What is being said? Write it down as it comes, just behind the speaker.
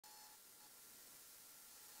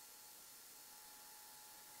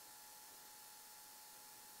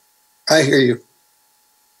I hear you.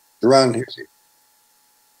 Ron hears you.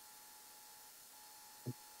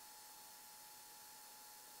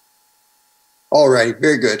 All right,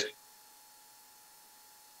 very good.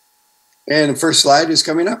 And the first slide is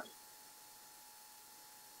coming up.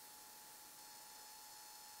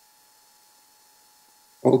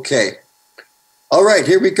 Okay. All right,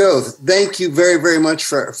 here we go. Thank you very, very much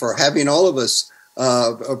for having all of us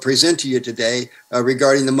present to you today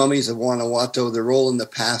regarding the mummies of Guanajuato, their role in the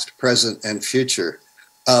past, present, and future.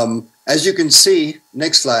 As you can see,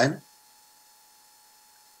 next slide,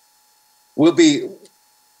 we'll be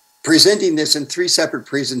presenting this in three separate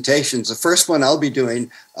presentations. The first one I'll be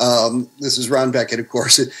doing, this is Ron Beckett, of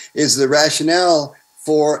course, is the rationale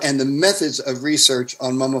for and the methods of research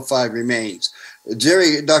on mummified remains.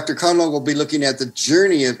 Dr. Conlogue will be looking at the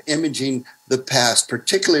journey of imaging the past,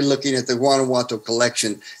 particularly looking at the Guanajuato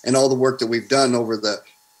collection and all the work that we've done over the,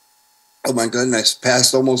 oh my goodness,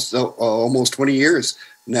 past almost 20 years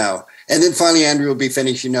now. And then finally, Andrew will be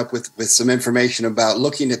finishing up with some information about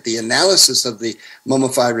looking at the analysis of the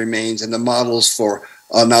mummified remains and the models for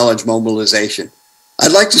knowledge mobilization.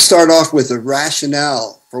 I'd like to start off with a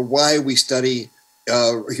rationale for why we study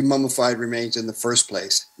mummified remains in the first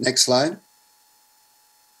place. Next slide.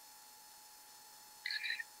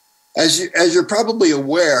 As you're probably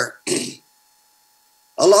aware,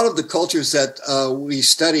 a lot of the cultures that we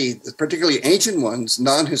study, particularly ancient ones,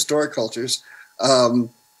 non-historic cultures,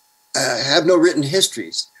 have no written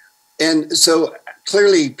histories. And so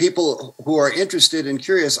clearly people who are interested and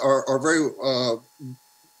curious are very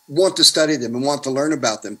want to study them and want to learn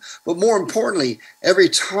about them. But more importantly, every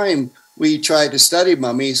time we try to study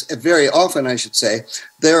mummies, very often I should say,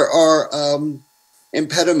 there are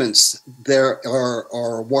impediments. There are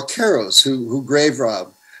huaqueros who grave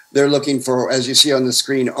rob. They're looking for, as you see on the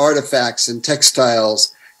screen, artifacts and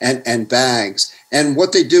textiles and bags. And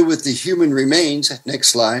what they do with the human remains, next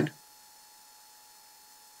slide,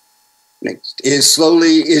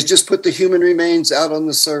 is just put the human remains out on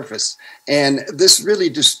the surface. And this really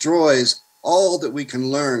destroys all that we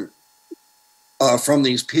can learn from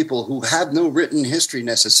these people who have no written history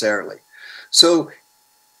necessarily. So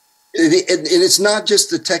and it's not just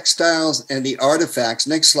the textiles and the artifacts,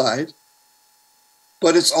 next slide,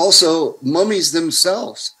 but it's also mummies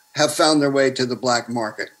themselves have found their way to the black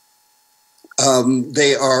market.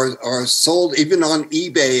 They are sold even on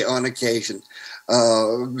eBay on occasion.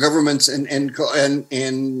 Governments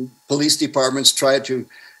and police departments try to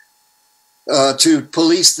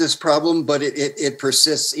police this problem, but it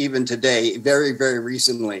persists even today, very, very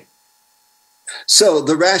recently. So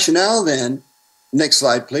the rationale then, next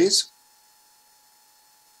slide, please,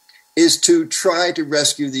 is to try to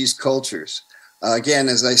rescue these cultures. Again,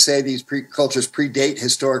 as I say, these cultures predate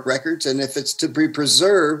historic records, and if it's to be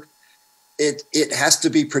preserved, it has to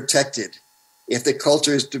be protected. If the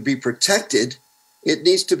culture is to be protected, it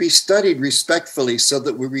needs to be studied respectfully so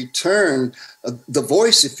that we return the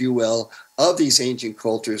voice, if you will, of these ancient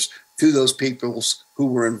cultures to those peoples who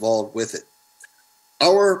were involved with it.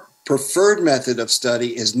 Our preferred method of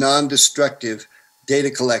study is non-destructive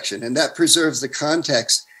data collection, and that preserves the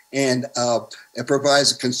context and it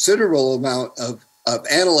provides a considerable amount of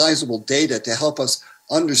analyzable data to help us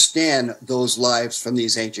understand those lives from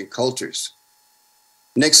these ancient cultures.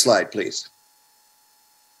 Next slide, please.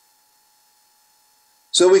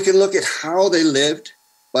 So we can look at how they lived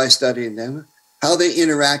by studying them, how they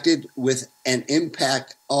interacted with an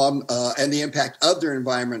impact on and the impact of their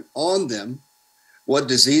environment on them, what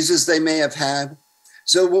diseases they may have had.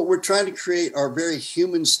 So what we're trying to create are very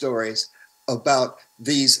human stories about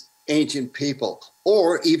these ancient people,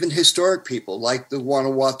 or even historic people like the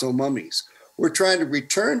Guanajuato mummies. We're trying to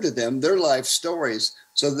return to them their life stories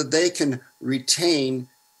so that they can retain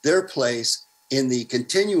their place in the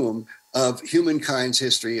continuum of humankind's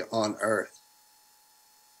history on Earth.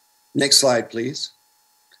 Next slide, please.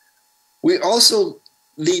 We also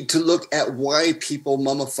need to look at why people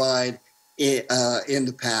mummified in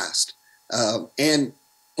the past, and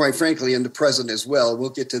quite frankly, in the present as well. We'll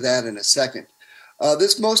get to that in a second.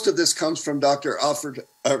 Most of this comes from Dr. Arthur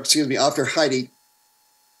Heide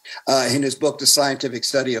in his book, The Scientific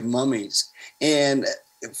Study of Mummies. And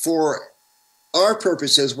for our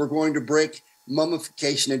purposes, we're going to break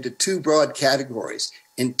mummification into two broad categories: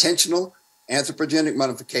 intentional anthropogenic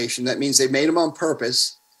mummification, that means they made them on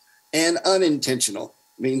purpose, and unintentional,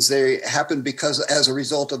 means they happened as a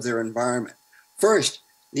result of their environment. First,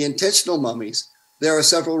 the intentional mummies, there are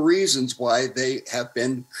several reasons why they have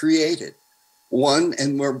been created. One,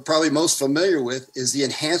 and we're probably most familiar with, is the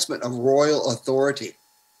enhancement of royal authority,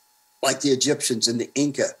 like the Egyptians and the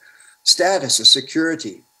Inca, status or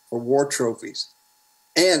security for war trophies.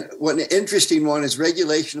 And one interesting one is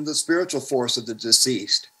regulation of the spiritual force of the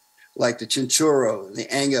deceased, like the Chinchorro,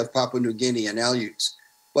 the Anga of Papua New Guinea, and Aleuts.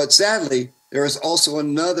 But sadly, there is also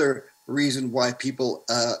another reason why people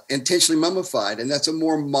intentionally mummified, and that's a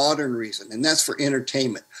more modern reason, and that's for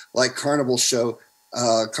entertainment, like carnival sideshow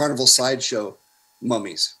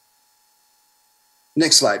mummies.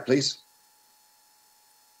 Next slide, please.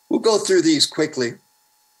 We'll go through these quickly.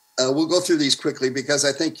 Because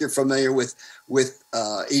I think you're familiar with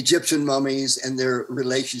Egyptian mummies and their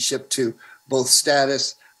relationship to both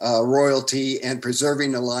status, royalty, and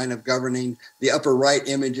preserving a line of governing. The upper right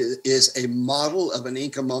image is a model of an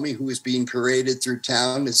Inca mummy who is being paraded through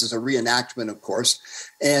town. This is a reenactment, of course.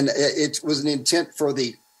 And it was an intent for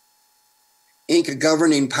the Inca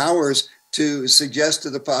governing powers to suggest to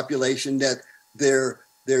the population that their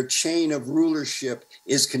chain of rulership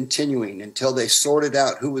is continuing until they sorted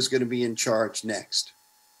out who was going to be in charge next.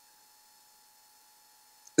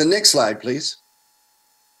 The next slide, please.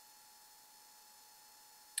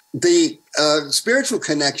 The spiritual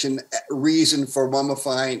connection reason for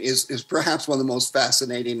mummifying is perhaps one of the most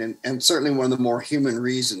fascinating and certainly one of the more human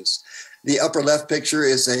reasons. The upper left picture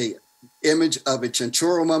is an image of a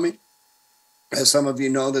Chinchorro mummy. As some of you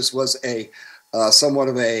know, this was somewhat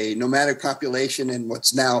of a nomadic population in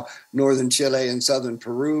what's now northern Chile and southern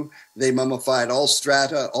Peru. They mummified all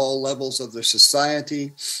strata, all levels of their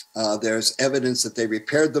society. There's evidence that they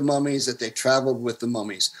repaired the mummies, that they traveled with the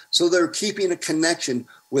mummies. So they're keeping a connection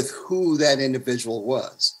with who that individual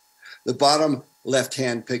was. The bottom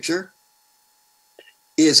left-hand picture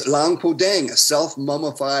is Lang Po Deng, a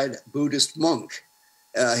self-mummified Buddhist monk.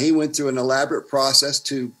 He went through an elaborate process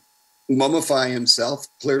to mummify himself,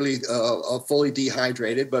 clearly fully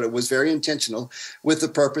dehydrated, but it was very intentional with the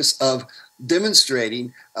purpose of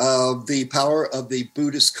demonstrating the power of the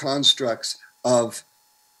Buddhist constructs of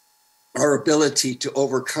our ability to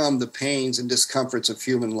overcome the pains and discomforts of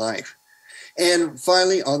human life. And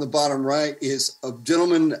finally, on the bottom right is a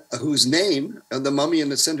gentleman whose name, the mummy in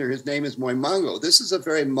the center, his name is Moimango. This is a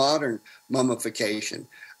very modern mummification.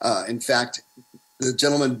 In fact, the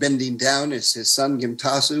gentleman bending down is his son,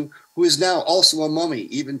 Gimtasu, who is now also a mummy,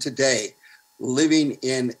 even today, living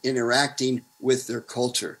and interacting with their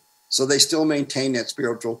culture. So they still maintain that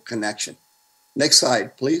spiritual connection. Next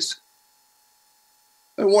slide, please.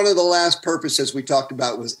 And one of the last purposes we talked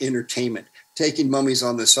about was entertainment, taking mummies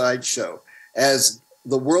on the sideshow. As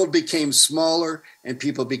the world became smaller and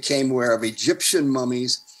people became aware of Egyptian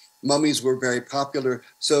mummies, mummies were very popular,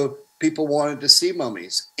 so people wanted to see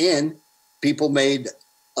mummies. And people made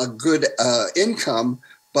a good income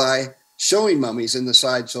by showing mummies in the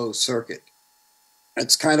sideshow circuit.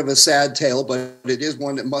 It's kind of a sad tale, but it is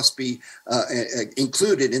one that must be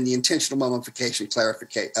included in the intentional mummification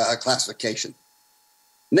classification.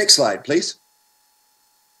 Next slide, please.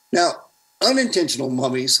 Now, unintentional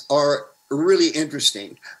mummies are really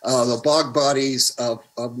interesting. The bog bodies of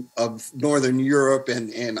Northern Europe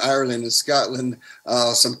and Ireland and Scotland,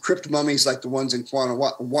 some crypt mummies like the ones in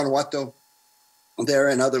Guanajuato, there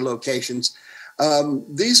and other locations.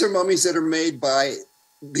 These are mummies that are made by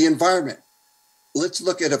the environment. Let's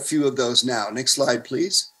look at a few of those now. Next slide,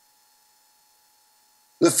 please.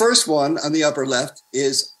 The first one on the upper left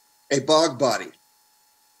is a bog body.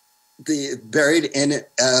 Buried in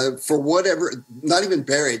it for whatever, not even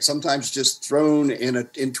buried, sometimes just thrown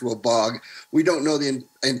into a bog. We don't know the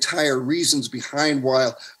entire reasons behind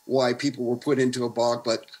why people were put into a bog,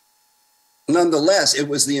 but nonetheless, it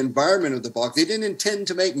was the environment of the bog. They didn't intend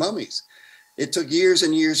to make mummies. It took years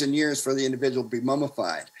and years and years for the individual to be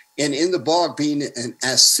mummified. And in the bog, being an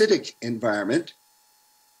acidic environment,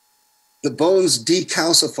 the bones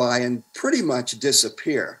decalcify and pretty much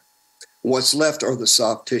disappear. What's left are the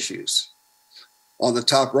soft tissues. On the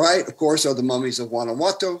top right, of course, are the mummies of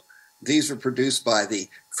Guanajuato. These were produced by the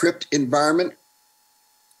crypt environment.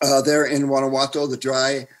 There in Guanajuato, the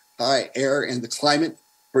dry, high air and the climate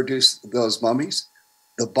produced those mummies.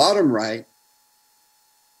 The bottom right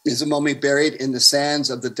is a mummy buried in the sands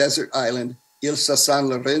of the desert island Ilsa San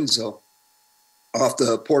Lorenzo off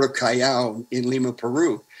the port of Callao in Lima,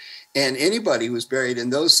 Peru. And anybody who was buried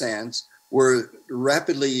in those sands were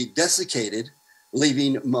rapidly desiccated,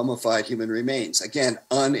 leaving mummified human remains. Again,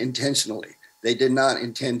 unintentionally. They did not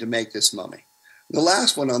intend to make this mummy. The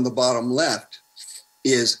last one on the bottom left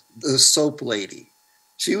is the soap lady.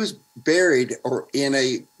 She was buried or in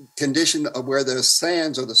a condition of where the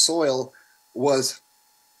sands or the soil was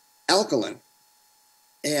alkaline,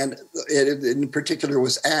 and it in particular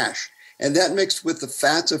was ash. And that mixed with the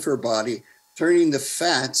fats of her body, turning the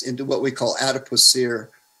fats into what we call adipocere,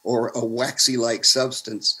 or a waxy-like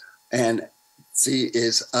substance. And she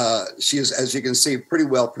is, as you can see, pretty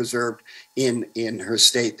well preserved in her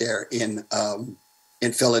state there in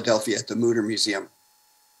Philadelphia at the Mutter Museum.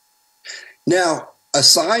 Now,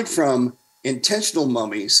 aside from intentional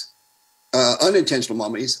mummies, unintentional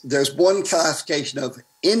mummies, there's one classification of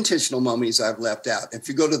intentional mummies I've left out. If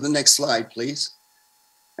you go to the next slide, please,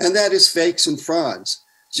 and that is fakes and frauds.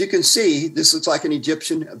 As you can see, this looks like an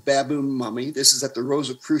Egyptian baboon mummy. This is at the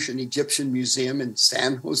Rosicrucian Egyptian Museum in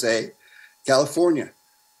San Jose, California.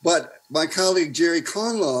 But my colleague Jerry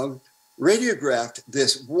Conlogue radiographed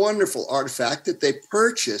this wonderful artifact that they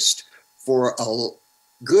purchased for a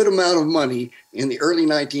good amount of money in the early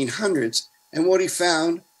 1900s. And what he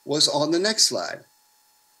found was on the next slide.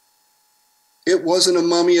 It wasn't a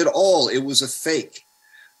mummy at all. It was a fake.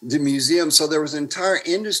 The museum, so there was an entire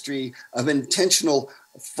industry of intentional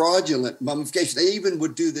fraudulent mummification. They even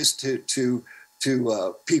would do this to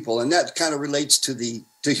people, and that kind of relates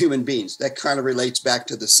to human beings. That kind of relates back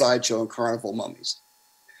to the sideshow and carnival mummies.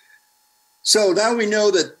 So now we know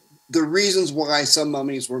that the reasons why some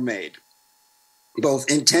mummies were made, both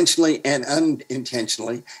intentionally and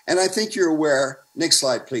unintentionally, and I think you're aware, next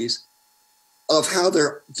slide please, of how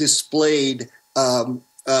they're displayed from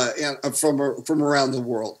around the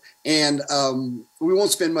world. And we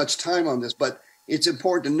won't spend much time on this, but it's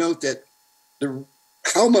important to note that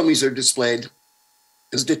how mummies are displayed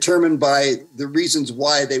is determined by the reasons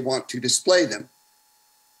why they want to display them.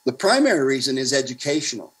 The primary reason is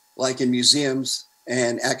educational, like in museums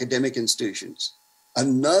and academic institutions.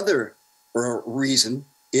 Another reason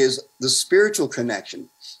is the spiritual connection.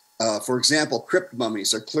 For example, crypt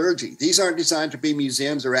mummies or clergy. These aren't designed to be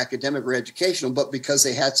museums or academic or educational, but because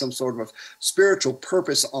they had some sort of spiritual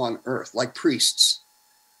purpose on earth, like priests.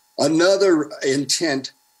 Another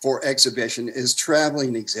intent for exhibition is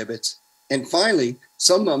traveling exhibits. And finally,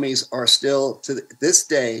 some mummies are still, to this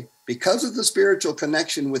day, because of the spiritual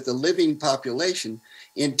connection with the living population,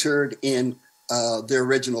 interred in their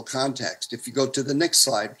original context. If you go to the next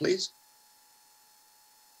slide, please.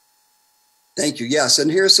 Thank you. Yes,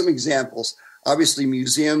 and here's some examples. Obviously,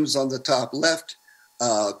 museums on the top left,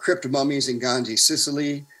 crypt mummies in Ganji,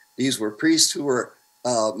 Sicily. These were priests who were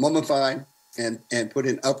mummified and put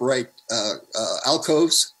in upright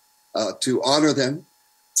alcoves to honor them.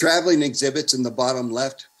 Traveling exhibits in the bottom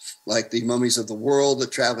left, like the Mummies of the World, the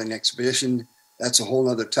traveling exhibition. That's a whole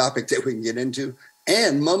other topic that we can get into.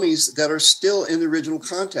 And mummies that are still in the original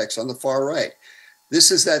context on the far right.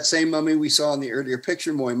 This is that same mummy we saw in the earlier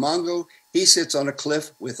picture, Moimongo. He sits on a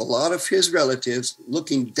cliff with a lot of his relatives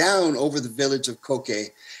looking down over the village of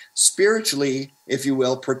Koke, spiritually, if you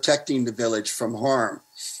will, protecting the village from harm.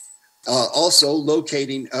 Also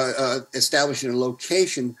establishing a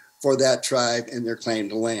location for that tribe and their claim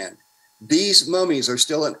to land. These mummies are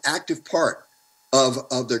still an active part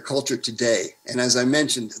of their culture today. And as I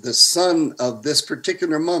mentioned, the son of this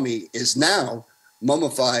particular mummy is now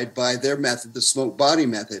mummified by their method, the smoke body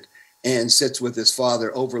method, and sits with his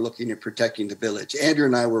father overlooking and protecting the village. Andrew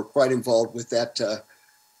and I were quite involved with that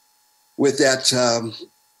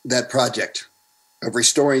project of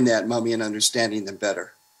restoring that mummy and understanding them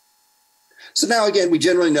better. So now, again, we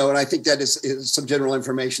generally know, and I think that is some general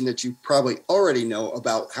information that you probably already know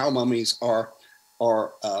about how mummies are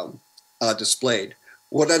displayed.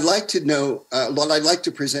 What I'd like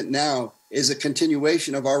to present now is a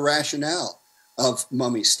continuation of our rationale of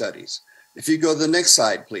mummy studies. If you go to the next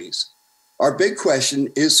slide, please. Our big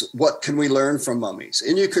question is, what can we learn from mummies?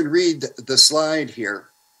 And you can read the slide here,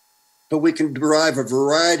 but we can derive a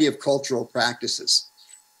variety of cultural practices.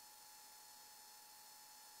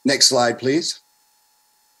 Next slide, please.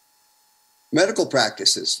 Medical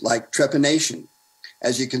practices like trepanation.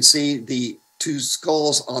 As you can see, the two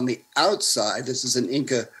skulls on the outside, this is an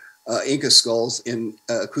Inca skulls in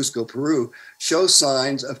Cusco, Peru, show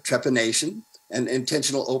signs of trepanation, an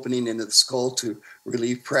intentional opening into the skull to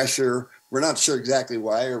relieve pressure. We're not sure exactly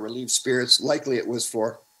why, or relieve spirits. Likely it was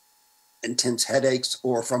for intense headaches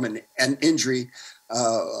or from an injury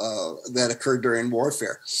that occurred during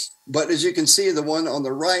warfare. But as you can see, the one on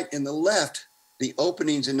the right and the left, the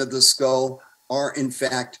openings into the skull are in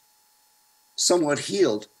fact somewhat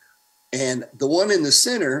healed. And the one in the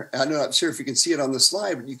center, I'm not sure if you can see it on the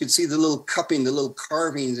slide, but you can see the little cupping, the little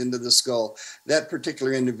carvings into the skull. That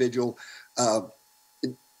particular individual,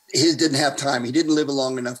 he didn't have time. He didn't live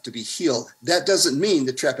long enough to be healed. That doesn't mean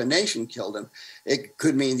the trepanation killed him. It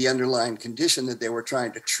could mean the underlying condition that they were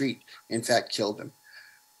trying to treat, in fact, killed him.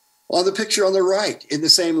 On the picture on the right, in the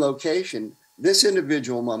same location, this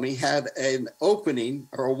individual mummy had an opening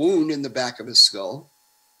or a wound in the back of his skull,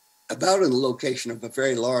 about in the location of a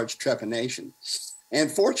very large trepanation. And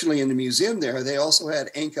fortunately, in the museum there, they also had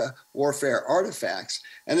Inca warfare artifacts.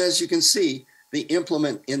 And as you can see, the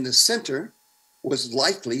implement in the center was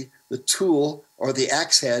likely the tool or the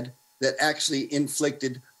axe head that actually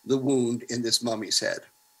inflicted the wound in this mummy's head.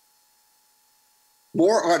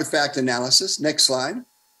 More artifact analysis, next slide,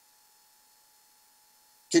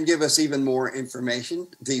 can give us even more information.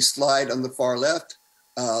 The slide on the far left,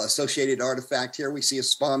 associated artifact here, we see a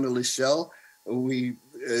spondylus shell. We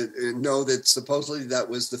know that supposedly that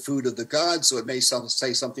was the food of the gods, so it may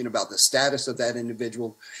say something about the status of that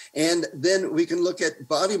individual. And then we can look at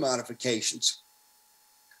body modifications.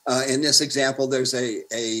 In this example, there's a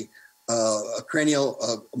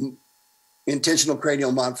intentional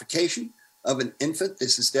cranial modification of an infant.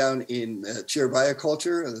 This is down in Chiribaya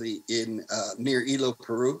culture near Ilo,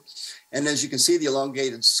 Peru. And as you can see, the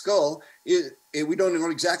elongated skull, we don't know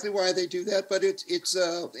exactly why they do that, but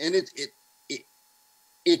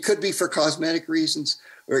it could be for cosmetic reasons,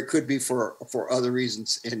 or it could be for other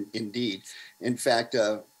reasons indeed. In fact,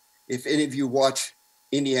 if any of you watch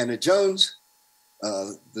Indiana Jones,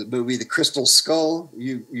 the movie The Crystal Skull,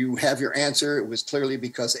 you have your answer. It was clearly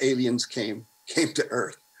because aliens came to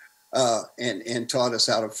Earth and taught us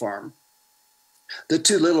how to farm. The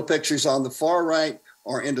two little pictures on the far right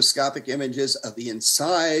are endoscopic images of the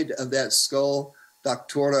inside of that skull.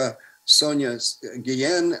 Dr. Sonia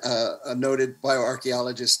Guillen, a noted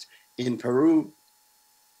bioarchaeologist in Peru,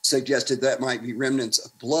 suggested that might be remnants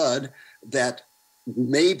of blood that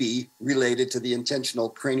may be related to the intentional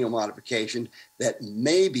cranial modification that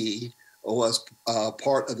maybe was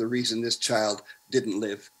part of the reason this child didn't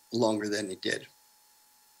live longer than he did.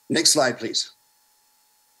 Next slide, please.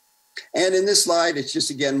 And in this slide, it's just,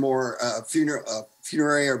 again, more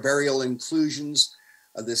funerary or burial inclusions.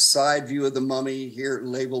 This side view of the mummy here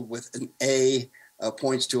labeled with an A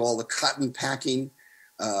points to all the cotton packing.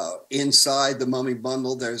 Inside the mummy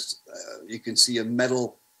bundle, there's you can see a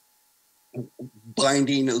metal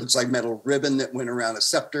binding. It looks like metal ribbon that went around a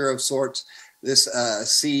scepter of sorts. This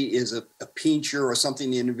C is a pincher or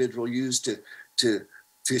something the individual used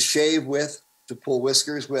to shave with, to pull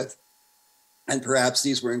whiskers with. And perhaps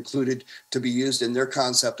these were included to be used in their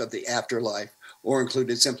concept of the afterlife, or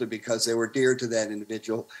included simply because they were dear to that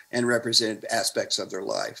individual and represented aspects of their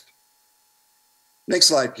life. Next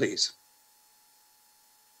slide, please.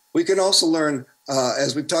 We can also learn,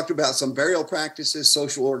 as we've talked about, some burial practices,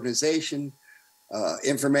 social organization,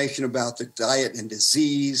 information about the diet and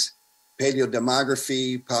disease,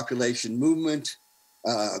 paleodemography, population movement.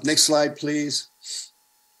 Next slide, please.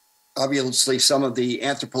 Obviously, some of the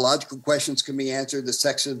anthropological questions can be answered: the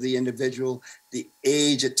sex of the individual, the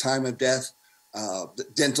age at time of death, the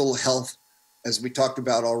dental health, as we talked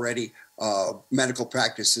about already, medical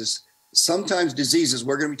practices, sometimes diseases.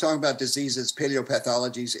 We're going to be talking about diseases,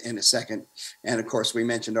 paleopathologies in a second. And of course, we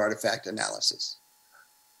mentioned artifact analysis.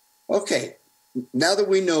 Okay, now that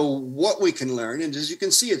we know what we can learn, and as you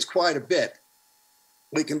can see, it's quite a bit,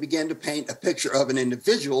 we can begin to paint a picture of an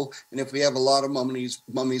individual. And if we have a lot of mummies,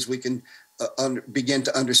 we can begin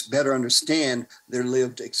to better understand their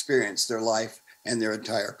lived experience, their life, and their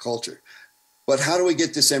entire culture. But how do we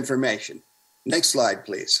get this information? Next slide,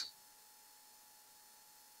 please.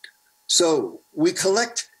 So we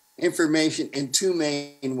collect information in two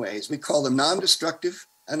main ways. We call them non-destructive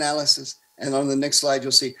analysis, and on the next slide,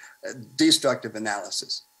 you'll see destructive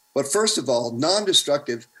analysis. But first of all,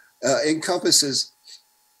 non-destructive encompasses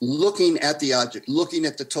looking at the object, looking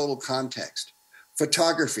at the total context.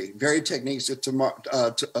 Photography, varied techniques of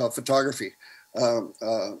photography.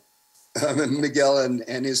 Miguel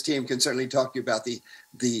and his team can certainly talk to you about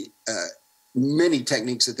the many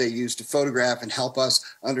techniques that they use to photograph and help us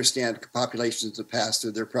understand populations that pass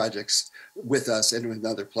through their projects with us and in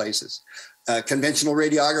other places. Conventional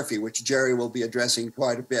radiography, which Jerry will be addressing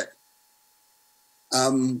quite a bit.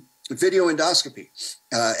 Video endoscopy.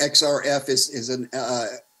 XRF is an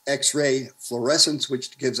X-ray fluorescence,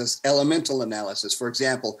 which gives us elemental analysis. For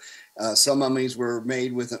example, some mummies were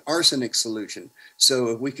made with an arsenic solution.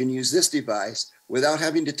 So we can use this device without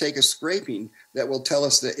having to take a scraping that will tell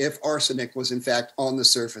us that if arsenic was in fact on the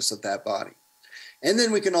surface of that body. And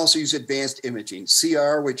then we can also use advanced imaging,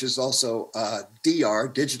 CR, which is also DR,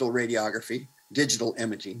 digital radiography, digital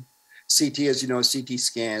imaging. CT, as you know, CT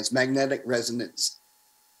scans, magnetic resonance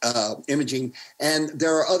imaging, and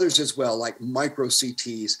there are others as well, like micro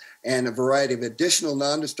CTs and a variety of additional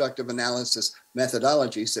non-destructive analysis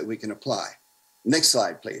methodologies that we can apply. Next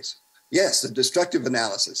slide, please. Yes, the destructive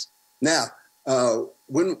analysis. Now,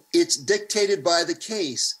 when it's dictated by the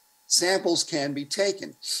case, samples can be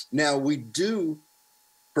taken. Now, we do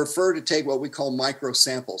prefer to take what we call micro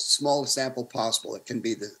samples, smallest sample possible. It can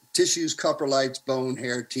be the tissues, coprolites, bone,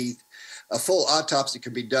 hair, teeth. A full autopsy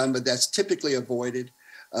can be done, but that's typically avoided.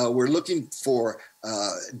 We're looking for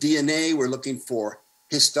DNA. We're looking for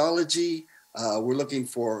histology. We're looking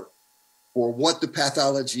for what the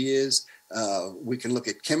pathology is. We can look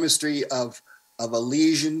at chemistry of a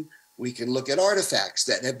lesion. We can look at artifacts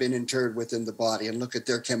that have been interred within the body and look at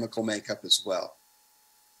their chemical makeup as well.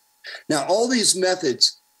 Now, all these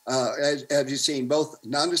methods, as you've seen, both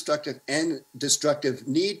non-destructive and destructive,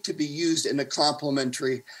 need to be used in a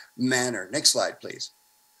complementary manner. Next slide, please.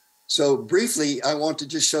 So briefly, I want to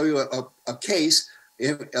just show you a case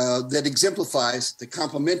that exemplifies the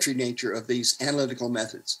complementary nature of these analytical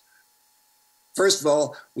methods. First of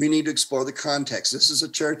all, we need to explore the context. This is a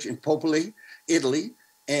church in Popoli, Italy,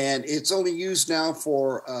 and it's only used now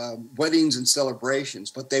for weddings and celebrations,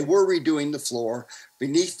 but they were redoing the floor.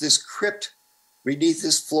 Beneath this crypt, beneath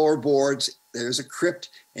this floorboards, there's a crypt,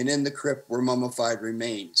 and in the crypt were mummified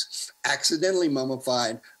remains, accidentally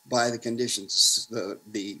mummified by the conditions.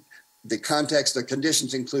 The context, the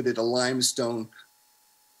conditions included a limestone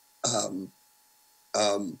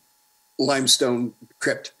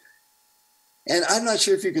crypt. And I'm not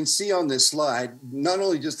sure if you can see on this slide, not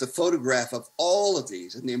only just the photograph of all of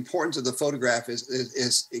these, and the importance of the photograph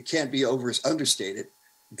is it can't be understated.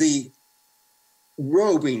 The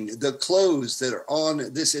robing, the clothes that are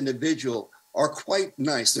on this individual are quite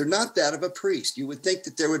nice. They're not that of a priest. You would think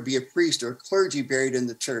that there would be a priest or a clergy buried in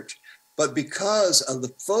the church, but because of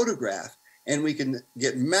the photograph, and we can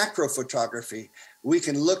get macro photography, we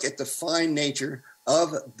can look at the fine nature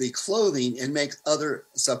of the clothing and make other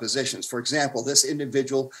suppositions. For example, this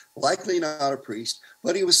individual, likely not a priest,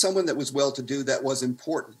 but he was someone that was well-to-do, that was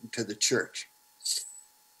important to the church.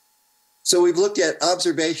 So we've looked at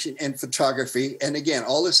observation and photography. And again,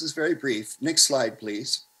 all this is very brief. Next slide,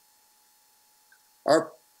 please.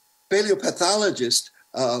 Our paleopathologist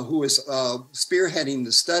who is spearheading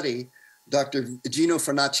the study, Dr. Gino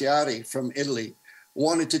Fornaciari from Italy,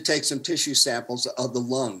 wanted to take some tissue samples of the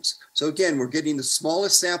lungs. So again, we're getting the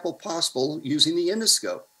smallest sample possible using the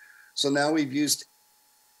endoscope. So now we've used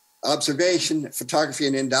observation, photography,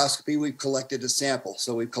 and endoscopy. We've collected a sample.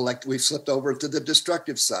 So we've slipped over to the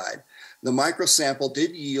destructive side. The microsample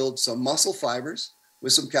did yield some muscle fibers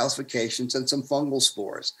with some calcifications and some fungal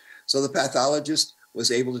spores. So the pathologist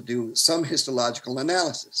was able to do some histological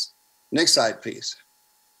analysis. Next slide, please.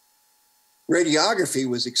 Radiography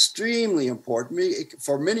was extremely important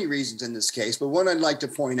for many reasons in this case, but one I'd like to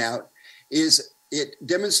point out is it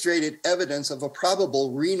demonstrated evidence of a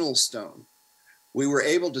probable renal stone. We were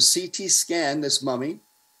able to CT scan this mummy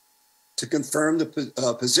to confirm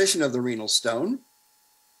the position of the renal stone.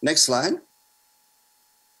 Next slide.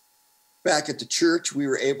 Back at the church, we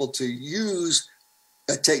were able to use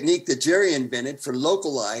a technique that Jerry invented for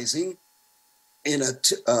localizing in a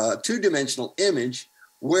two-dimensional image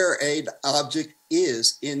where an object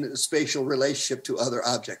is in a spatial relationship to other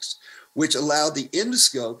objects, which allowed the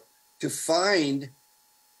endoscope to find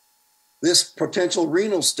this potential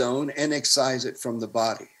renal stone and excise it from the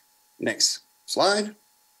body. Next slide.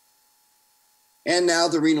 And now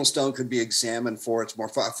the renal stone could be examined for its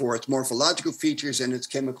morphological features and its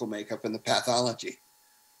chemical makeup and the pathology.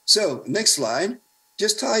 So next slide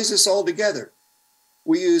just ties this all together.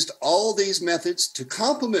 We used all these methods to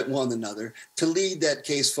complement one another to lead that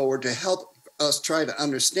case forward, to help us try to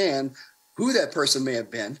understand who that person may have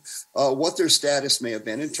been, what their status may have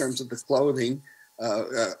been in terms of the clothing,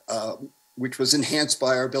 which was enhanced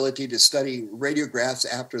by our ability to study radiographs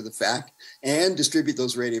after the fact and distribute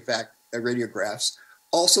those radiographs,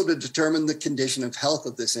 also to determine the condition of health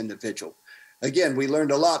of this individual. Again, we learned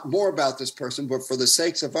a lot more about this person, but for the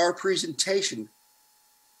sakes of our presentation,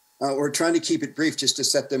 we're trying to keep it brief just to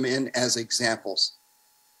set them in as examples.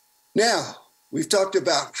 Now, we've talked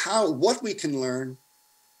about what we can learn.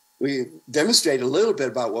 We demonstrate a little bit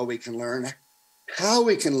about what we can learn, how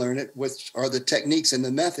we can learn it, which are the techniques and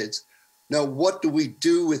the methods. Now, what do we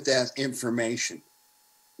do with that information?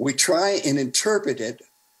 We try and interpret it,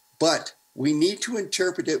 but we need to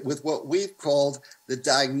interpret it with what we've called the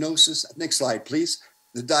diagnosis. Next slide, please.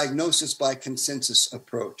 The diagnosis by consensus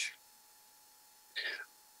approach.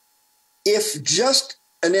 If just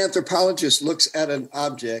an anthropologist looks at an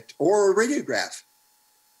object or a radiograph,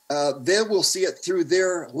 they will see it through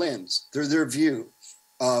their lens, through their view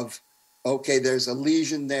of, okay, there's a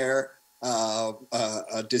lesion there,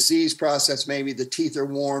 a disease process, maybe the teeth are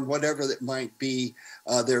worn, whatever that might be.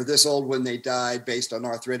 They're this old when they died based on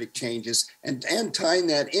arthritic changes, and tying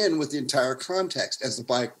that in with the entire context as the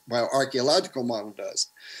bioarchaeological model does.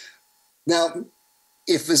 Now,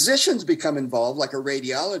 If physicians become involved, like a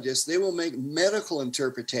radiologist, they will make medical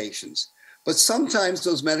interpretations. But sometimes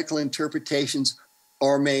those medical interpretations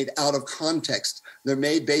are made out of context. They're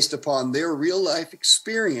made based upon their real life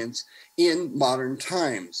experience in modern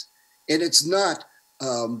times. And it's not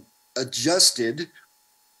adjusted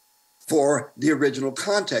for the original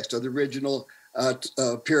context or the original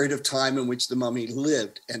period of time in which the mummy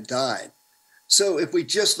lived and died. So if we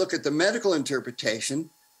just look at the medical interpretation,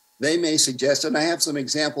 they may suggest, and I have some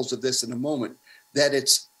examples of this in a moment, that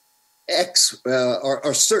it's X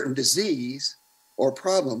or certain disease or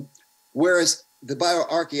problem, whereas the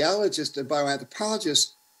bioarchaeologist and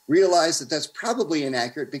bioanthropologist realize that that's probably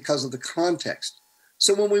inaccurate because of the context.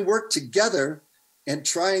 So when we work together and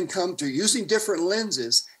try and come to using different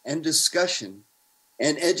lenses and discussion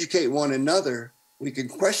and educate one another, we can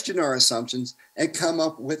question our assumptions and come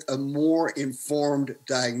up with a more informed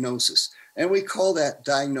diagnosis. And we call that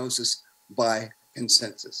diagnosis by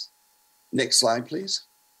consensus. Next slide, please.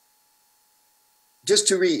 Just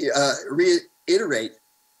to reiterate,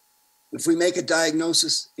 if we make a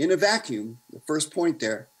diagnosis in a vacuum, the first point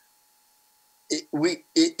there,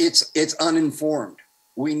 it's uninformed.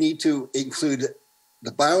 We need to include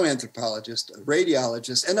the bioanthropologist, a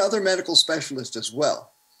radiologist, and other medical specialists as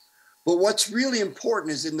well. But what's really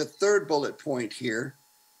important is in the third bullet point here,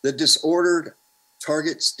 the disordered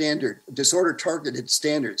targeted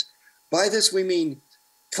standards. By this, we mean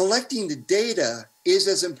collecting the data is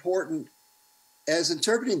as important as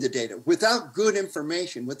interpreting the data. Without good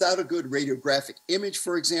information, without a good radiographic image,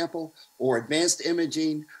 for example, or advanced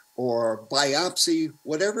imaging or biopsy,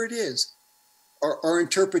 whatever it is, our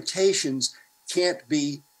interpretations can't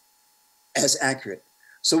be as accurate.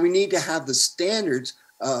 So we need to have the standards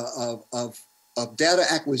of data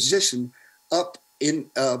acquisition up in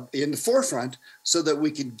the forefront so that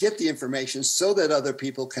we can get the information so that other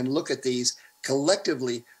people can look at these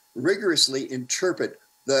collectively, rigorously interpret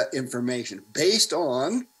the information based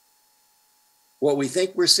on what we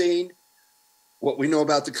think we're seeing, what we know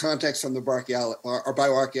about the context from the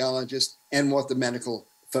bioarchaeologist, and what the medical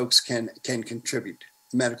folks can contribute,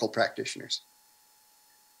 medical practitioners.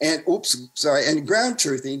 And and ground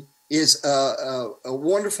truthing is a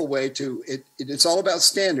wonderful way to, it's all about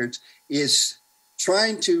standards, is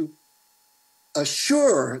trying to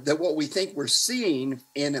assure that what we think we're seeing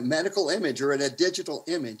in a medical image or in a digital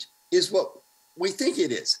image is what we think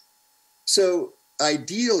it is. So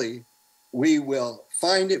ideally, we will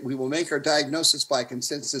find it, we will make our diagnosis by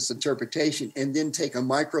consensus interpretation, and then take a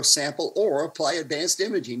micro sample or apply advanced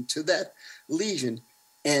imaging to that lesion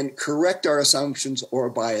and correct our assumptions or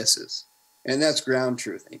biases. And that's ground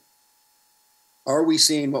truthing. Are we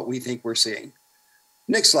seeing what we think we're seeing?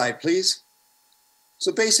 Next slide, please.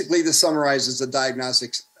 So basically, this summarizes the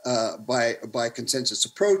diagnostics by consensus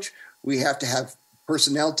approach. We have to have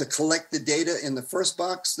personnel to collect the data in the first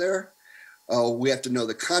box there. We have to know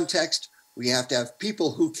the context. We have to have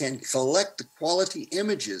people who can collect the quality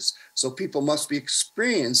images. So people must be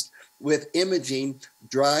experienced with imaging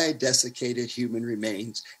dry, desiccated human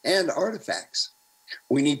remains and artifacts.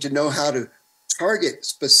 We need to know how to target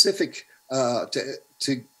specific,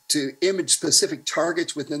 to image specific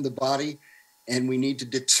targets within the body. And we need to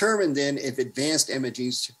determine then if advanced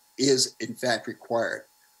imaging is in fact required.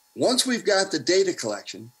 Once we've got the data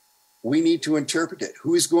collection, we need to interpret it.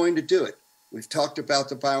 Who is going to do it? We've talked about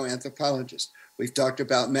the bioanthropologist. We've talked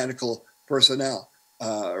about medical personnel,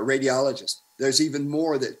 radiologists. There's even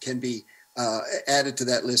more that can be added to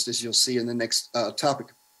that list, as you'll see in the next topic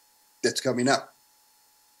that's coming up.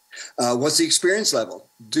 What's the experience level?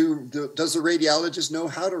 Does the radiologist know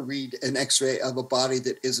how to read an X-ray of a body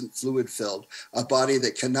that isn't fluid-filled, a body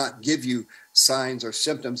that cannot give you signs or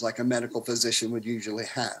symptoms like a medical physician would usually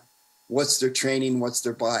have? What's their training? What's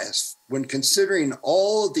their bias? When considering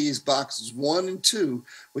all of these boxes 1 and 2,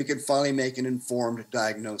 we can finally make an informed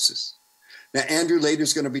diagnosis. Now, Andrew later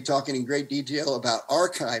is going to be talking in great detail about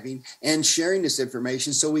archiving and sharing this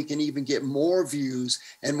information so we can even get more views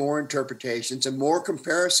and more interpretations and more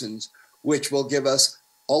comparisons, which will give us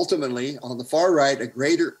ultimately, on the far right, a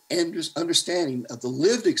greater understanding of the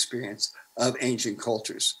lived experience of ancient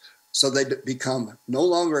cultures. So they become no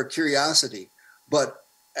longer a curiosity, but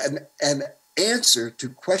an answer to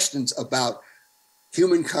questions about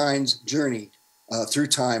humankind's journey through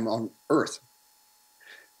time on Earth.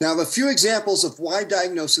 Now, a few examples of why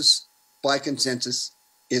diagnosis by consensus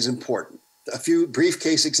is important. A few brief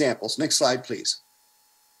case examples. Next slide, please.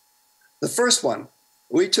 The first one,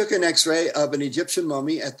 we took an X-ray of an Egyptian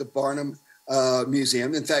mummy at the Barnum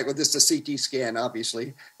museum. In fact, well, this is a CT scan,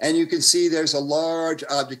 obviously. And you can see there's a large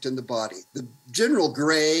object in the body. The general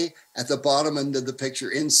gray at the bottom end of the picture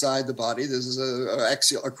inside the body, this is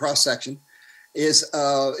a cross-section,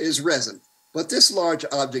 is resin. But this large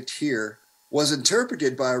object here was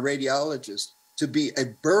interpreted by a radiologist to be a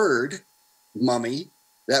bird mummy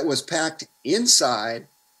that was packed inside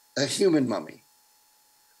a human mummy.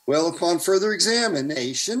 Well, upon further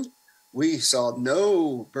examination, we saw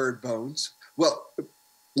no bird bones. Well,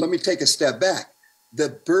 let me take a step back. The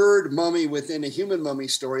bird mummy within a human mummy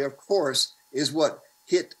story, of course, is what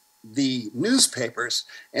hit the newspapers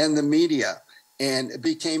and the media, and it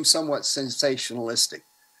became somewhat sensationalistic.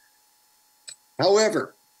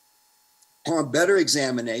 However, upon better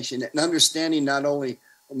examination and understanding not only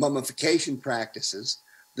mummification practices,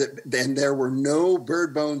 then there were no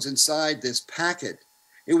bird bones inside this packet,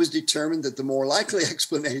 it was determined that the more likely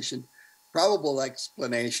explanation, probable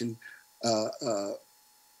explanation,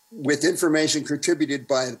 with information contributed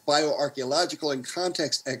by bioarchaeological and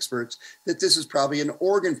context experts, that this is probably an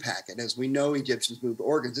organ packet. As we know, Egyptians moved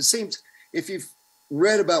organs. It seems, if you've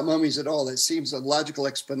read about mummies at all, it seems a logical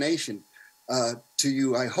explanation to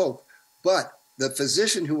you, I hope. But the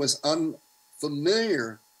physician who was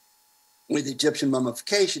unfamiliar with Egyptian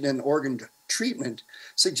mummification and organ treatment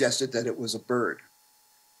suggested that it was a bird.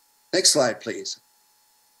 Next slide, please.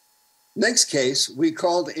 Next case, we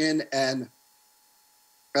called in a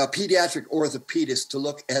pediatric orthopedist to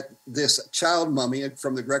look at this child mummy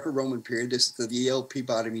from the Greco-Roman period. This is the Yale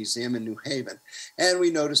Peabody Museum in New Haven. And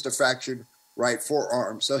we noticed a fractured right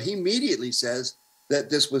forearm. So he immediately says that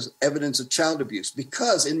this was evidence of child abuse,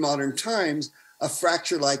 because in modern times, a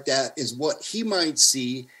fracture like that is what he might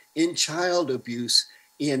see in child abuse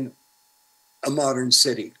in a modern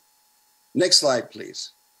city. Next slide,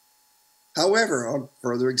 please. However, on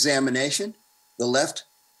further examination, the left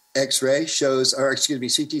X-ray shows, or excuse me,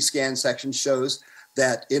 CT scan section shows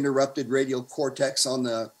that interrupted radial cortex on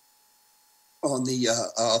the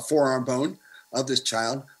forearm bone of this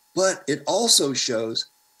child, but it also shows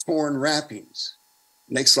torn wrappings.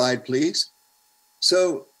 Next slide, please.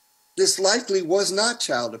 So this likely was not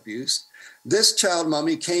child abuse. This child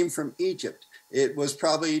mummy came from Egypt. It was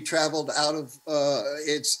probably traveled out of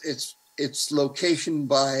its location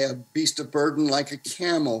by a beast of burden like a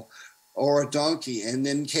camel or a donkey, and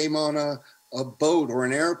then came on a boat or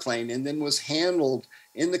an airplane, and then was handled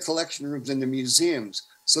in the collection rooms in the museums.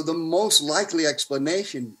 So the most likely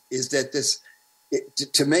explanation is that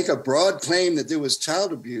to make a broad claim that there was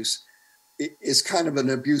child abuse is kind of an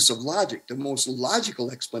abuse of logic. The most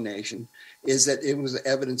logical explanation is that it was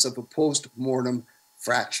evidence of a post-mortem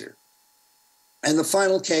fracture. And the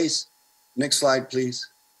final case, next slide, please,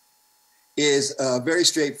 is very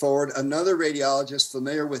straightforward. Another radiologist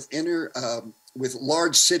familiar with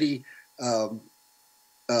large city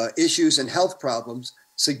issues and health problems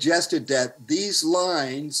suggested that these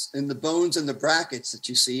lines in the bones and the brackets that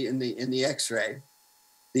you see in the X-ray,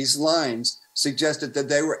 these lines suggested that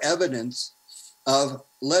they were evidence of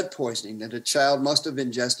lead poisoning, that a child must have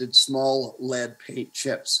ingested small lead paint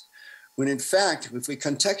chips. When in fact, if we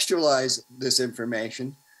contextualize this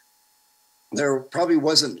information, there probably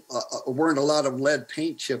weren't a lot of lead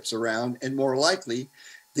paint chips around, and more likely,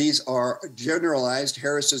 these are generalized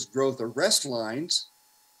Harris's growth arrest lines,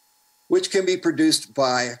 which can be produced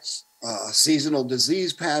by seasonal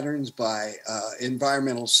disease patterns, by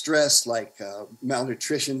environmental stress like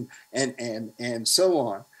malnutrition, and so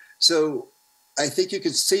on. So I think you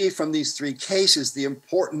can see from these three cases the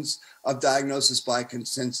importance of diagnosis by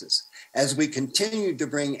consensus. As we continue to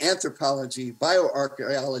bring anthropology,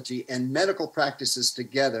 bioarchaeology, and medical practices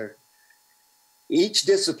together, each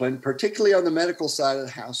discipline, particularly on the medical side of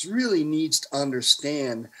the house, really needs to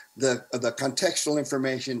understand the contextual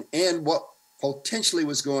information and what potentially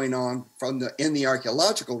was going on in the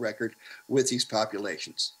archaeological record with these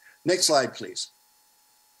populations. Next slide, please.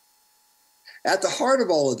 At the heart of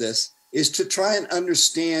all of this is to try and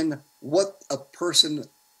understand what a person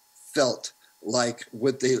felt like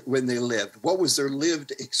when they lived. What was their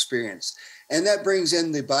lived experience? And that brings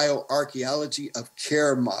in the Bioarchaeology of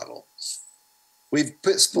Care model. We've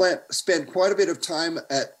spent quite a bit of time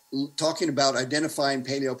talking about identifying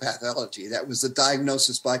paleopathology. That was the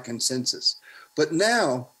diagnosis by consensus. But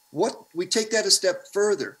now, we take that a step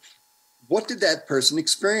further. What did that person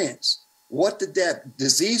experience? What did that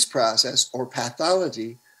disease process or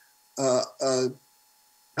pathology,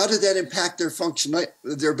 how did that impact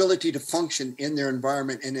their ability to function in their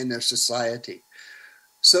environment and in their society?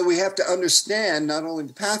 So we have to understand not only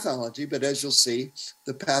the pathology, but as you'll see,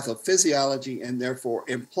 the pathophysiology, and therefore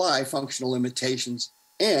imply functional limitations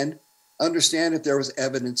and understand if there was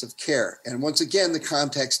evidence of care. And once again, the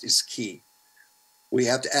context is key. We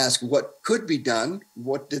have to ask what could be done,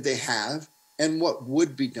 what did they have, and what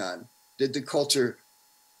would be done. Did the culture,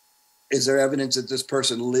 is there evidence that this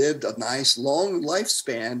person lived a nice long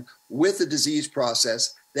lifespan with a disease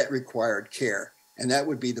process that required care? And that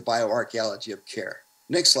would be the bioarchaeology of care.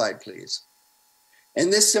 Next slide, please.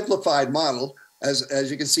 In this simplified model,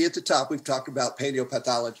 as you can see at the top, we've talked about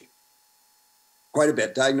paleopathology quite a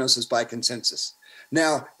bit, diagnosis by consensus.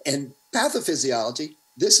 Now, in pathophysiology,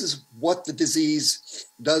 this is what the disease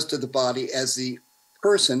does to the body as the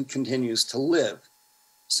person continues to live.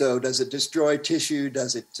 So does it destroy tissue?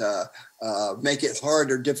 Does it make it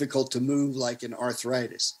hard or difficult to move like in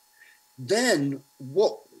arthritis? Then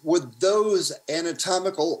what would those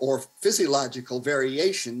anatomical or physiological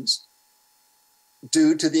variations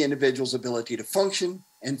do to the individual's ability to function?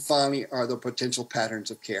 And finally, are the potential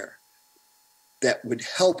patterns of care that would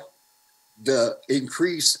help the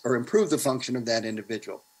increase or improve the function of that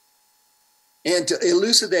individual. And to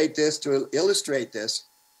elucidate this, to illustrate this,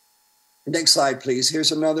 next slide, please.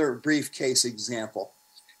 Here's another brief case example,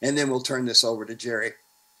 and then we'll turn this over to Jerry.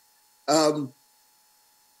 In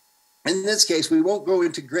this case, we won't go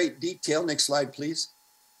into great detail. Next slide, please.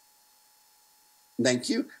 Thank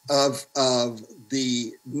you. Of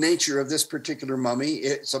the nature of this particular mummy.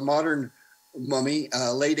 It's a modern mummy,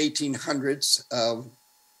 late 1800s,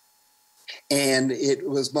 and it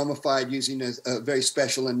was mummified using a very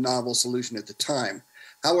special and novel solution at the time.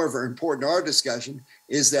 However, important to our discussion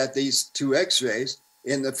is that these two x-rays,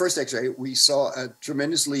 in the first x-ray, we saw a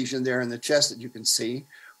tremendous lesion there in the chest that you can see.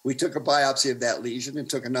 We took a biopsy of that lesion and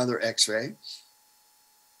took another x-ray.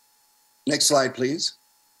 Next slide, please.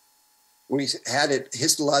 We had it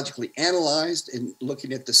histologically analyzed, and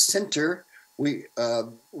looking at the center, we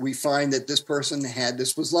find that this person had,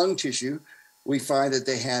 this was lung tissue. We find that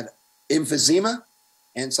they had emphysema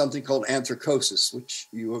and something called anthracosis, which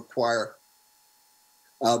you acquire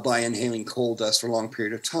by inhaling coal dust for a long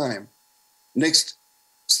period of time. Next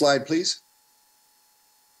slide, please.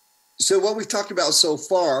 So what we've talked about so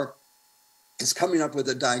far is coming up with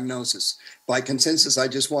a diagnosis. By consensus, I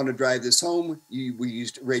just want to drive this home. We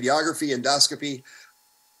used radiography, endoscopy,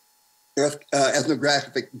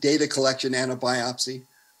 ethnographic data collection, and a biopsy.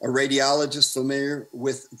 A radiologist familiar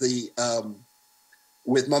with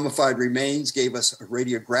with mummified remains gave us a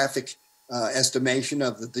radiographic estimation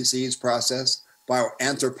of the disease process.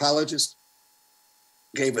 Bioanthropologist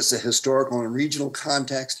gave us a historical and regional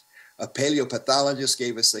context. A paleopathologist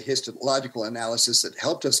gave us a histological analysis that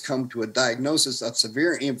helped us come to a diagnosis of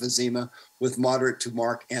severe emphysema with moderate to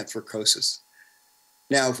marked anthracosis.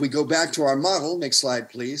 Now, if we go back to our model, next slide,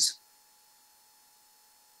 please.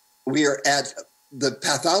 We are at the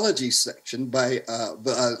pathology section by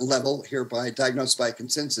level here by diagnosed by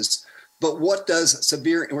consensus. But what does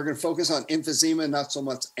severe, and we're going to focus on emphysema, not so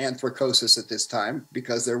much anthracosis at this time,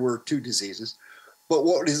 because there were two diseases. But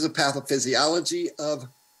what is the pathophysiology of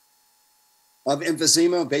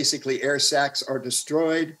emphysema? Basically, air sacs are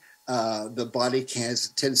destroyed. The body has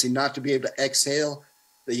a tendency not to be able to exhale.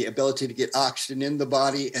 The ability to get oxygen in the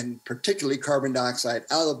body, and particularly carbon dioxide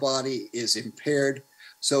out of the body, is impaired.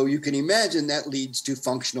 So you can imagine that leads to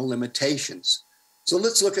functional limitations. So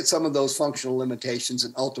let's look at some of those functional limitations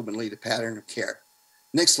and ultimately the pattern of care.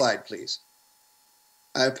 Next slide, please.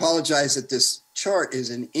 I apologize that this chart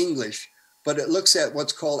is in English, but it looks at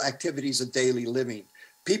what's called activities of daily living.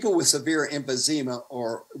 People with severe emphysema,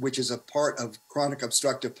 or which is a part of chronic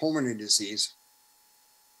obstructive pulmonary disease,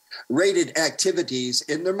 rated activities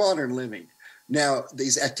in their modern living. Now,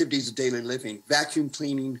 these activities of daily living, vacuum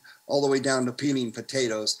cleaning all the way down to peeling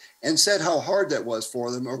potatoes, and said how hard that was for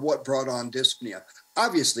them or what brought on dyspnea.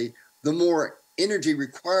 Obviously, the more energy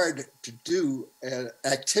required to do an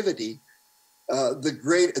activity,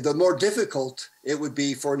 the more difficult it would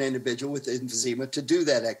be for an individual with emphysema to do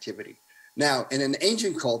that activity. Now, in an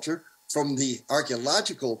ancient culture, from the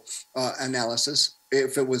archaeological analysis,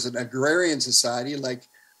 if it was an agrarian society, like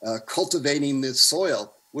cultivating the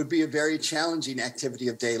soil, would be a very challenging activity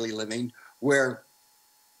of daily living, where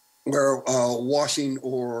washing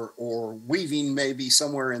or weaving may be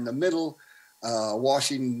somewhere in the middle.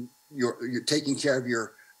 Washing, you're taking care of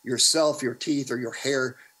yourself, your teeth, or your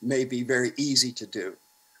hair may be very easy to do.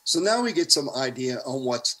 So now we get some idea on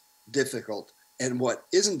what's difficult and what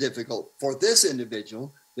isn't difficult for this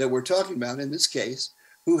individual that we're talking about in this case,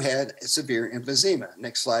 who had severe emphysema.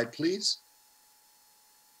 Next slide, please.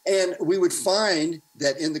 And we would find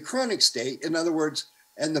that in the chronic state, in other words,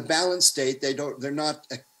 in the balanced state, they're not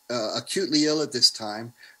acutely ill at this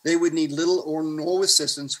time. They would need little or no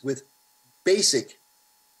assistance with basic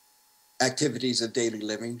activities of daily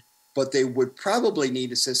living. but they would probably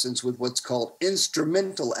need assistance with what's called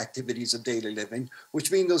instrumental activities of daily living,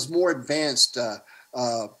 which mean those more advanced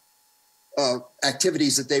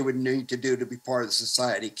activities that they would need to do to be part of the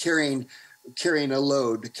society, carrying a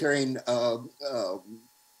load, carrying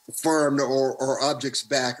farmed or objects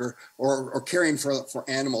back, or caring for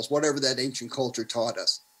animals, whatever that ancient culture taught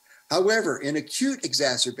us. However, in acute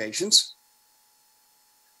exacerbations,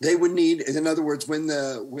 they would need, in other words, when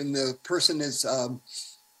the person is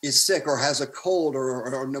sick or has a cold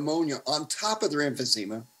or pneumonia on top of their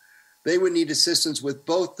emphysema, they would need assistance with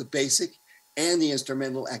both the basic and the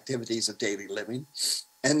instrumental activities of daily living.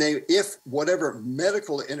 And if whatever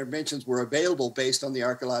medical interventions were available based on the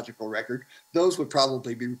archaeological record, those would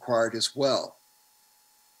probably be required as well.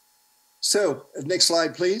 So, next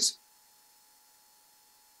slide, please.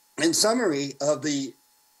 In summary of the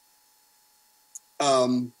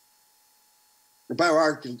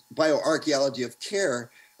bioarchaeology of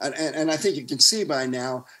care, and I think you can see by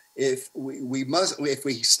now, if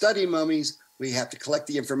we study mummies, we have to collect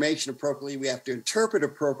the information appropriately, we have to interpret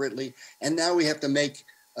appropriately, and now we have to make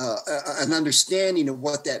an understanding of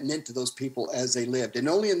what that meant to those people as they lived. And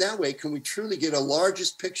only in that way can we truly get a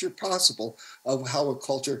largest picture possible of how a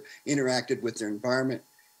culture interacted with their environment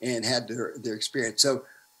and had their experience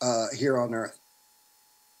here on Earth.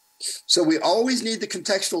 So we always need the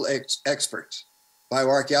contextual experts,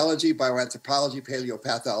 bioarchaeology, bioanthropology,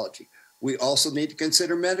 paleopathology. We also need to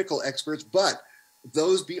consider medical experts, but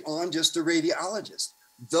those beyond just the radiologist,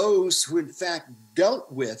 those who in fact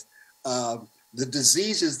dealt with the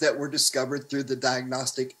diseases that were discovered through the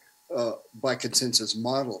diagnostic by consensus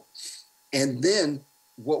model. And then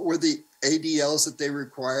what were the ADLs that they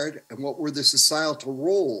required and what were the societal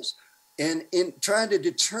roles? And in trying to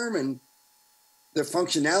determine their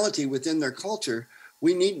functionality within their culture,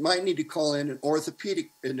 we might need to call in an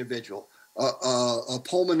orthopedic individual, a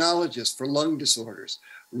pulmonologist for lung disorders,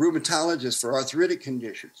 rheumatologist for arthritic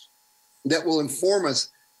conditions that will inform us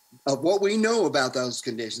of what we know about those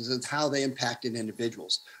conditions and how they impacted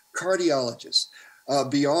individuals. Cardiologists.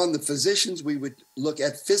 Beyond the physicians, we would look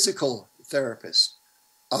at physical therapists,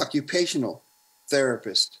 occupational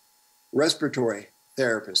therapists, respiratory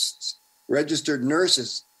therapists, registered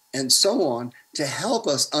nurses, and so on to help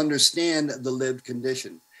us understand the lived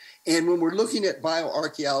condition. And when we're looking at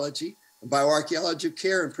bioarchaeology of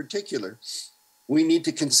care in particular, we need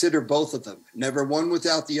to consider both of them, never one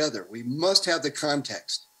without the other. We must have the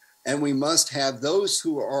context, and we must have those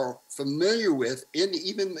who are familiar with,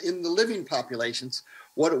 even in the living populations,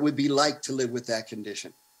 what it would be like to live with that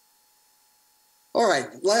condition. All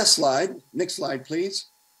right, last slide. Next slide, please.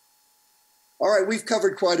 All right, we've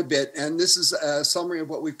covered quite a bit, and this is a summary of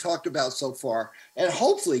what we've talked about so far. And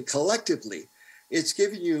hopefully, collectively, it's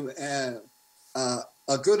given you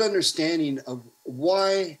a good understanding of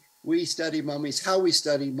why we study mummies, how we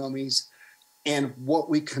study mummies, and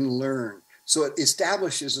what we can learn. So it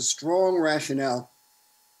establishes a strong rationale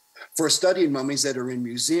for studying mummies that are in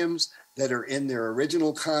museums, that are in their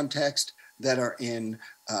original context, that are in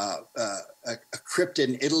a crypt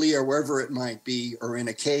in Italy or wherever it might be, or in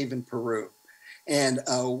a cave in Peru. And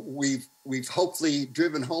we've hopefully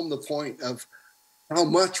driven home the point of how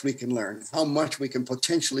much we can learn, how much we can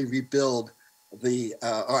potentially rebuild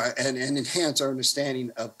and enhance our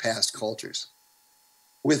understanding of past cultures.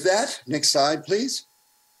 With that, next slide, please.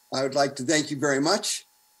 I would like to thank you very much.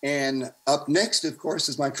 And up next, of course,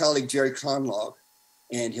 is my colleague, Jerry Conlogue,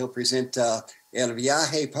 and he'll present El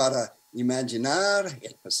viaje para imaginar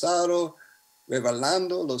el pasado,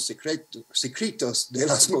 revelando los secretos de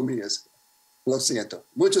las momias. Lo siento.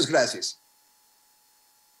 Muchas gracias.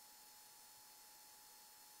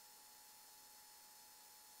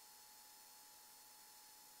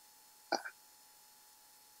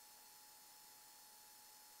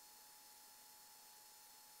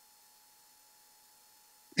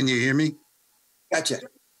 Can you hear me? Gotcha.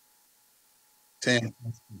 Sam,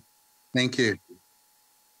 thank you.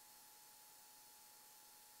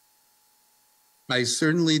 I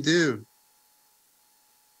certainly do.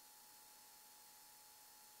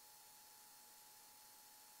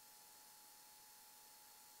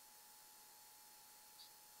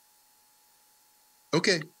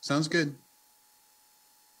 Okay, sounds good.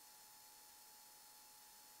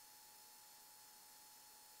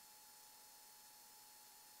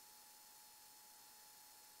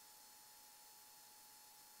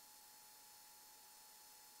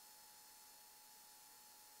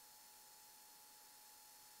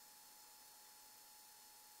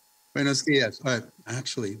 Buenos dias.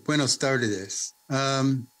 Actually, buenos tardes.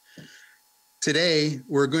 Today,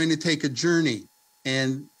 we're going to take a journey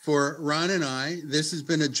And for Ron and I, this has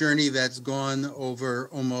been a journey that's gone over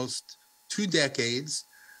almost 2 decades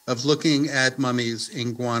of looking at mummies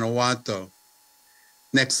in Guanajuato.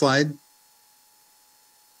 Next slide.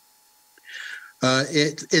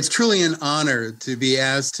 It's truly an honor to be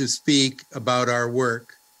asked to speak about our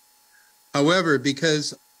work. However,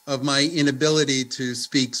 because of my inability to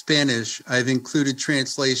speak Spanish, I've included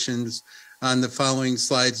translations on the following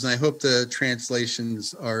slides, and I hope the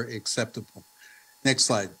translations are acceptable. Next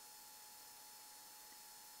slide.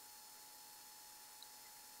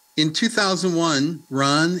 In 2001,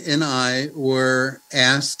 Ron and I were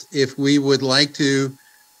asked if we would like to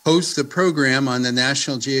host a program on the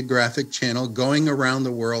National Geographic Channel going around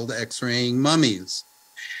the world x-raying mummies.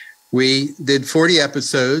 We did 40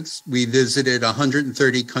 episodes. We visited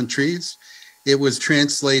 130 countries. It was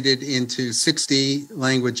translated into 60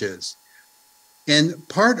 languages. And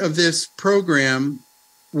part of this program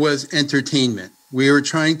was entertainment. We were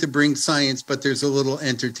trying to bring science, but there's a little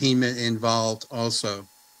entertainment involved also.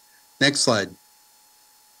 Next slide.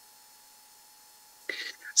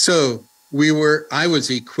 So I was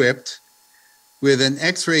equipped with an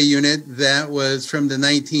X-ray unit that was from the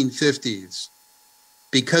 1950s.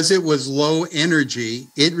 Because it was low energy,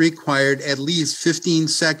 it required at least 15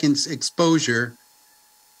 seconds exposure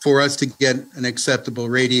for us to get an acceptable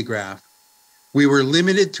radiograph. We were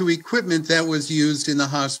limited to equipment that was used in the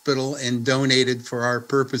hospital and donated for our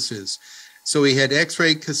purposes. So we had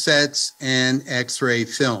X-ray cassettes and X-ray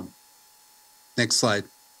film. Next slide.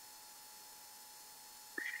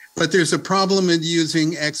 But there's a problem with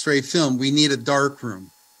using X-ray film. We need a dark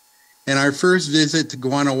room. In our first visit to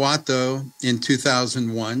Guanajuato in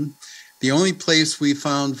 2001, the only place we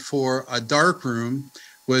found for a dark room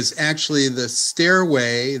was actually the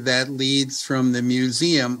stairway that leads from the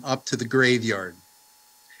museum up to the graveyard.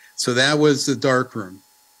 So that was the dark room.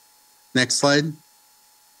 Next slide.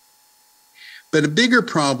 But a bigger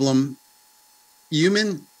problem,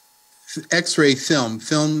 human X-ray film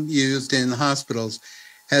used in hospitals,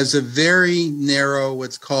 has a very narrow,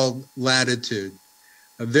 what's called latitude.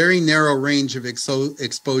 A very narrow range of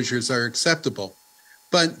exposures are acceptable.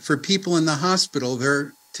 But for people in the hospital,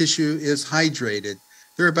 their tissue is hydrated.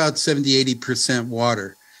 They're about 70, 80%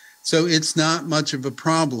 water. So it's not much of a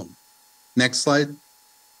problem. Next slide.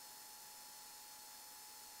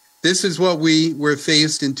 This is what we were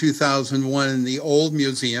faced in 2001 in the old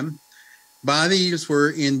museum. Bodies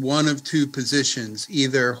were in one of two positions,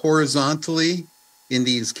 either horizontally in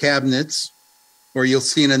these cabinets, or you'll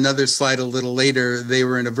see in another slide a little later, they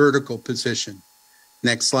were in a vertical position.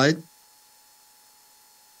 Next slide.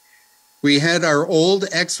 We had our old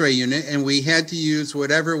X-ray unit and we had to use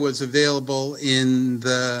whatever was available in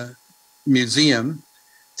the museum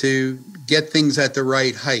to get things at the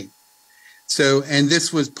right height. So, and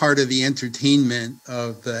this was part of the entertainment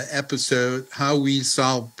of the episode, how we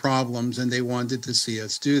solved problems, and they wanted to see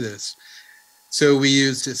us do this. So we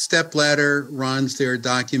used a step ladder. Ron's there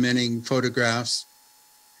documenting photographs.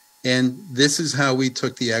 And this is how we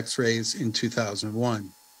took the X-rays in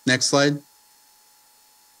 2001. Next slide.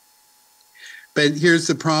 But here's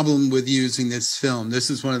the problem with using this film. This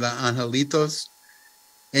is one of the angelitos.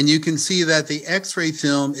 And you can see that the X-ray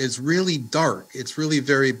film is really dark. It's really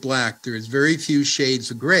very black. There's very few shades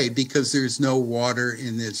of gray because there's no water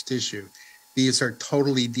in this tissue. These are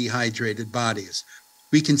totally dehydrated bodies.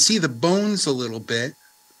 We can see the bones a little bit,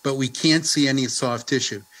 but we can't see any soft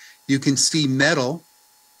tissue. You can see metal.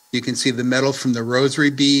 You can see the metal from the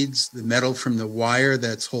rosary beads, the metal from the wire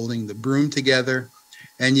that's holding the broom together.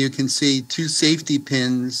 And you can see 2 safety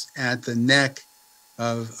pins at the neck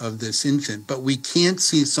of this infant, but we can't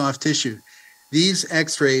see soft tissue. These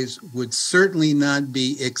X-rays would certainly not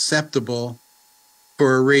be acceptable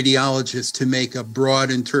for a radiologist to make a broad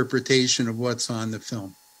interpretation of what's on the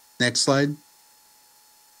film. Next slide.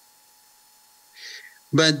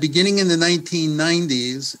 But beginning in the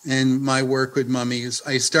 1990s and my work with mummies,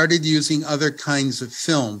 I started using other kinds of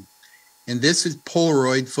film. And this is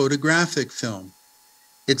Polaroid photographic film.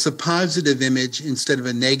 It's a positive image instead of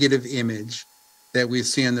a negative image that we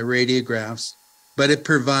see on the radiographs, but it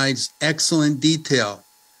provides excellent detail.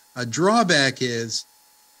 A drawback is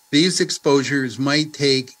these exposures might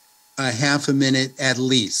take a half a minute at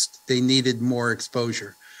least. They needed more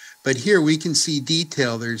exposure. But here we can see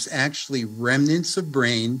detail. There's actually remnants of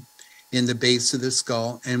brain in the base of the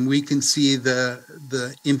skull, and we can see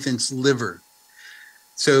the infant's liver.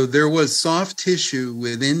 So there was soft tissue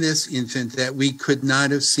within this infant that we could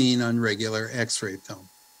not have seen on regular X-ray film.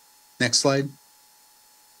 Next slide.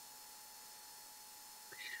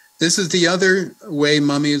 This is the other way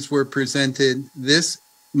mummies were presented. This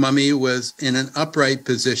mummy was in an upright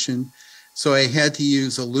position. So I had to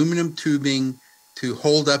use aluminum tubing to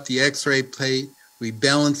hold up the x-ray plate. We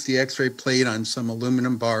balanced the x-ray plate on some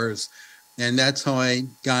aluminum bars, and that's how I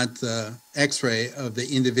got the x-ray of the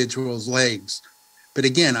individual's legs. But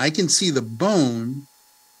again, I can see the bone,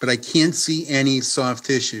 but I can't see any soft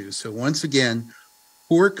tissue. So once again,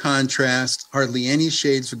 poor contrast, hardly any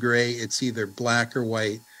shades of gray. It's either black or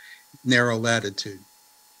white, narrow latitude.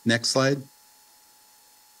 Next slide.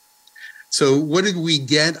 So what did we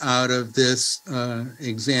get out of this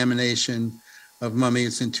examination of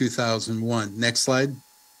mummies in 2001? Next slide.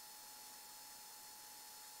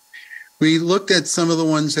 We looked at some of the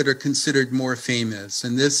ones that are considered more famous,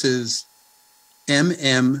 and this is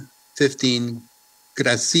MM15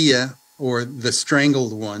 Gracia, or the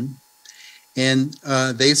strangled one. And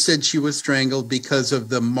they said she was strangled because of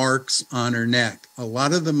the marks on her neck. A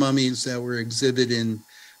lot of the mummies that were exhibited in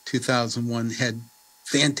 2001 had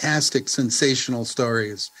fantastic, sensational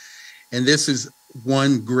stories. And this is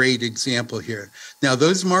one great example here. Now,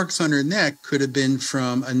 those marks on her neck could have been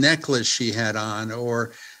from a necklace she had on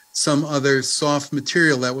or some other soft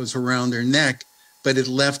material that was around her neck, but it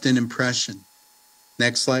left an impression.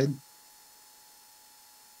 Next slide.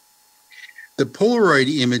 The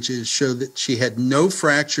Polaroid images show that she had no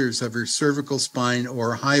fractures of her cervical spine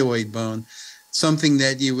or hyoid bone, something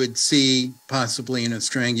that you would see possibly in a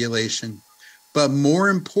strangulation. But more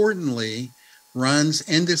importantly, Ron's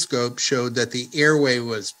endoscope showed that the airway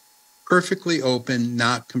was perfectly open,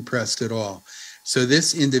 not compressed at all. So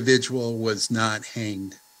this individual was not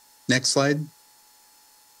hanged. Next slide.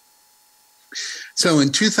 So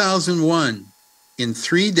in 2001, in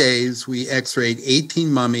 3 days, we x-rayed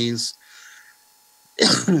 18 mummies.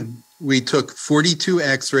 We took 42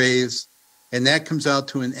 x-rays, and that comes out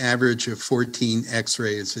to an average of 14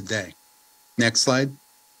 x-rays a day. Next slide.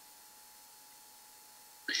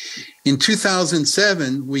 In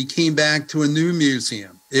 2007, we came back to a new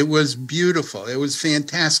museum. It was beautiful. It was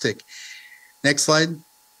fantastic. Next slide.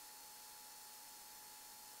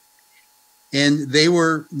 And they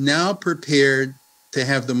were now prepared to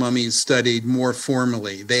have the mummies studied more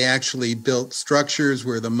formally. They actually built structures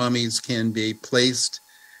where the mummies can be placed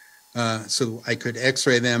so I could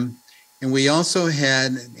x-ray them. And we also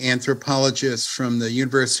had an anthropologist from the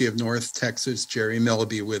University of North Texas, Jerry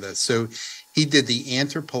Melby, with us. So he did the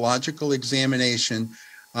anthropological examination.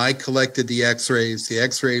 I collected the x-rays. The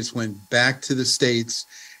x-rays went back to the States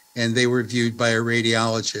and they were viewed by a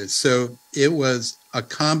radiologist. So it was a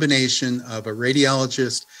combination of a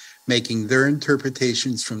radiologist making their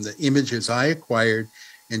interpretations from the images I acquired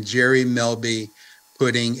and Jerry Melby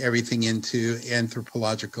putting everything into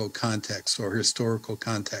anthropological context or historical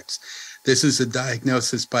context. This is a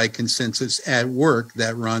diagnosis by consensus at work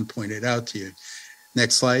that Ron pointed out to you.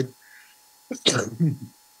 Next slide.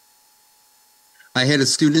 I had a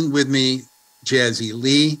student with me, Jazzy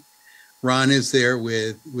Lee. Ron is there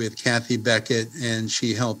with Kathy Beckett, and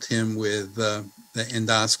she helped him with the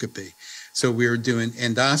endoscopy. So we were doing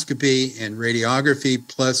endoscopy and radiography,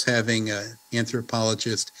 plus having an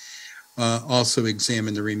anthropologist also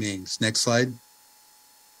examine the remains. Next slide.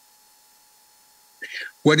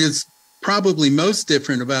 What is probably most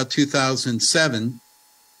different about 2007,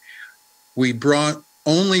 we brought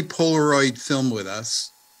only Polaroid film with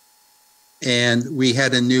us, and we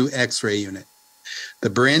had a new X-ray unit. The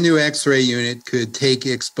brand new X-ray unit could take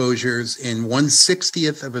exposures in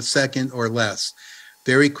 1/60th of a second or less,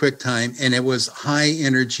 very quick time, and it was high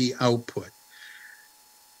energy output.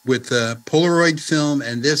 With the Polaroid film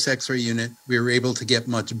and this X-ray unit, we were able to get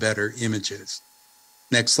much better images.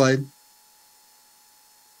 Next slide.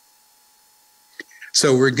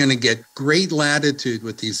 So we're going to get great latitude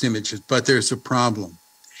with these images, but there's a problem.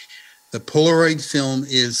 The Polaroid film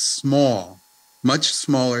is small, much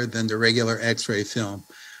smaller than the regular X-ray film,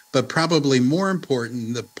 but probably more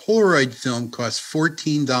important, the Polaroid film costs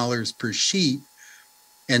 $14 per sheet,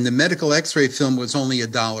 and the medical X-ray film was only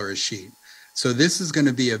 $1 a sheet. So this is going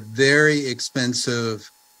to be a very expensive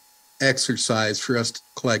exercise for us to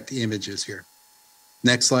collect images here.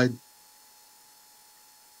 Next slide.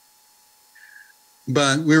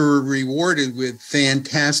 But we were rewarded with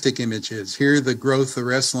fantastic images. Here are the growth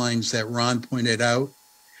arrest lines that Ron pointed out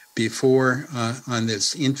before on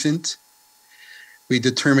this infant. We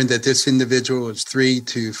determined that this individual was 3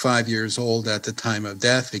 to 5 years old at the time of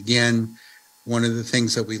death. Again, one of the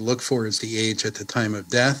things that we look for is the age at the time of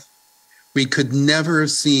death. We could never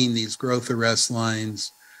have seen these growth arrest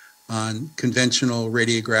lines on conventional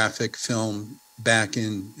radiographic film back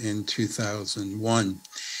in 2001.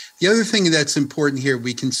 The other thing that's important here,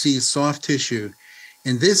 we can see soft tissue,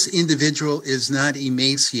 and this individual is not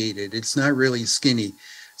emaciated. It's not really skinny.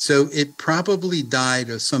 So it probably died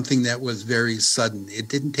of something that was very sudden. It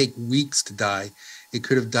didn't take weeks to die. It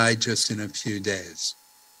could have died just in a few days.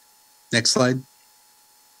 Next slide.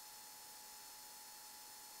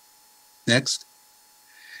 Next.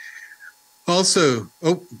 Also,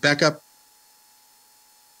 oh, back up.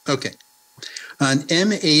 Okay. On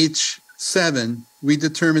MH7, we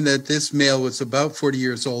determined that this male was about 40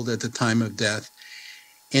 years old at the time of death.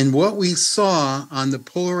 And what we saw on the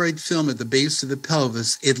Polaroid film at the base of the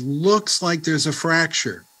pelvis, it looks like there's a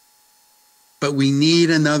fracture, but we need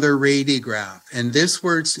another radiograph. And this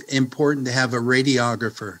where it's important to have a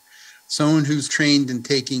radiographer, someone who's trained in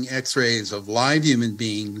taking x-rays of live human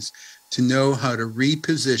beings to know how to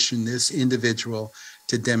reposition this individual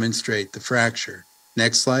to demonstrate the fracture.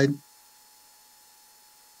 Next slide.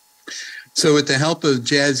 So with the help of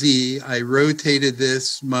Jazzy, I rotated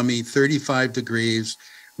this mummy 35 degrees.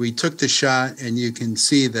 We took the shot and you can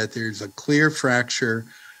see that there's a clear fracture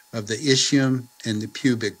of the ischium and the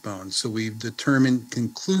pubic bone. So we've determined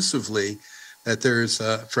conclusively that there's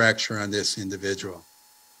a fracture on this individual.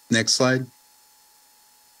 Next slide.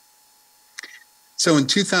 So in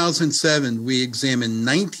 2007, we examined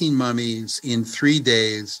 19 mummies in 3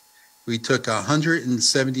 days. We took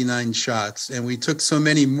 179 shots, and we took so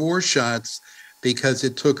many more shots because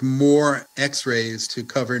it took more x-rays to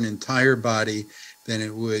cover an entire body than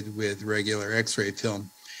it would with regular x-ray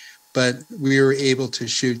film. But we were able to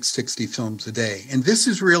shoot 60 films a day. And this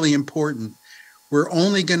is really important. We're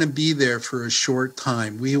only going to be there for a short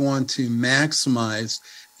time. We want to maximize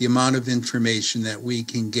the amount of information that we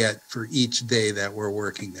can get for each day that we're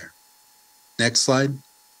working there. Next slide.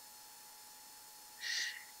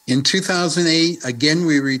 In 2008, again,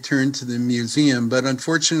 we returned to the museum, but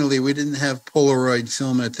unfortunately, we didn't have Polaroid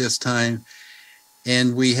film at this time,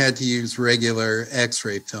 and we had to use regular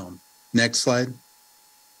x-ray film. Next slide.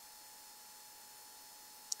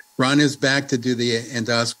 Ron is back to do the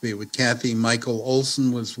endoscopy with Kathy. Michael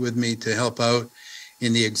Olson was with me to help out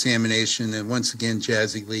in the examination, and once again,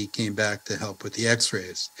 Jazzy Lee came back to help with the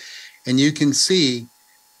x-rays. And you can see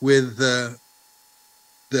with the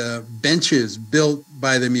benches built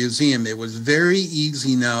by the museum, it was very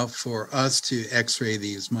easy now for us to x-ray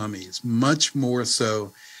these mummies, much more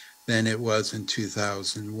so than it was in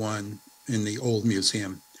 2001 in the old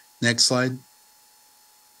museum. Next slide.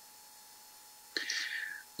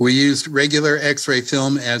 We used regular x-ray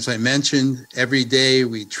film, as I mentioned. Every day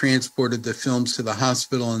we transported the films to the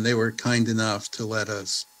hospital, and they were kind enough to let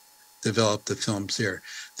us develop the films here.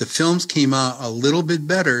 The films came out a little bit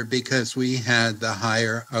better because we had the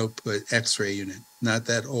higher output x-ray unit, not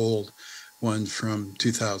that old one from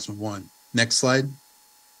 2001. Next slide.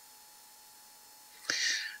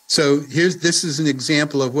 So this is an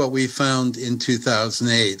example of what we found in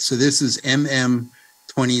 2008. So this is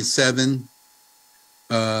MM27.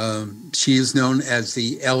 She is known as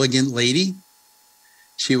the Elegant Lady.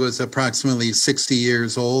 She was approximately 60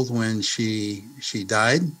 years old when she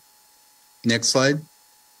died. Next slide.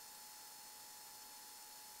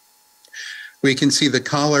 We can see the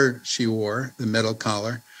collar she wore, the metal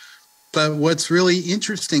collar. But what's really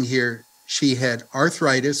interesting here, she had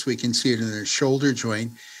arthritis. We can see it in her shoulder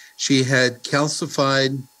joint. She had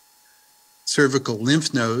calcified cervical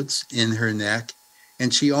lymph nodes in her neck,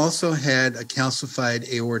 and she also had a calcified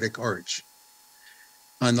aortic arch.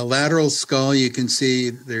 On the lateral skull, you can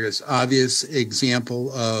see there's obvious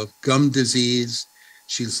example of gum disease.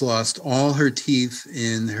 She's lost all her teeth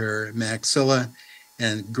in her maxilla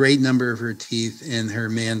and a great number of her teeth in her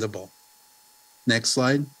mandible. Next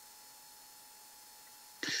slide.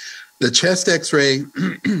 The chest x-ray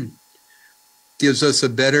gives us a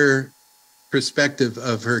better perspective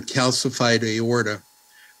of her calcified aorta,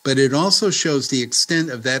 but it also shows the extent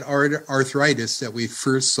of that arthritis that we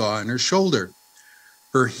first saw in her shoulder.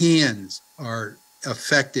 Her hands are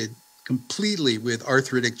affected completely with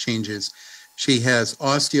arthritic changes. She has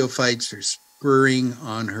osteophytes or spurring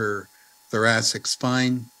on her thoracic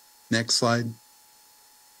spine. Next slide.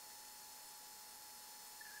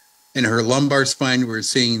 In her lumbar spine, we're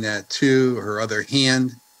seeing that too. Her other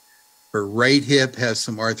hand, her right hip has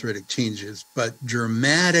some arthritic changes, but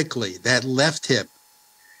dramatically, that left hip,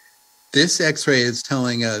 this x-ray is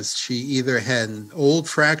telling us she either had an old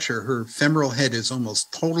fracture, her femoral head is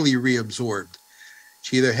almost totally reabsorbed.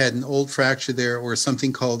 She either had an old fracture there or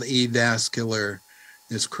something called avascular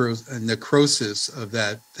necrosis of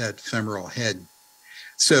that femoral head.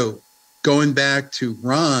 So going back to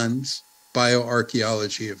Ron's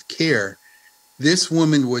Bioarchaeology of Care, this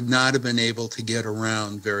woman would not have been able to get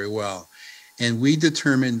around very well. And we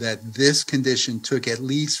determined that this condition took at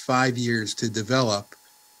least 5 years to develop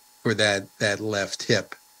for that left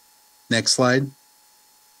hip. Next slide.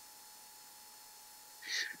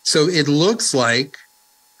 So it looks like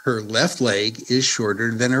her left leg is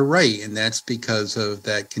shorter than her right, and that's because of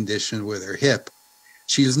that condition with her hip.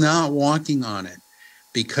 She's not walking on it.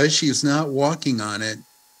 Because she's not walking on it,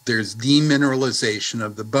 there's demineralization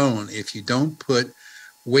of the bone. If you don't put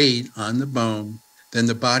weight on the bone, then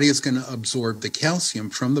the body is going to absorb the calcium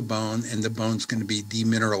from the bone, and the bone's going to be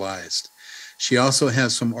demineralized. She also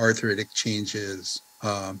has some arthritic changes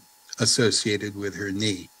associated with her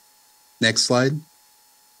knee. Next slide.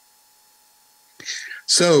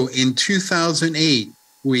 So in 2008,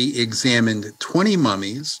 we examined 20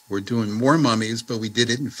 mummies. We're doing more mummies, but we did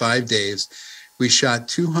it in 5 days. We shot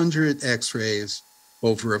 200 x-rays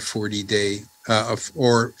over a 40-day,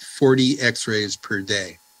 or 40 x-rays per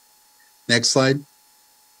day. Next slide.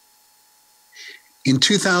 In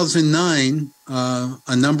 2009,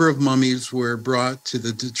 a number of mummies were brought to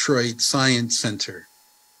the Detroit Science Center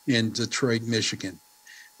in Detroit, Michigan.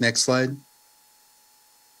 Next slide.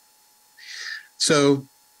 So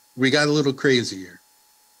we got a little crazier.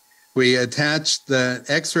 We attached the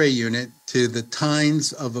X-ray unit to the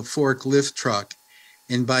tines of a forklift truck,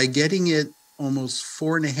 and by getting it almost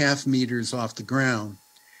 4.5 meters off the ground,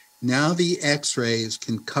 now the X-rays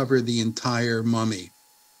can cover the entire mummy.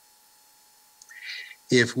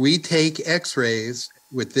 If we take X-rays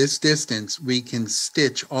with this distance, we can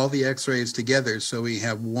stitch all the X-rays together, so we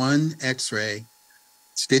have one X-ray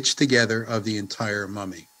stitched together of the entire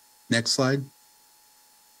mummy. Next slide.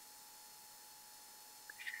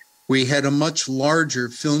 We had a much larger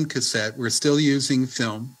film cassette. We're still using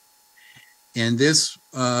film. And this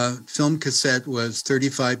film cassette was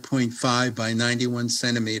 35.5 by 91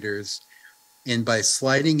 centimeters. And by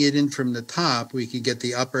sliding it in from the top, we could get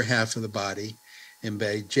the upper half of the body. And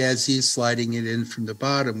by Jazzy sliding it in from the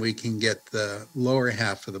bottom, we can get the lower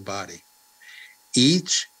half of the body.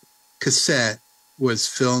 Each cassette was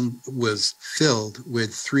filled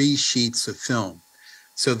with 3 sheets of film.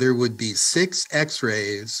 So there would be 6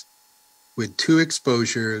 X-rays with 2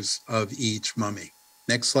 exposures of each mummy.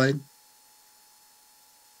 Next slide.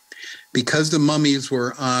 Because the mummies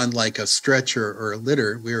were on like a stretcher or a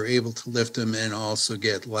litter, we were able to lift them and also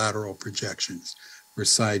get lateral projections or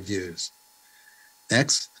side views.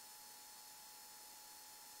 Next.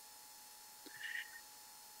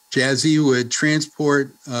 Jazzy would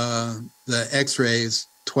transport the X-rays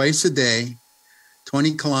twice a day,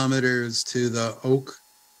 20 kilometers to the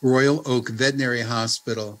Royal Oak Veterinary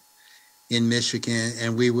Hospital in Michigan,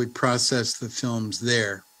 and we would process the films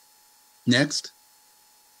there. Next.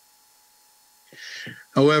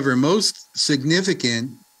 However, most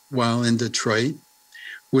significant while in Detroit,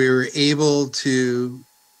 we were able to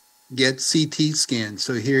get CT scans.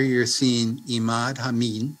 So here you're seeing Imad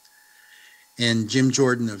Hamid and Jim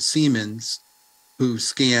Jordan of Siemens, who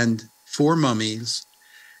scanned 4 mummies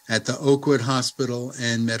at the Oakwood Hospital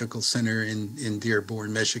and Medical Center in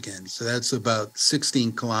Dearborn, Michigan. So that's about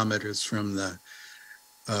 16 kilometers from the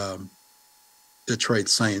Detroit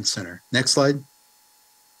Science Center. Next slide.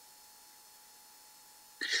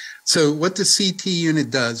 So what the CT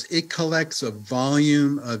unit does, it collects a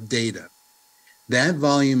volume of data. That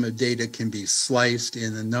volume of data can be sliced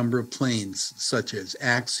in a number of planes, such as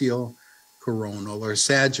axial, coronal, or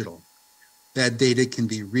sagittal. That data can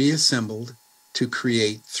be reassembled to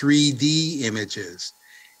create 3D images.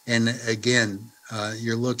 And again,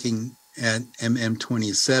 you're looking at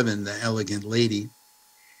MM27, the elegant lady,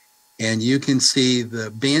 and you can see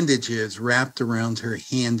the bandages wrapped around her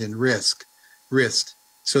hand and wrist.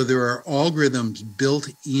 So there are algorithms built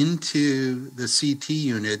into the CT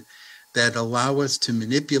unit that allow us to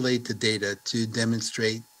manipulate the data to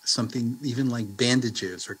demonstrate something even like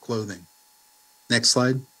bandages or clothing. Next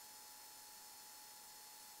slide.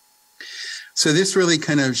 So this really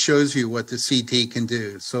kind of shows you what the CT can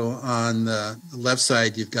do. So on the left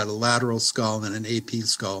side, you've got a lateral skull and an AP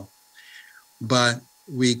skull, but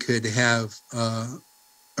we could have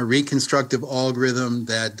a reconstructive algorithm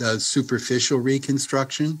that does superficial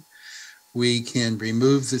reconstruction. We can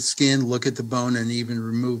remove the skin, look at the bone, and even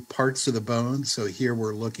remove parts of the bone. So here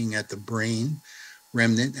we're looking at the brain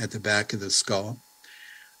remnant at the back of the skull.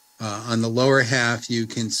 On the lower half, you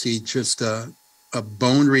can see just a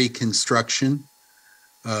bone reconstruction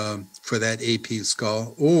for that AP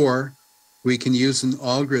skull, or we can use an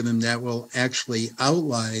algorithm that will actually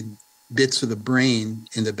outline bits of the brain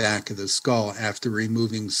in the back of the skull after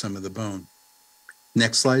removing some of the bone.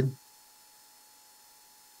 Next slide.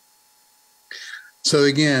 So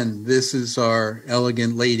again, this is our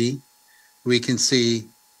elegant lady. We can see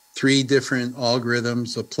 3 different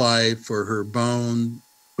algorithms applied for her bone,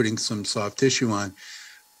 putting some soft tissue on.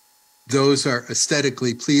 those are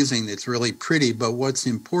aesthetically pleasing. It's really pretty. But what's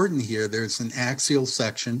important here, there's an axial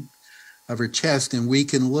section of her chest, and we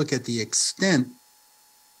can look at the extent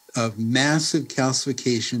of massive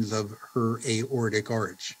calcifications of her aortic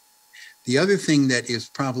arch. The other thing that is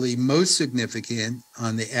probably most significant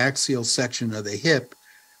on the axial section of the hip,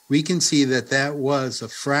 we can see that that was a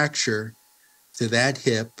fracture to that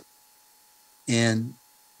hip, and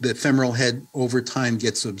the femoral head over time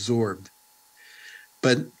gets absorbed.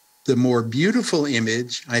 But the more beautiful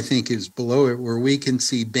image, I think, is below it, where we can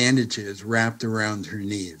see bandages wrapped around her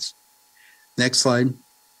knees. Next slide.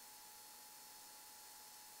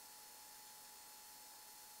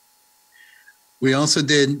 We also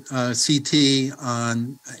did CT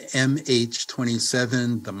on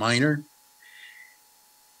MH27, the minor.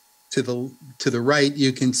 To the right,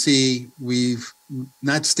 you can see we've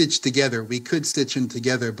not stitched together. We could stitch them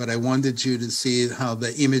together, but I wanted you to see how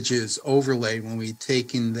the images overlay when we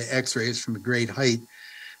take in the x-rays from a great height.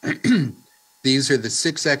 These are the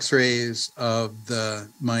 6 x-rays of the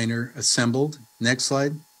minor assembled. Next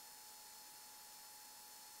slide.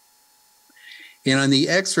 And on the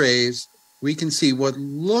x-rays, we can see what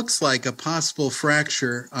looks like a possible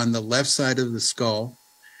fracture on the left side of the skull.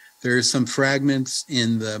 There are some fragments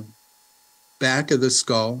in the back of the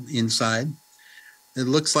skull inside. It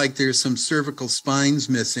looks like there's some cervical spines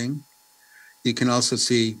missing. You can also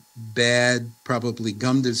see bad, probably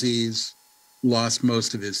gum disease, lost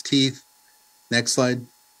most of his teeth. Next slide.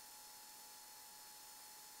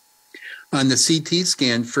 On the CT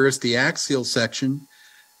scan, first the axial section,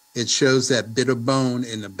 it shows that bit of bone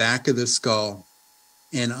in the back of the skull.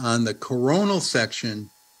 And on the coronal section,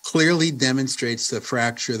 clearly demonstrates the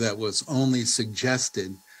fracture that was only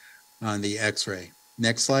suggested on the x-ray.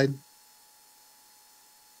 Next slide.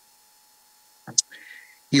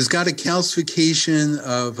 He's got a calcification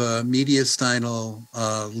of a mediastinal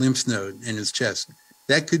lymph node in his chest.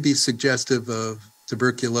 That could be suggestive of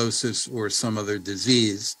tuberculosis or some other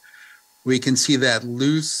disease. We can see that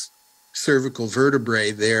loose cervical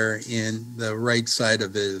vertebrae there in the right side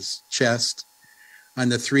of his chest. On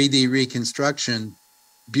the 3D reconstruction,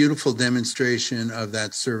 beautiful demonstration of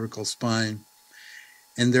that cervical spine.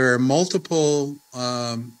 And there are multiple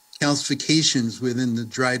calcifications within the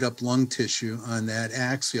dried up lung tissue on that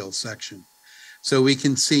axial section. So we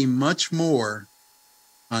can see much more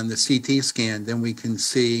on the CT scan than we can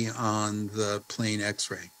see on the plain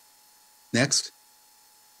x-ray. Next.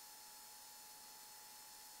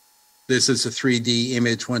 This is a 3D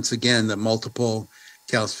image, once again, the multiple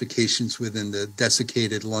calcifications within the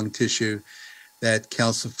desiccated lung tissue, that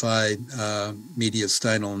calcified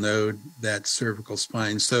mediastinal node, that cervical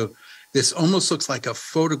spine. So this almost looks like a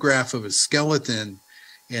photograph of a skeleton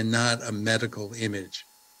and not a medical image.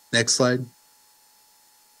 Next slide.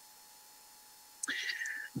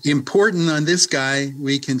 Important on this guy,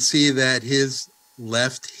 we can see that his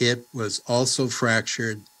left hip was also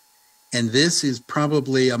fractured. And this is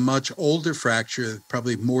probably a much older fracture,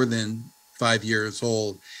 probably more than 5 years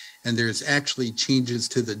old. And there's actually changes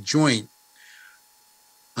to the joint.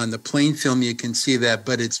 On the plain film, you can see that,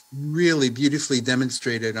 but it's really beautifully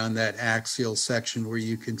demonstrated on that axial section where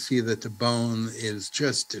you can see that the bone is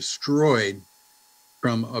just destroyed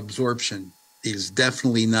from absorption. He's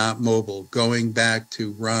definitely not mobile. Going back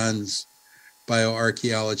to Ron's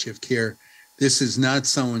Bioarchaeology of Care, this is not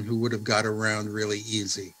someone who would have got around really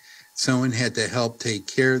easy. Someone had to help take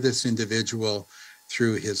care of this individual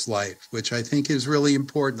through his life, which I think is really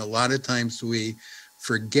important. A lot of times we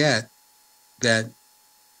forget that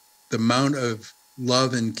the amount of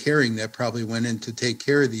love and caring that probably went in to take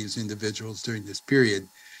care of these individuals during this period.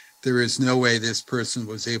 There is no way this person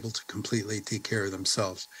was able to completely take care of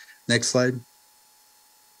themselves. Next slide.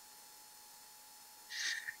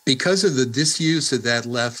 Because of the disuse of that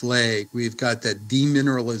left leg, we've got that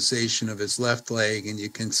demineralization of his left leg, and you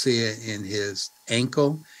can see it in his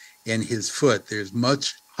ankle and his foot. There's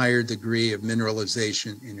much higher degree of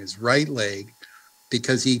mineralization in his right leg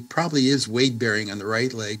because he probably is weight-bearing on the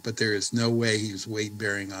right leg, but there is no way he's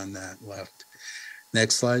weight-bearing on that left.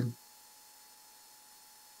 Next slide.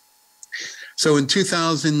 So in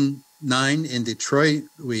 2009 in Detroit,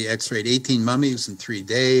 we x-rayed 18 mummies in 3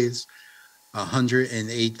 days.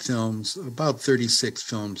 108 films, about 36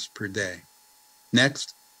 films per day.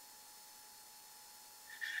 Next.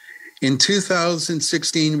 In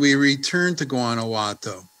 2016, we returned to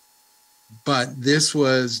Guanajuato, but this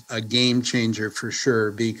was a game changer for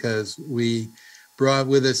sure because we brought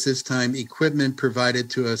with us this time equipment provided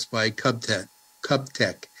to us by Cubtech,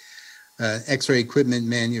 X-ray equipment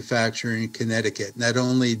manufacturer in Connecticut. Not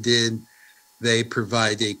only did they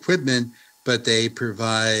provide the equipment, but they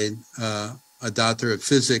provide a doctor of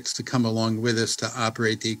physics to come along with us to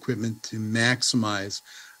operate the equipment to maximize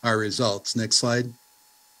our results. Next slide.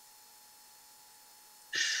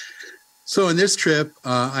 So in this trip,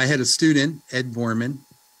 I had a student, Ed Borman.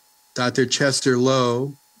 Dr. Chester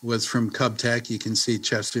Lowe was from CubTech. You can see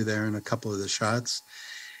Chester there in a couple of the shots.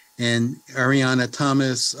 And Ariana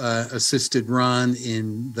Thomas assisted Ron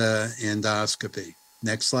in the endoscopy.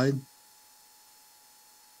 Next slide.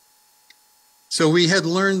 So we had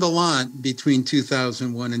learned a lot between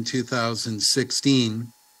 2001 and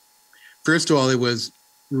 2016. First of all, it was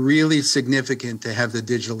really significant to have the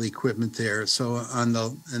digital equipment there. So in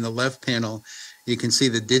the left panel, you can see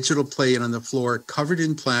the digital plate on the floor covered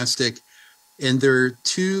in plastic, and there are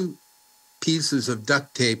two pieces of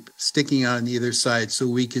duct tape sticking out on either side so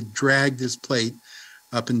we could drag this plate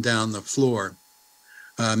up and down the floor.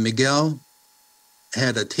 Miguel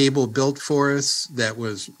had a table built for us that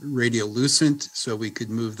was radiolucent so we could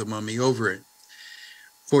move the mummy over it.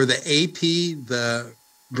 For the AP, the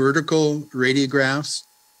vertical radiographs,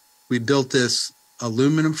 we built this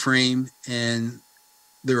aluminum frame, and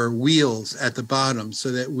there are wheels at the bottom so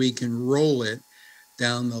that we can roll it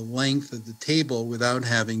down the length of the table without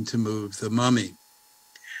having to move the mummy.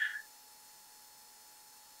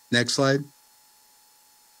 Next slide.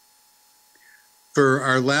 For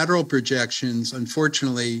our lateral projections,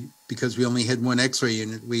 unfortunately, because we only had one X-ray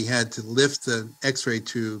unit, we had to lift the X-ray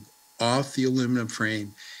tube off the aluminum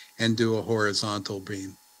frame and do a horizontal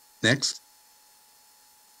beam. Next.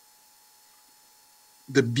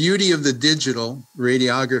 The beauty of the digital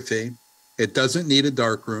radiography, it doesn't need a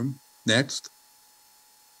darkroom. Next.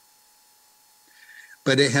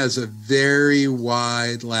 But it has a very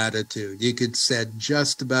wide latitude. You could set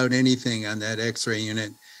just about anything on that X-ray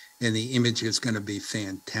unit, and the image is going to be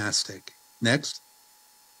fantastic. Next.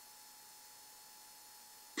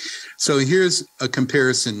 So here's a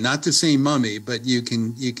comparison, not the same mummy, but you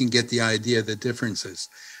can get the idea of the differences.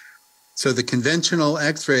 So the conventional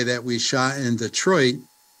X-ray that we shot in Detroit,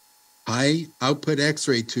 high output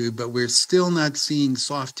X-ray tube, but we're still not seeing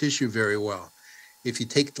soft tissue very well. If you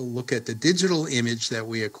take a look at the digital image that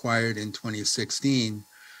we acquired in 2016,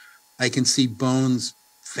 I can see bones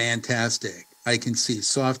fantastic. I can see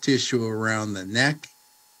soft tissue around the neck.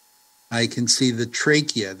 I can see the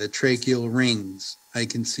trachea, the tracheal rings. I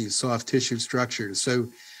can see soft tissue structures. So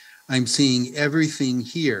I'm seeing everything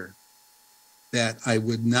here that I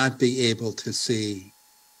would not be able to see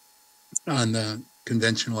on the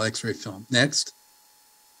conventional X-ray film. Next.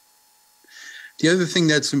 The other thing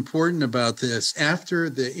that's important about this, after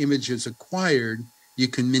the image is acquired, you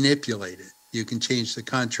can manipulate it. You can change the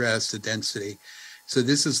contrast, the density. So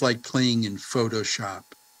this is like playing in Photoshop.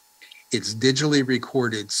 It's digitally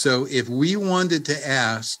recorded. So if we wanted to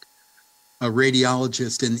ask a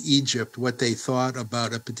radiologist in Egypt what they thought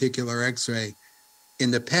about a particular X-ray, in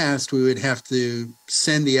the past, we would have to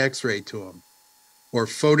send the X-ray to them or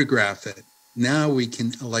photograph it. Now we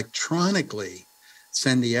can electronically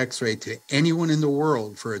send the X-ray to anyone in the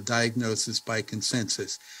world for a diagnosis by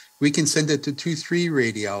consensus. We can send it to 2-3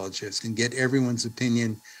 radiologists and get everyone's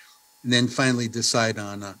opinion, and then finally decide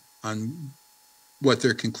on what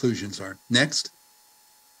their conclusions are. Next.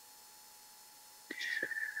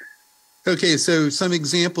 Okay, so some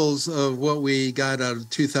examples of what we got out of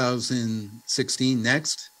 2016.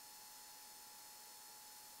 Next.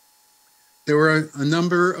 There were a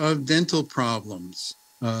number of dental problems,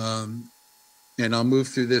 and I'll move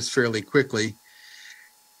through this fairly quickly.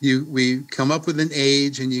 We come up with an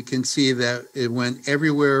age, and you can see that it went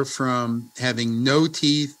everywhere from having no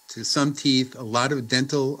teeth to some teeth, a lot of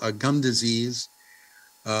dental gum disease.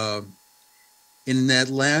 In that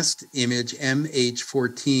last image,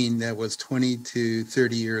 MH14, that was 20 to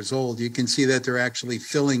 30 years old, you can see that there are actually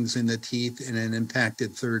fillings in the teeth and an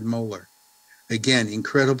impacted third molar. Again,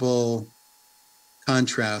 incredible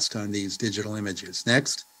contrast on these digital images.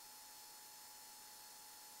 Next.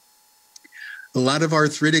 A lot of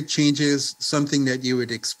arthritic changes, something that you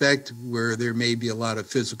would expect where there may be a lot of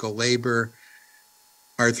physical labor,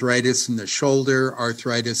 arthritis in the shoulder,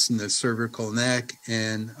 arthritis in the cervical neck,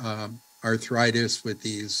 and arthritis with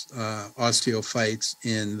these osteophytes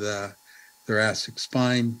in the thoracic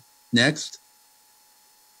spine. Next.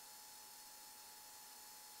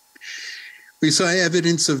 We saw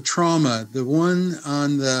evidence of trauma. The one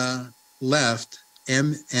on the left,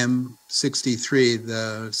 MM63,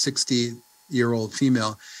 the 60-year-old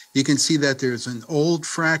female, you can see that there's an old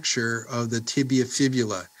fracture of the tibia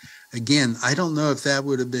fibula. Again, I don't know if that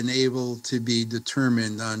would have been able to be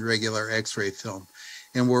determined on regular X-ray film.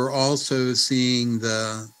 And we're also seeing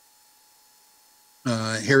the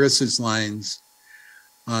Harris's lines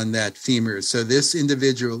on that femur. So this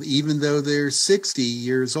individual, even though they're 60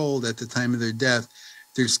 years old at the time of their death,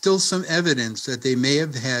 there's still some evidence that they may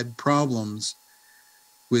have had problems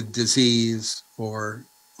with disease or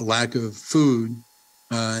lack of food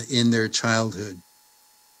in their childhood.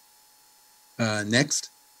 Next.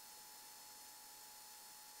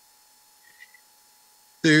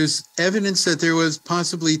 There's evidence that there was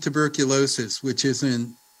possibly tuberculosis, which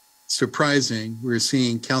isn't surprising. We're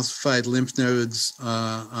seeing calcified lymph nodes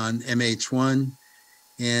on MH1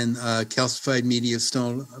 and calcified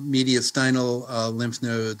mediastinal lymph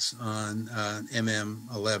nodes on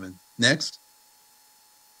MM11. Next.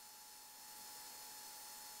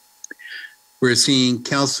 We're seeing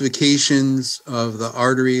calcifications of the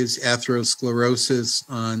arteries, atherosclerosis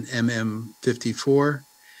on MM54.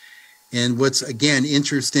 And what's, again,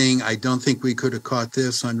 interesting, I don't think we could have caught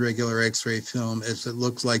this on regular X-ray film, is it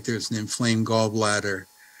looks like there's an inflamed gallbladder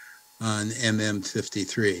on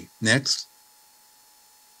MM53. Next.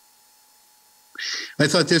 I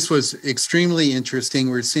thought this was extremely interesting.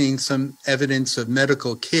 We're seeing some evidence of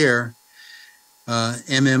medical care.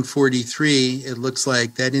 MM43, it looks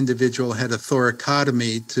like that individual had a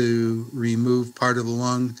thoracotomy to remove part of the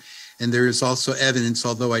lung. And there is also evidence,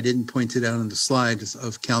 although I didn't point it out on the slide,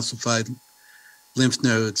 of calcified lymph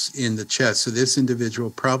nodes in the chest. So this individual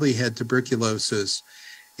probably had tuberculosis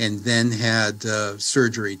and then had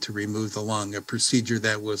surgery to remove the lung, a procedure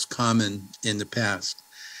that was common in the past.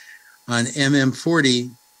 On MM40,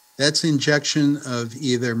 that's injection of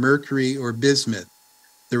either mercury or bismuth.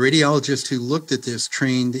 The radiologist who looked at this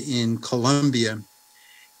trained in Colombia,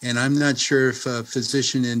 and I'm not sure if a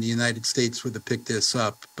physician in the United States would have picked this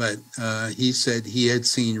up, but he said he had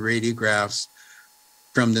seen radiographs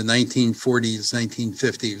from the 1940s,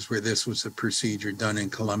 1950s, where this was a procedure done in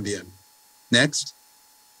Colombia. Next.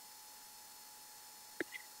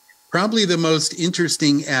 Probably the most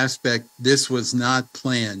interesting aspect, this was not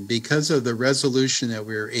planned. Because of the resolution that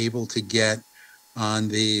we were able to get on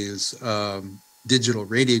these digital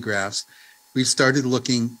radiographs, we started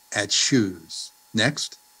looking at shoes.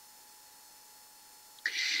 Next.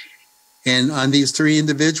 And on these three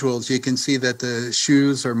individuals, you can see that the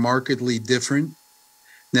shoes are markedly different.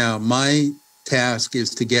 Now, my task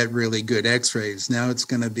is to get really good x-rays. Now it's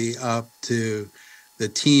going to be up to the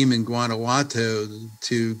team in Guanajuato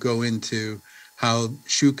to go into how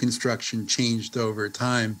shoe construction changed over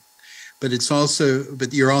time. But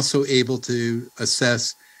you're also able to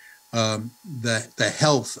assess the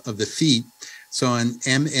health of the feet. So on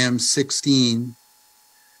MM16,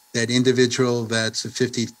 that individual that's a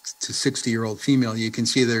 50 to 60-year-old female, you can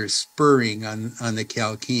see there's spurring on the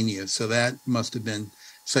calcanea. So that must have been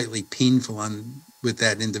slightly painful with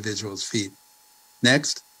that individual's feet.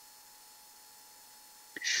 Next.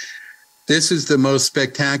 This is the most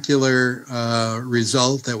spectacular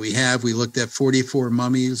result that we have. We looked at 44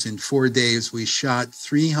 mummies in 4 days. We shot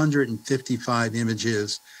 355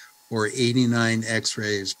 images or 89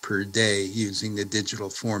 x-rays per day using the digital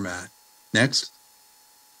format. Next.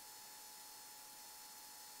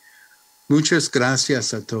 Muchas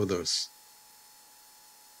gracias a todos.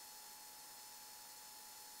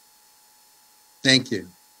 Thank you.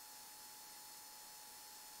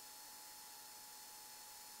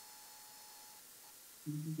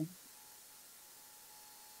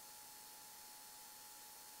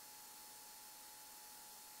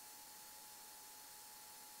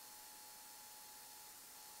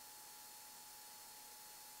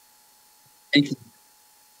 Thank you.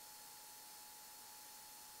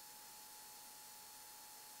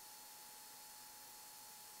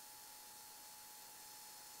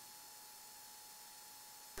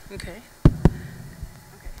 Okay.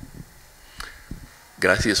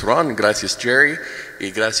 Gracias Ron, gracias Jerry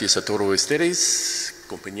y gracias a todos ustedes,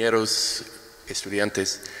 compañeros,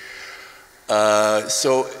 estudiantes. La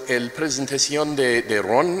presentación de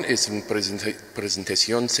Ron es una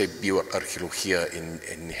presentación de bioarqueología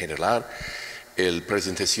en general. La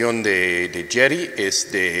presentación de Jerry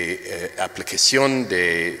es de aplicación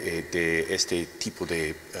de este tipo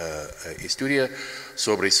de estudio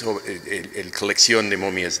sobre la colección de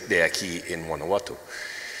momias de aquí en Guanajuato.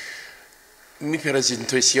 Mi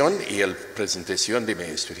presentación y la presentación de mi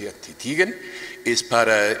estudiante Tegan es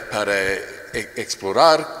para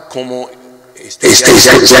explorar cómo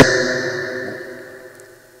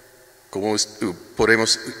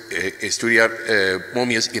podemos estudiar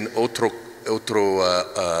momias en otras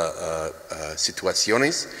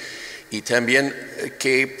situaciones y también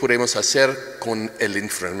qué podemos hacer con la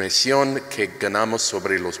información que ganamos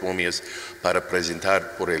sobre los momias para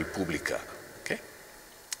presentar por el público. ¿Okay?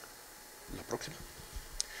 La próxima.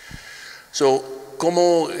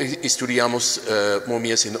 ¿Cómo estudiamos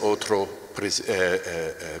momias en otros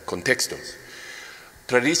contextos?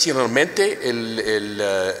 Tradicionalmente,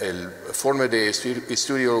 el forma de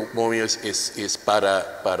estudio momias es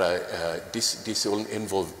para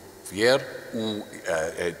desenvolver o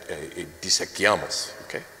diseccionamos.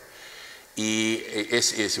 ¿Okay? Y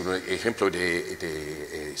es un ejemplo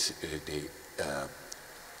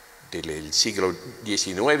del siglo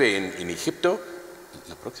XIX en Egipto.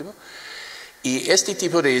 La próxima. Y este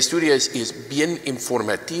tipo de estudio es bien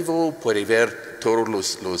informativo, puede ver todos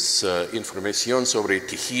los información sobre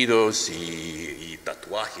tejidos y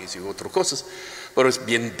tatuajes y otras cosas, pero es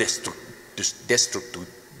bien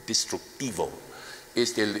destructivo.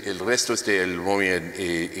 El resto es del momia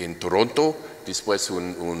en Toronto, después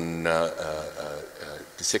una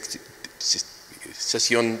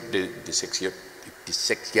sesión de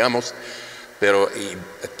diseccionamos, pero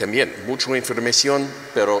también mucha información,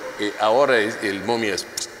 pero ahora el momia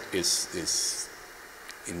es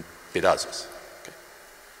en pedazos.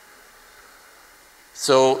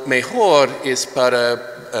 Okay. Mejor es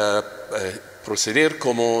para proceder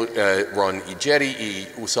como Ron y Jerry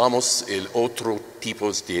y usamos otro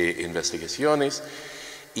tipos de investigaciones.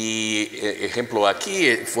 Y ejemplo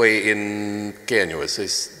aquí fue en, ¿qué año es?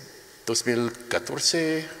 Es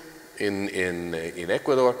 2014 en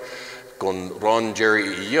Ecuador. Con Ron,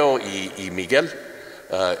 Jerry y yo y Miguel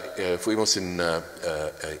fuimos en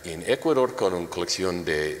Ecuador con una colección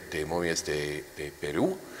de momias de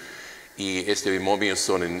Perú y estas momias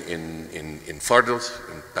son en fardos,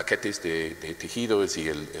 en paquetes de tejidos y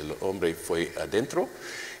el hombre fue adentro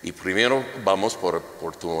y primero vamos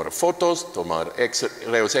por tomar fotos, tomar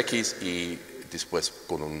rayos X y después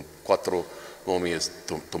con 4 momias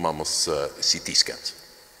tomamos CT scans.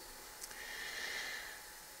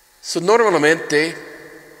 Normalmente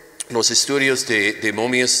los estudios de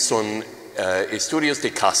momias son estudios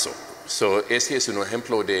de caso. Este es un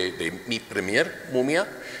ejemplo de mi primer momia.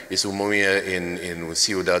 Es una momia en una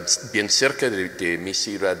ciudad bien cerca de mi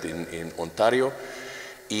ciudad en Ontario.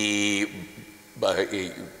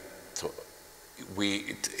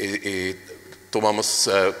 Tomamos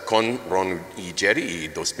con Ron y Jerry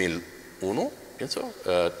en 2001, pienso.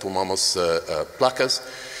 Tomamos placas.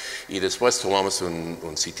 Y después tomamos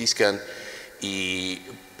un CT scan,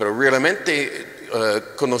 pero realmente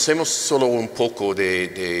conocemos solo un poco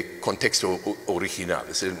de contexto original.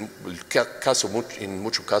 Es en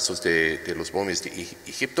muchos casos de los momias de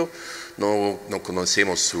Egipto no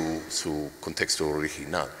conocemos su contexto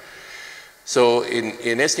original.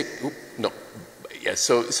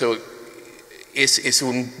 Es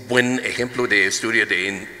un buen ejemplo de estudio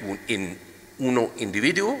en un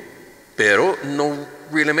individuo, pero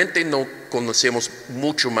realmente no conocemos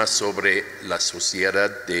mucho más sobre la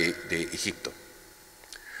sociedad de Egipto.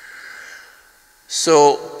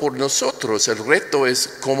 Por nosotros el reto es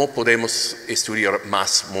cómo podemos estudiar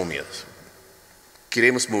más momias.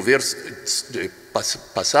 Queremos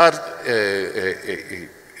pasar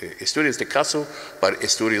estudios de caso para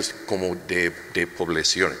estudios como de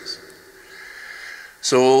poblaciones.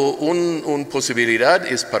 Una posibilidad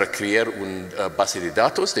es para crear una base de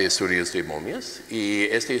datos de estudios de momias y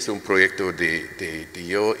este es un proyecto de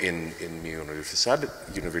yo en mi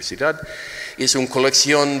universidad. Es una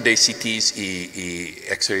colección de CTs y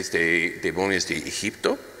X-rays de momias de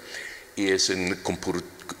Egipto y es en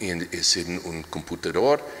un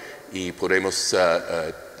computador y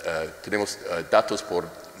tenemos datos por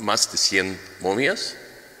más de 100 momias.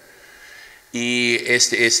 Y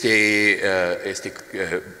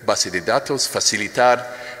base de datos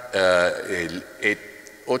facilitar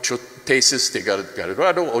 8 tesis de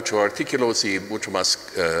graduado, 8 artículos y mucho más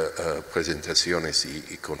presentaciones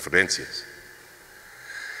y conferencias.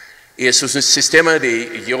 Y eso es un sistema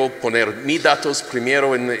de yo poner mis datos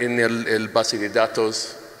primero en el base de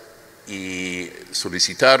datos y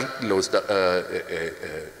solicitar los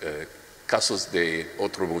casos de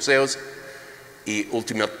otros museos y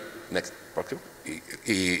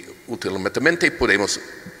últimamente podemos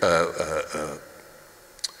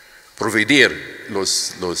proveer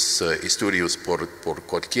los estudios por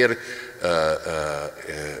cualquier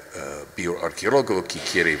bioarqueólogo que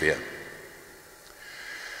quiere ver.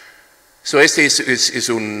 Este es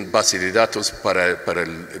una base de datos para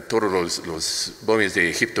todos los momias de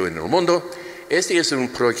Egipto en el mundo. Este es un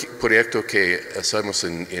proyecto que hacemos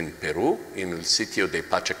en Perú, en el sitio de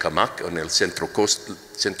Pachacamac, en el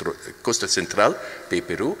costa central de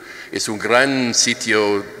Perú. Es un gran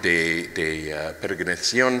sitio de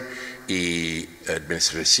peregrinación y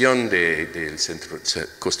administración del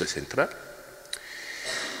costa central.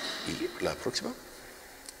 Y la próxima.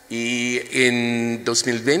 Y en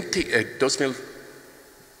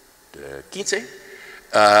 2015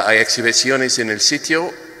 hay exhibiciones en el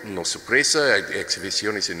sitio, no sorpresa, hay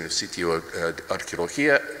exhibiciones en el sitio de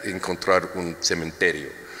arqueología, encontrar un cementerio.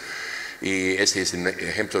 Y este es un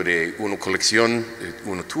ejemplo de una colección,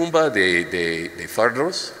 una tumba de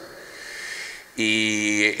fardos.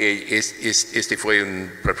 Y este fue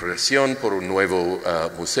una preparación por un nuevo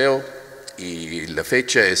museo. Y la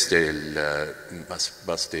fecha es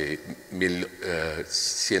más de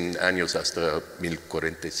 1100 años hasta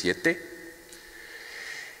 1047.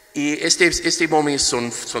 Y este momia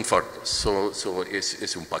son fardos,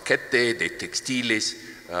 es un paquete de textiles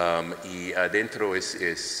y adentro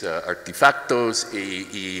es artefactos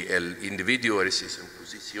y el individuo es en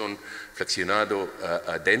posición flexionado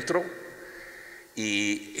adentro.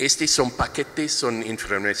 Y estos son paquetes, son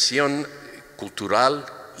información cultural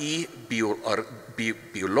y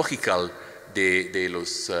biológica de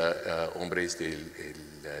los hombres de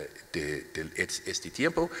este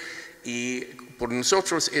tiempo. Y por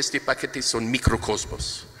nosotros este paquete son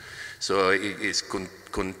microcosmos.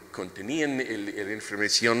 Contenían la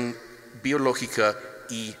información biológica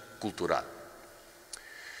y cultural.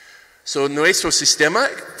 Nuestro sistema,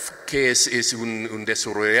 que es un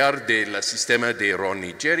desarrollar del sistema de Ron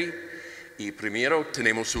y Jerry, y primero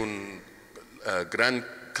tenemos una gran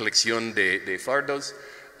colección de fardos.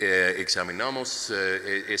 Examinamos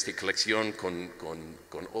esta colección con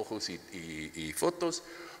ojos y fotos.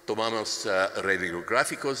 Tomamos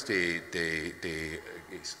radiográficos de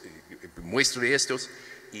muestra de estos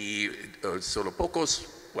y solo pocos,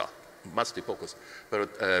 más de pocos, pero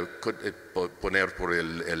poner por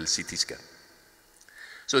el CT scan.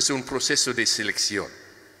 Es un proceso de selección.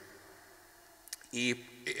 Y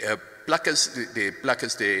placas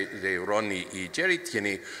de Ron y Jerry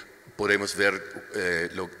podemos ver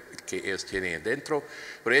lo que ellos tienen dentro,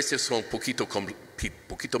 pero estos son un poquito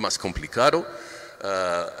más complicado.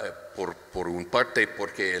 Por un parte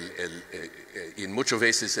porque y muchas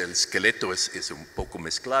veces el esqueleto es un poco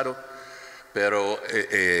mezclado, pero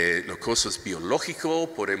las cosas biológicas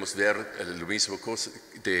podemos ver lo mismo cosa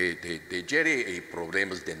de Jerry y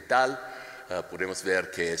problemas dental, podemos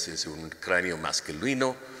ver que es un cráneo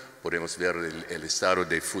masculino, podemos ver el estado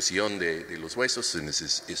de fusión de los huesos,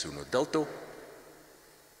 es un adulto.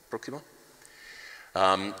 Próximo.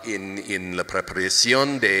 En la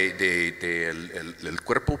preparación del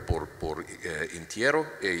cuerpo por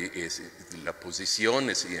entierro, la posición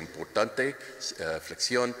es importante,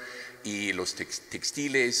 flexión, y los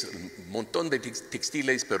textiles, un montón de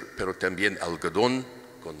textiles, pero también algodón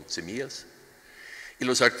con semillas. Y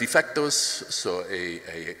los artefactos,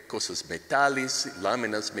 cosas metales,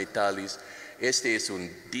 láminas metales. Este es un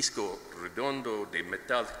disco redondo de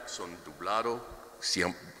metal, son doblados,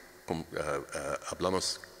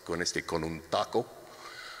 hablamos con un taco,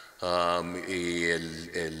 y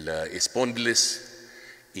el espóndiles,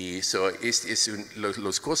 y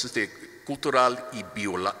las cosas de cultural y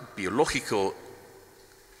biológico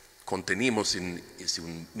contenemos en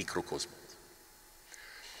un microcosmos.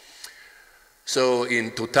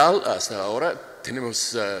 En total, hasta ahora,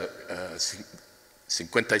 tenemos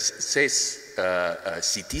 56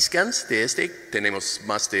 CT scans de tenemos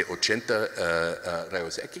más de 80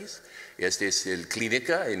 rayos X. Este es el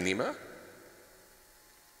Clínica en Lima.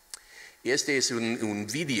 Y este es un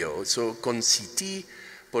video. Con CT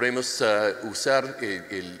podemos usar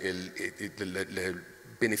el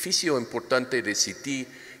beneficio importante de CT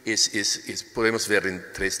podemos ver en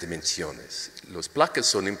 3 dimensiones. Las placas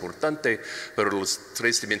son importantes, pero las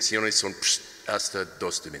 3 dimensiones son hasta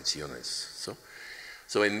 2 dimensiones.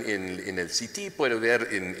 En el CT puede ver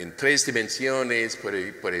en 3 dimensiones,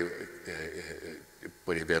 puede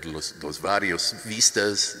ver los varios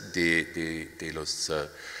vistas del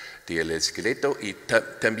esqueleto, y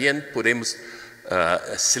también podemos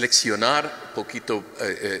seleccionar un poquito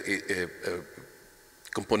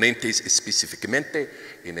componentes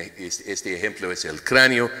específicamente. En este ejemplo es el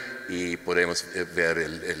cráneo y podemos ver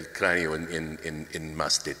el cráneo en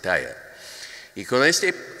más detalle. Y con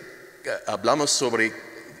hablamos sobre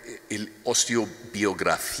el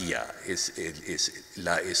osteobiografía, es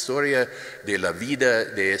la historia de la vida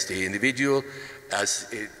de este individuo.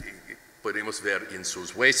 Podemos ver en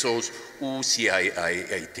sus huesos o si hay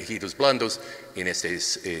tejidos blandos en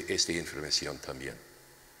esta información también.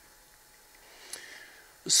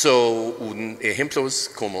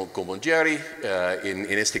 Ejemplos como Jerry,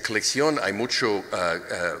 en esta colección hay mucho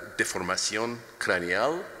deformación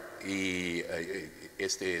craneal y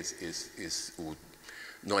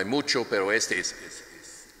no hay mucho, pero es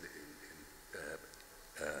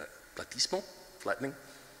platismo, flattening.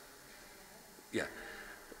 Yeah.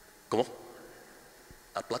 ¿Cómo?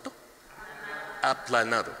 ¿Aplato?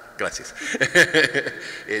 Aplanado, gracias.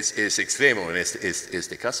 es extremo en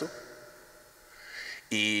este caso.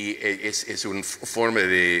 Y es una forma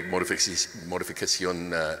de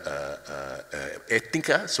modificación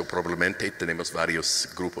étnica, probablemente tenemos varios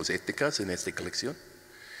grupos étnicos en esta colección.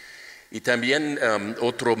 Y también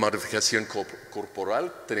otra modificación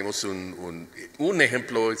corporal, tenemos un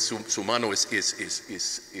ejemplo, su mano es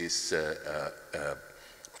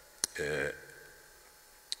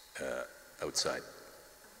outside,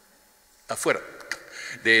 afuera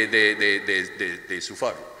de su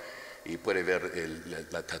faro. Y puede ver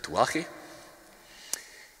el tatuaje.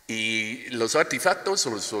 Y los artefactos,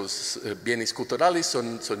 los bienes culturales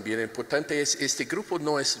son bien importantes. Este grupo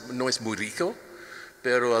no es muy rico,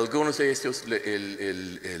 pero algunos de estos,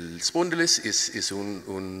 el spondylus es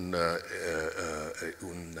un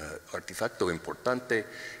artefacto importante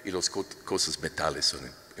y las cosas metales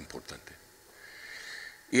son importantes.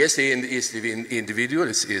 Y este individuo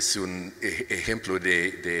es un ejemplo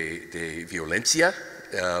de violencia.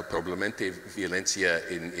 Probablemente violencia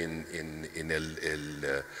en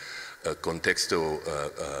el contexto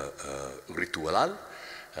ritual.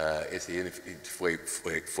 Fue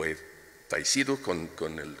fallecido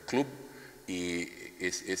con el club y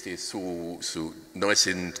no es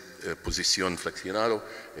en posición flexionado,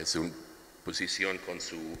 es una posición con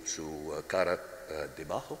su cara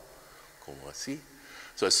debajo, como así.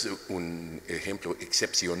 Es un ejemplo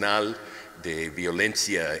excepcional de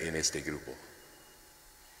violencia en este grupo.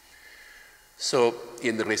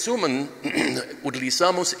 En resumen,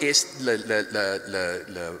 utilizamos el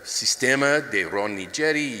sistema de Ron y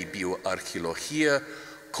Jerry y bioarqueología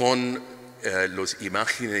con las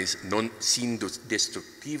imágenes sin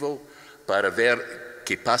destructivo para ver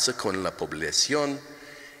qué pasa con la población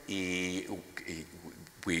y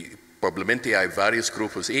probablemente hay varios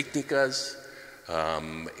grupos étnicos.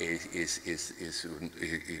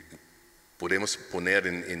 Podemos poner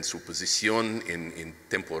en su posición en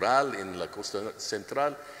temporal en la costa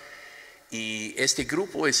central. Y este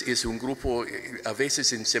grupo es un grupo, a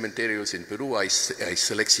veces en cementerios en Perú hay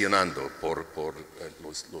seleccionando por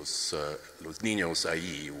los niños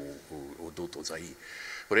ahí o adultos ahí.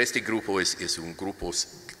 Pero este grupo es un grupo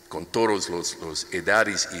con todos los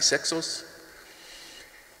edades y sexos.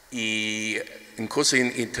 Y una cosa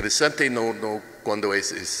interesante, no cuando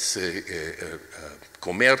es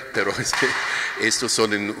comer, pero estos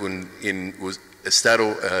son en un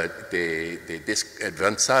estado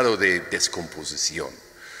avanzado de descomposición.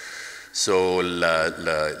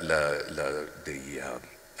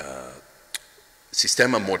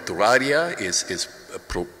 Sistema mortuario es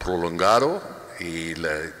prolongado y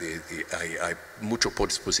hay muchas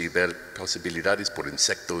posibilidades por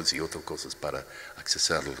insectos y otras cosas para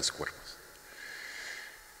accesar a los cuerpos.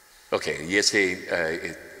 Ok, y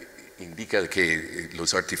indica que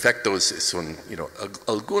los artefactos son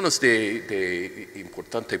algunos de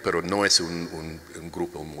importantes, pero no es un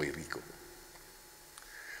grupo muy rico.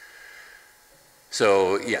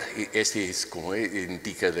 Este es como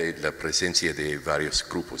indica la presencia de varios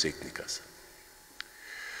grupos étnicos.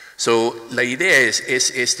 La idea es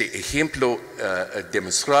este ejemplo,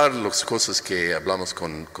 demostrar las cosas que hablamos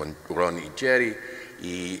con Ron y Jerry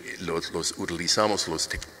y utilizamos las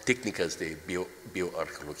técnicas de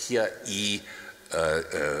bioarqueología y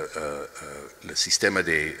el sistema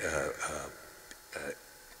de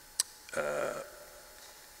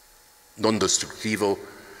no destructivo.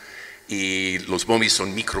 Y los mummies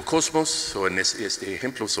son microcosmos, en este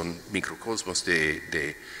ejemplo son microcosmos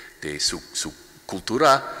de su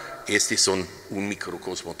cultura. Son un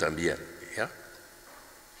microcosmo también. ¿Ya?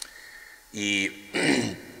 Y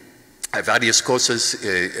hay varias cosas.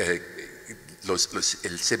 El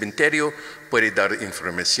cementerio puede dar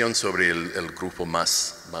información sobre el grupo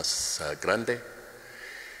más grande.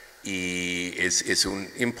 Y es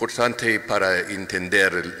importante para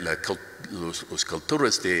entender las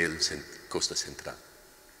culturas de la costa central.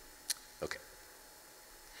 Ok.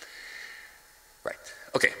 Right.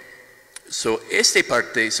 Ok. Esta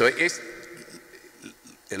parte,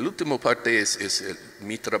 el último parte es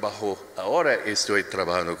mi trabajo. Ahora estoy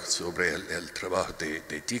trabajando sobre el trabajo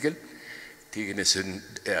de Tigel. Tigel es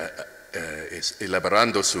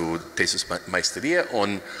elaborando su tesis maestría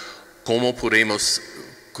en cómo podemos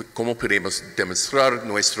demostrar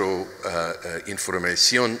nuestra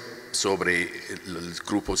información sobre los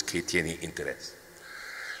grupos que tienen interés.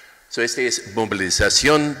 Este es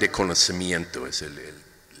movilización de conocimiento, es el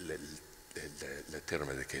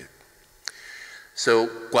término de que.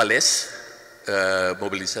 ¿Cuál es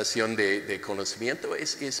movilización de conocimiento?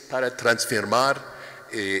 Es para transformar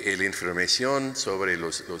la información sobre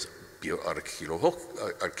los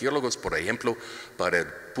bioarqueólogos, por ejemplo, para el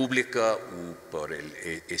público o para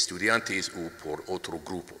estudiantes o por otros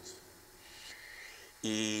grupos.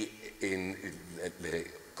 Y la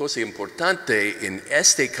cosa importante en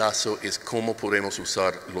este caso es cómo podemos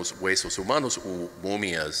usar los huesos humanos o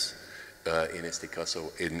momias, en este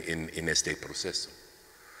caso, en este proceso.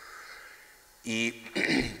 Y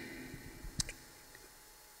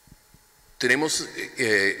tenemos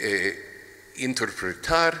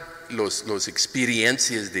interpretar las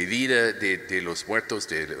experiencias de vida de los muertos,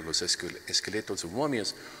 de los esqueletos o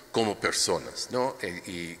momias, como personas, ¿no?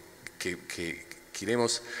 Y que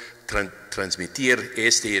queremos transmitir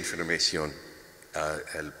esta información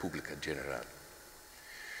al público en general.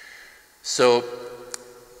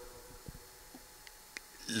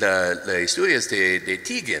 La historia de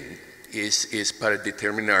Tegan es para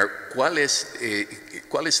determinar cuál es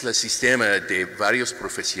el sistema de varios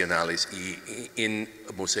profesionales y en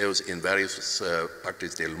museos en varias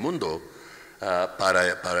partes del mundo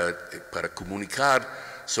para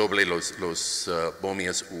comunicar sobre los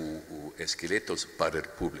momias u esqueletos para el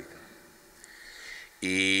público.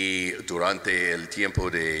 Y durante el tiempo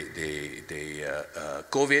de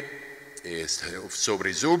COVID,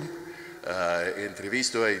 sobre Zoom,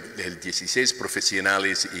 entrevisto a 16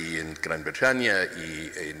 profesionales y en Gran Bretaña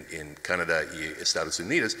y en Canadá y Estados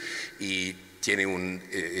Unidos, y tiene un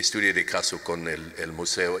estudio de caso con el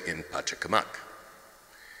museo en Pachacamac.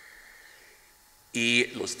 Y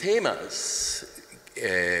los temas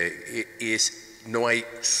no hay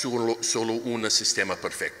solo un sistema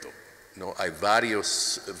perfecto, ¿no? Hay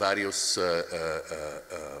varios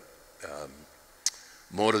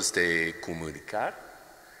modos de comunicar.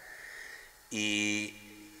 Y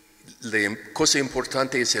la cosa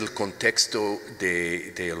importante es el contexto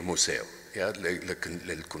del museo, ¿ya?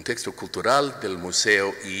 El contexto cultural del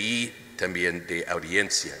museo y también de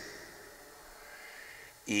audiencia.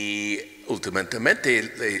 Y últimamente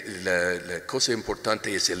la cosa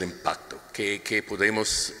importante es el impacto, que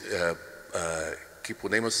podemos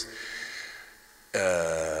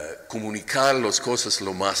comunicar las cosas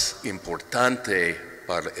lo más importante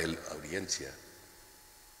para la audiencia.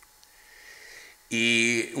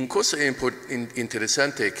 Y una cosa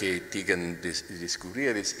interesante que Tegan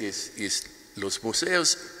descubrir es los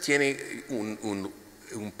museos tienen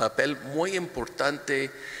un papel muy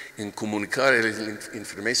importante en comunicar la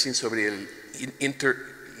información sobre el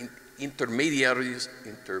intermediarios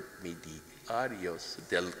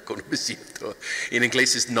del conocimiento. En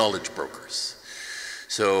inglés es knowledge brokers.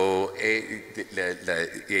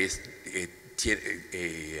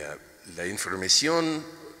 La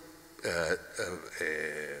información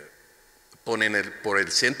ponen por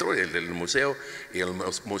el centro del museo, y el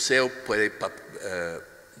museo puede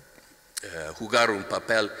jugar un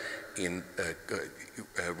papel en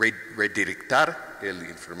redirectar la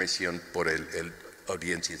información por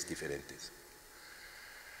audiencias diferentes.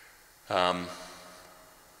 La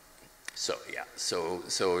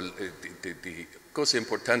cosa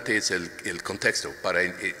importante es el contexto para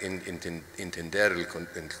entender el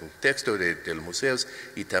contexto de los museos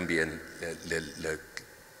y también las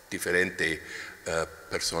diferentes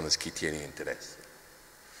personas que tienen interés.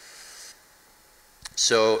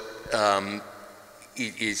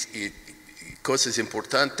 Cosas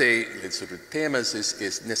importantes sobre temas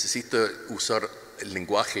es necesita usar el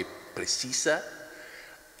lenguaje precisa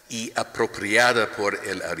y apropiada por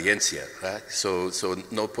la audiencia.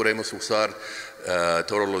 No podemos usar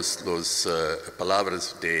todas las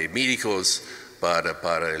palabras de médicos para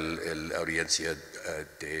la audiencia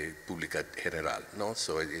de pública general, ¿no?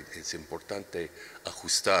 Es importante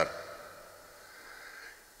ajustar.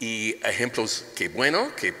 Y ejemplos que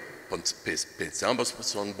pensamos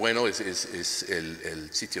son buenos es el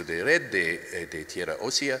sitio de red de tierra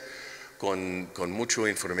ósea, con mucha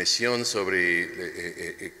información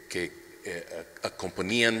sobre que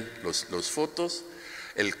acompañan las fotos.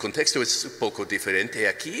 El contexto es un poco diferente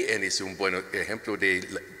aquí, y es un buen ejemplo de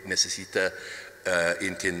necesita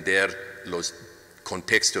entender los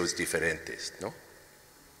contextos diferentes, ¿no?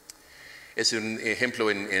 Es un ejemplo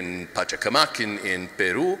en Pachacamac, en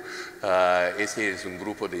Perú. Este es un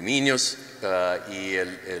grupo de niños y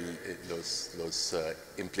los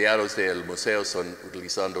empleados del museo son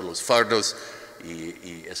utilizando los fardos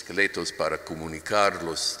y esqueletos para comunicar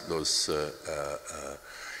los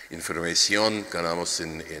información que ganamos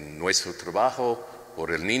en nuestro trabajo por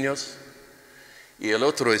los niños. Y el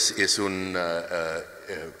otro es una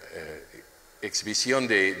exhibición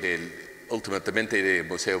últimamente del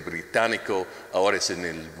Museo Británico, ahora es en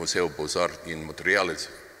el Museo Beaux-Arts en Montreal,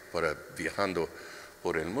 para viajando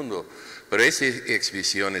por el mundo. Pero esta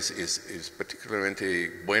exhibición es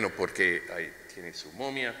particularmente bueno porque tiene su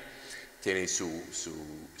momia, tiene sus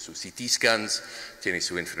CT scans, tiene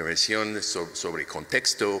su información sobre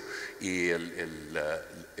contexto y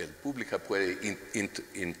el público puede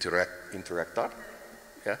interactuar,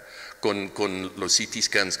 ¿ya? Con los CT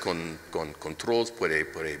scans, con controls, puede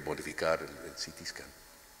modificar el CT scan.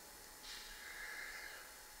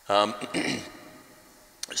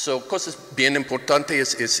 Cosas bien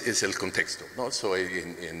importantes es el contexto, ¿no?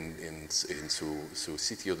 En su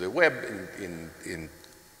sitio de web,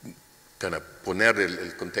 poner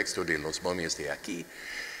el contexto de los momias de aquí,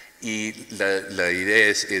 y la idea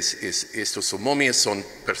es estos momias son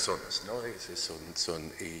personas, ¿no?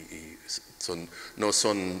 No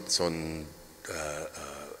son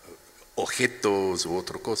objetos u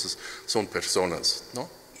otras cosas, son personas,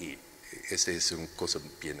 ¿no? Y esta es una cosa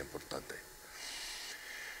bien importante.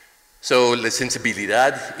 La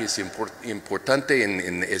sensibilidad es importante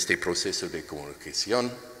en este proceso de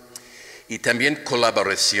comunicación y también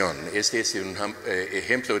colaboración. Este es un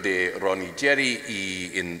ejemplo de Ron y Jerry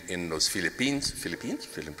en los Filipinas,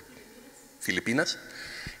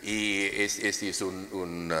 y este es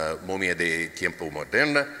una momia de tiempo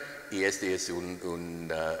moderna y este es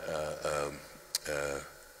una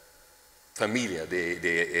familia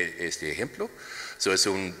de este ejemplo. Es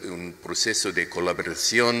un proceso de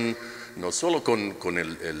colaboración no solo con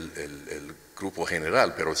el grupo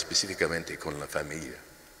general, pero específicamente con la familia.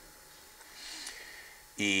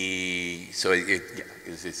 Y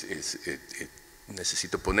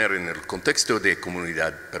necesito poner en el contexto de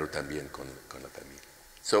comunidad, pero también con la familia.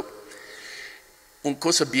 Una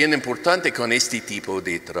cosa bien importante con este tipo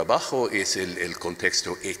de trabajo es el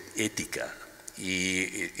contexto ética.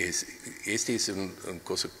 Y este es una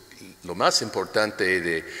cosa, lo más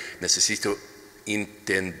importante necesito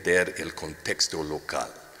entender el contexto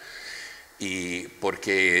local. Y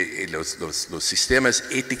porque los sistemas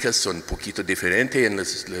éticos son un poquito diferentes en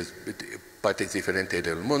las partes diferentes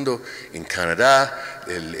del mundo. En Canadá,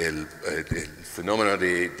 el fenómeno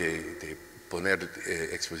de poner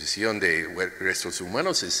exposición de restos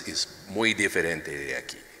humanos es muy diferente de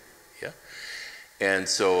aquí. ¿Ya?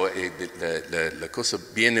 La cosa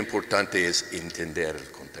bien importante es entender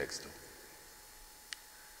el contexto.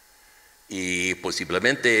 Y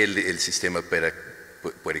posiblemente el sistema puede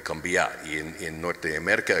cambiar. Y en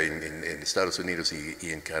Norteamérica, en Estados Unidos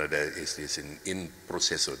y en Canadá, este es en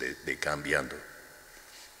proceso de cambiando.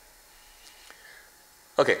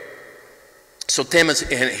 Ok. Temas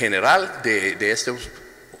en general de estos,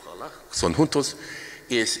 ojalá, son juntos,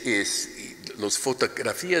 las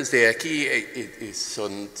fotografías de aquí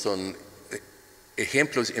son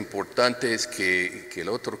ejemplos importantes que el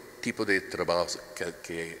otro tipo de trabajos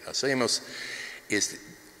que hacemos,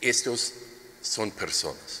 estos son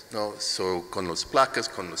personas, ¿no? Con las placas,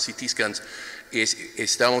 con los CT scans,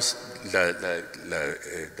 estamos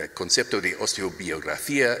el concepto de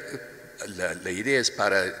osteobiografía. La idea es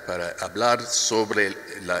para hablar sobre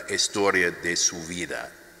la historia de su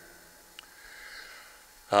vida.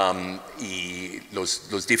 Y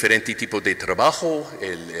los diferentes tipos de trabajo,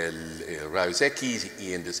 el rayos X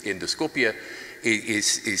y endoscopia,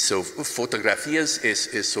 fotografías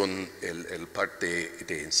son el parte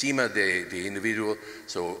de encima de individuo,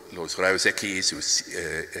 los rayos X,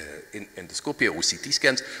 endoscopia o CT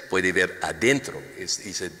scans, puede ver adentro,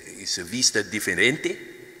 es vista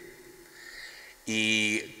diferente.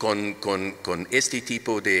 Y con este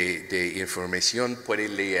tipo de información puede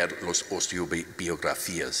leer las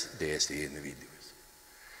osteobiografías de estos individuos.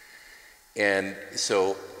 En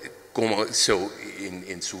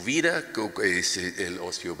su vida es la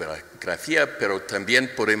osteobiografía, pero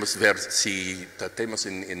también podemos ver si tratamos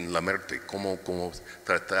en la muerte, cómo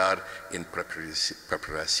tratar en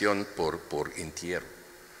preparación por entierro.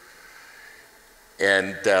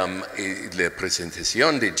 La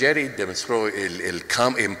presentación de Jerry demostró el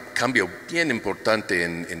cambio bien importante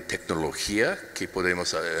en tecnología que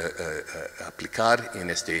podemos aplicar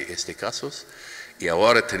en este caso. Y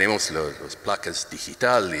ahora tenemos las placas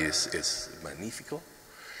digitales, es magnífico.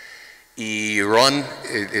 Y Ron,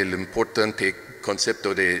 el importante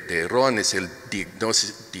concepto de Ron es el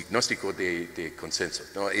diagnóstico de consenso,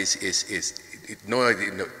 ¿no?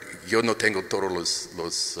 Yo no tengo todos los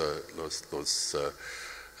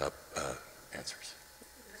answers.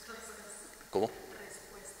 ¿Cómo?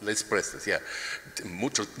 Respuestas, ya.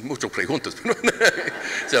 Muchas preguntas.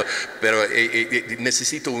 Pero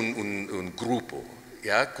necesito un grupo,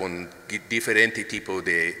 ¿ya? Con diferente tipo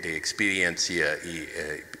de experiencia y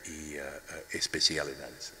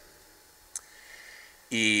especialidades.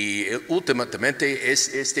 Y últimamente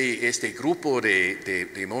este grupo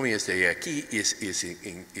de momias de aquí es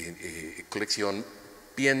colección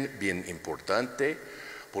bien importante.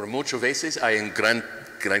 Por muchas veces hay una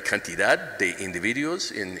gran cantidad de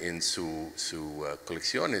individuos en su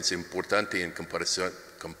colección. Es importante en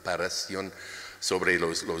comparación sobre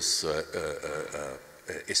los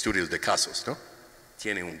estudios de casos, ¿no?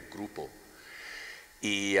 Tiene un grupo.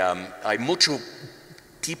 Y hay muchos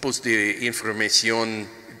tipos de información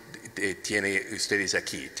tiene ustedes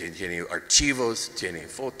aquí. Tiene archivos, tiene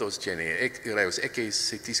fotos, tiene rayos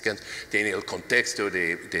X, CT scans, tiene el contexto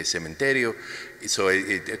de cementerio.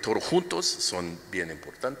 Todos juntos son bien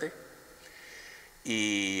importantes.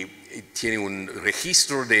 Y tiene un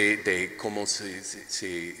registro de cómo se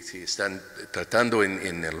están tratando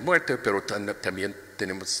en el muerte, pero también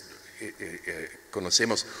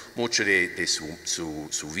conocemos mucho de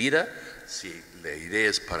su vida. Sí, la idea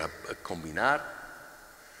es para combinar.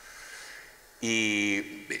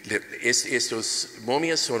 Y estos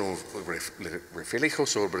momias son un reflejo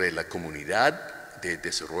sobre la comunidad de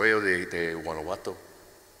desarrollo de Guanajuato.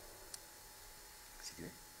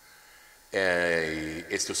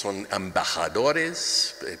 Estos son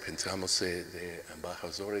embajadores, pensamos de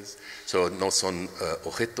embajadores, no son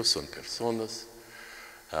objetos, son personas.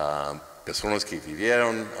 Personas que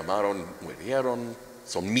vivieron, amaron, murieron,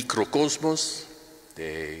 son microcosmos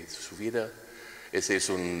de su vida. Esa es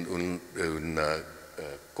una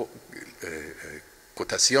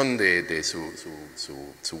cotación de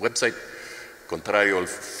su website. Contrario a la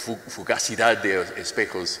fugacidad de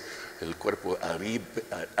espejos, el cuerpo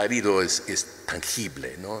árido es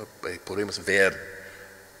tangible, ¿no? Podemos ver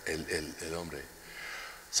el hombre.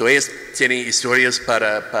 Ellos tienen historias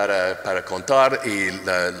para contar y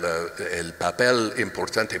el papel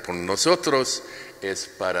importante por nosotros es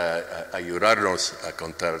para ayudarnos a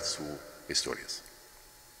contar sus historias.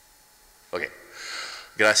 Ok,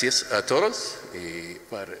 gracias a todos.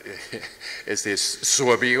 Este es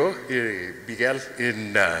su amigo Miguel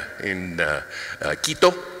en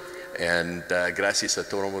Quito. Gracias a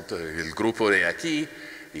todo el grupo de aquí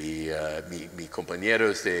y mis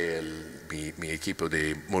compañeros mi equipo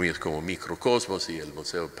de momias como Microcosmos y el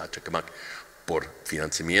Museo Pachacamac por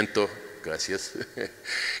financiamiento, gracias.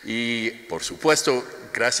 Y por supuesto,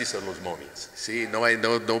 gracias a los momias. ¿Sí? No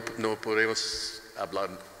podemos hablar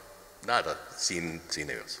nada sin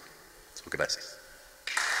ellos. Gracias.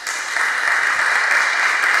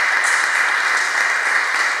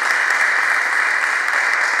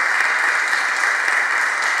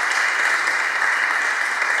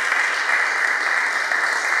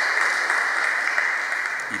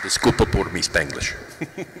 Disculpa por mi Spanglish.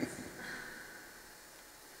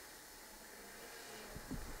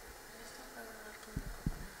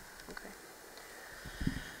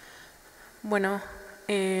 Bueno,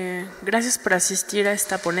 gracias por asistir a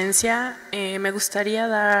esta ponencia. Me gustaría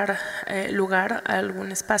dar lugar a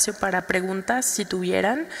algún espacio para preguntas, si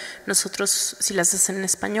tuvieran. Nosotros, si las hacen en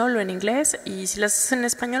español o en inglés, y si las hacen en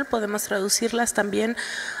español, podemos traducirlas también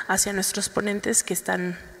hacia nuestros ponentes que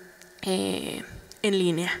están en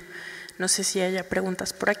línea. No sé si haya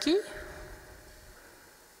preguntas por aquí.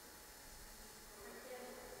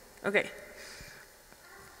 Ok.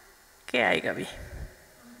 ¿Qué hay, Gaby?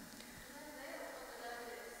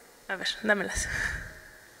 A ver, dámelas.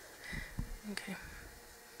 Okay.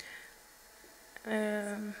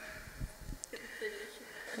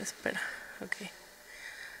 Espera, ok.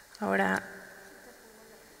 Ahora,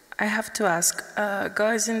 I have to ask,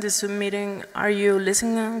 guys in the Zoom meeting, are you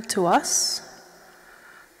listening to us?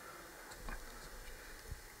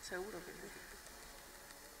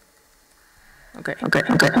 Okay. My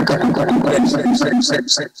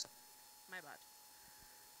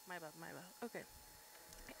bad. Okay.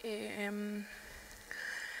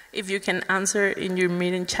 If you can answer in your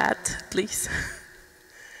meeting chat, please.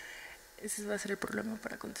 Ese va a ser el problema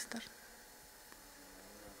para contestar.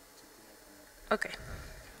 Okay.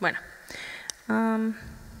 Bueno.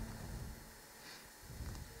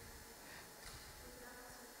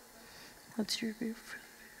 What's your view?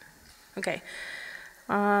 Okay.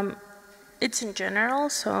 It's in general,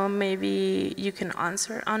 so maybe you can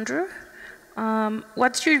answer, Andrew.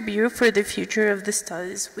 What's your view for the future of the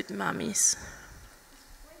studies with mummies?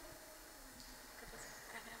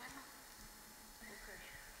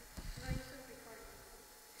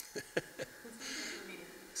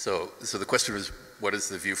 So the question was, what is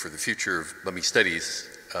the view for the future of mummy studies?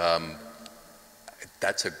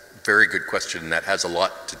 That's a very good question. That has a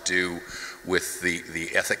lot to do with the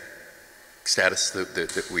ethic status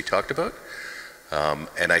that we talked about.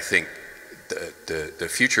 And I think the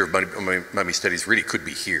future of mummy studies really could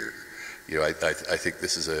be here. you know, I think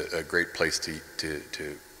this is a great place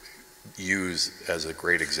to use as a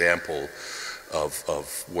great example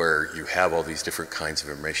of where you have all these different kinds of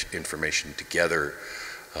information together,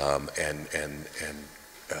 and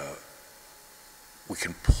we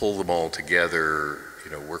can pull them all together.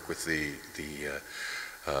 You know, work with the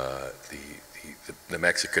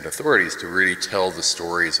Mexican authorities to really tell the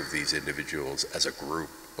stories of these individuals as a group,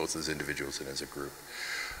 both as individuals and as a group,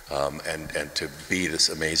 and to be this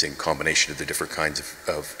amazing combination of the different kinds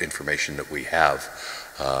of information that we have.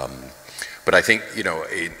 But I think, you know,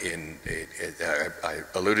 I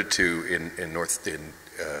alluded to in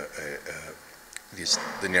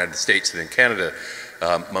the United States and in Canada,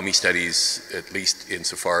 mummy studies, at least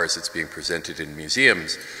insofar as it's being presented in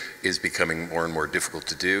museums, is becoming more and more difficult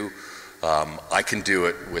to do. I can do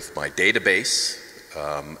it with my database,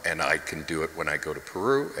 and I can do it when I go to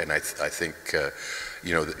Peru, and I think,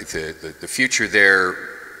 you know, the future there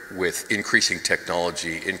with increasing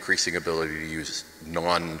technology, increasing ability to use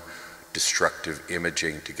non-destructive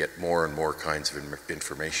imaging to get more and more kinds of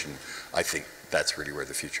information, I think that's really where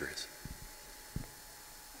the future is.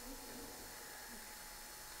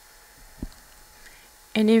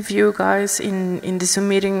 Any of you guys in this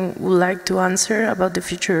meeting would like to answer about the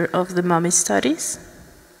future of the mummy studies?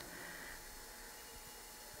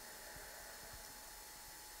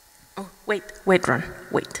 Oh, wait, Ron,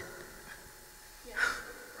 wait.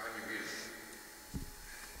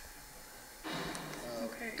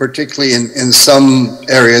 Particularly in some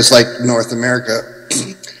areas like North America.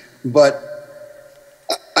 But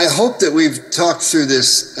I hope that we've talked through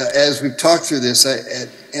this, as we've talked through this,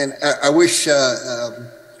 and I wish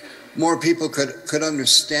more people could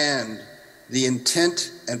understand the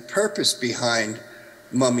intent and purpose behind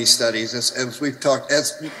mummy studies, as we've talked,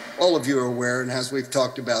 as all of you are aware, and as we've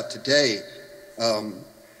talked about today.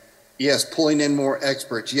 Yes, pulling in more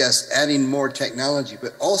experts, yes, adding more technology,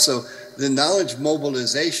 but also the knowledge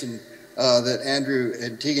mobilization that Andrew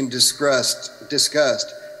and Tegan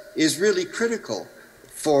discussed is really critical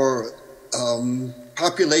for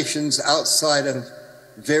populations outside of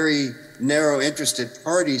very narrow interested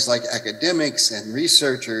parties like academics and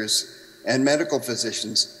researchers and medical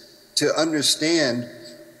physicians to understand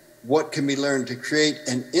what can be learned to create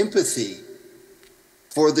an empathy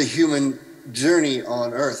for the human journey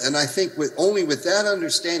on Earth. And I think only with that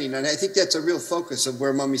understanding, and I think that's a real focus of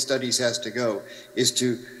where mummy studies has to go, is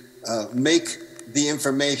to make the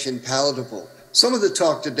information palatable. Some of the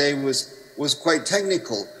talk today was quite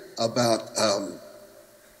technical about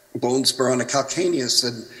bone spur on a calcaneus,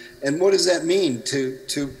 and what does that mean to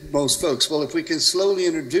most folks? Well, if we can slowly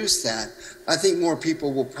introduce that, I think more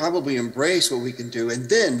people will probably embrace what we can do, and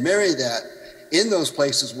then marry that in those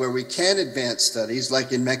places where we can advance studies,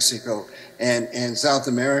 like in Mexico and South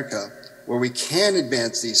America, where we can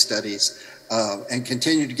advance these studies and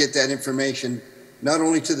continue to get that information not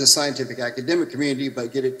only to the scientific academic community,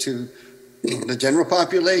 but get it to the general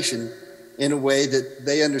population in a way that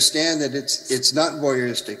they understand that it's not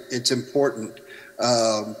voyeuristic, it's important.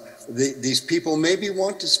 These people maybe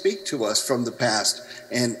want to speak to us from the past,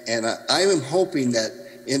 and I am hoping that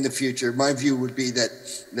in the future, my view would be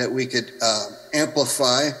that we could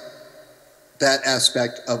amplify that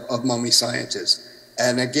aspect of mummy sciences.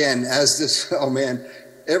 And again, as this, oh man,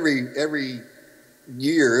 every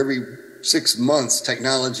year, every 6 months,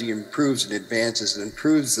 technology improves and advances and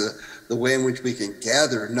improves the way in which we can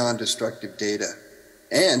gather non-destructive data.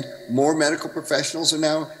 And more medical professionals are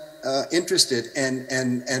now interested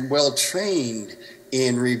and well trained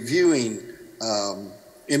in reviewing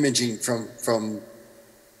imaging from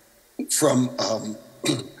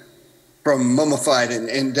mummified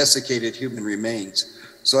and desiccated human remains.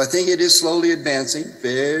 So I think it is slowly advancing,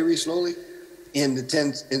 very slowly, in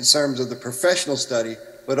terms of the professional study,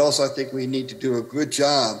 but also I think we need to do a good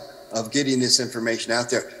job of getting this information out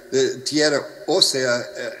there. The Tierra Osea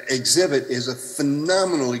exhibit is a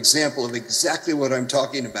phenomenal example of exactly what I'm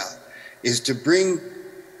talking about, is to bring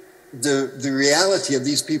the reality of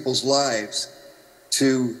these people's lives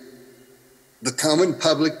to the common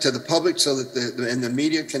public, to the public, so that the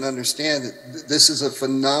media can understand that this is a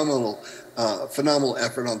phenomenal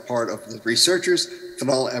effort on part of the researchers,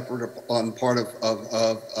 phenomenal effort on part of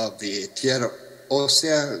the Tierra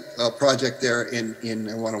Osea project there in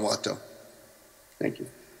Guanajuato. Thank you.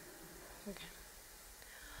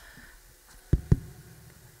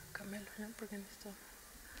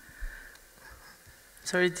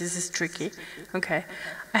 Sorry, this is tricky. Okay,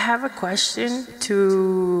 I have a question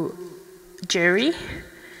to Jerry.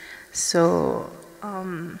 So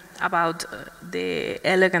about the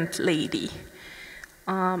elegant lady.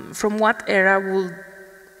 From what era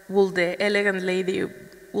will the elegant lady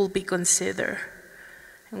will be considered?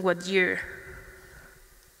 And what year?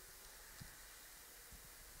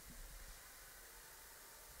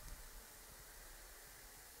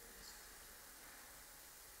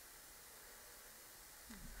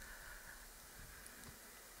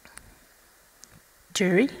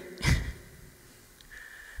 Jerry?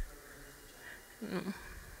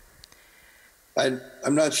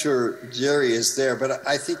 I'm not sure Jerry is there, but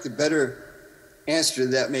I think the better answer to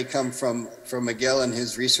that may come from Miguel and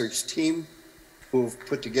his research team, who've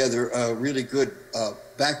put together a really good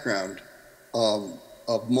background of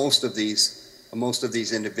most of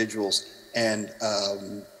these individuals. And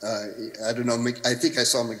I don't know, I think I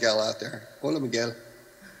saw Miguel out there. Hola, Miguel.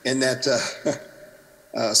 And that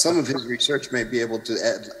some of his research may be able to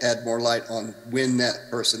add more light on when that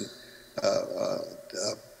person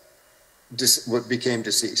became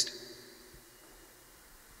deceased.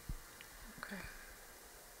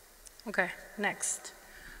 Okay, next.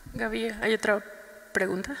 Gaby, ¿hay otra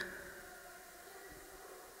pregunta?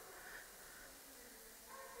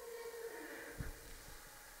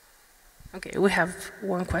 Okay, we have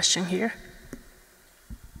one question here.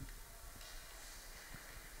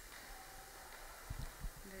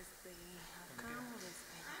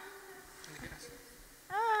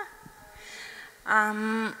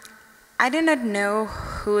 I do not know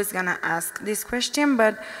who is going to ask this question,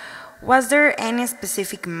 but was there any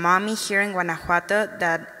specific mummy here in Guanajuato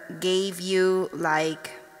that gave you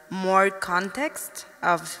like more context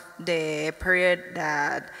of the period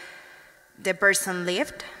that the person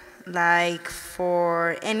lived? Like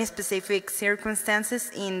for any specific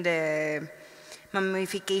circumstances in the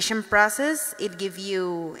mummification process, it gave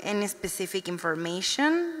you any specific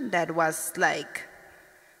information that was like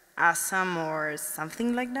awesome or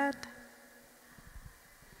something like that?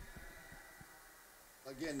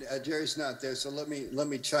 Again, Jerry's not there, so let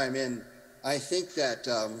me chime in. I think that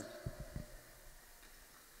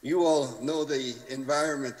you all know the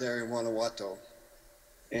environment there in Guanajuato,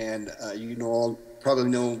 and probably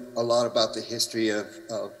know a lot about the history of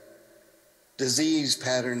disease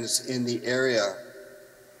patterns in the area.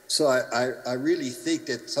 So I really think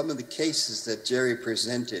that some of the cases that Jerry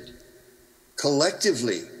presented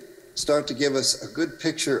collectively start to give us a good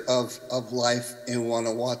picture of life in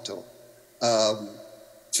Guanajuato.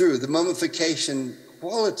 True, the mummification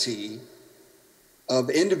quality of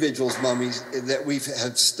individuals' mummies that we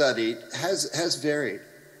have studied has varied,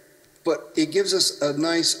 but it gives us a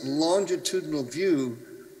nice longitudinal view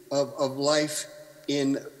of life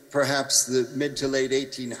in perhaps the mid to late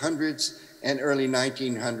 1800s and early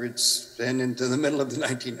 1900s and into the middle of the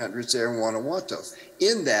 1900s there in Guanajuato.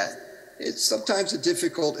 In that, it's sometimes a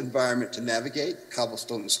difficult environment to navigate,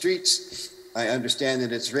 cobblestone streets. I understand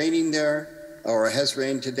that it's raining there, or has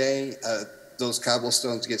rained today. Those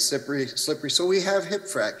cobblestones get slippery, so we have hip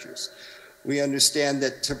fractures. We understand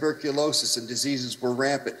that tuberculosis and diseases were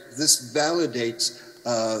rampant. This validates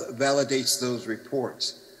those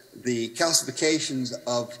reports. The calcifications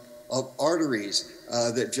of arteries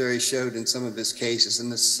that Jerry showed in some of his cases,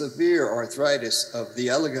 and the severe arthritis of the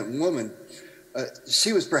elegant woman,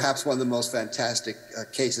 she was perhaps one of the most fantastic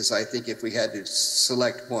cases, I think, if we had to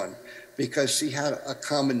select one, because she had a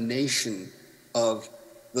combination of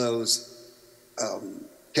those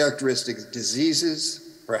characteristic diseases,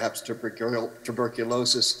 perhaps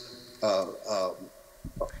tuberculosis,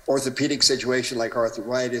 orthopedic situation like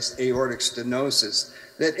arthritis, aortic stenosis,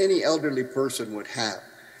 that any elderly person would have.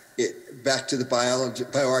 Back to the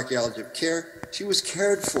bioarchaeology of care, she was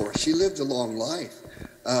cared for. She lived a long life.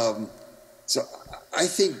 So I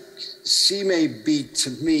think she may be,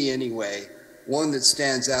 to me anyway, one that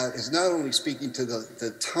stands out as not only speaking to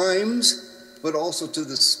the times, but also to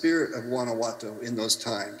the spirit of Guanajuato in those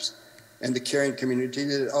times and the caring community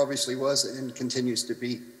that it obviously was and continues to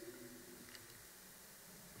be.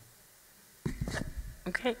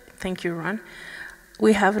 Okay, thank you, Ron.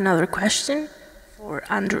 We have another question for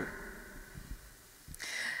Andrew.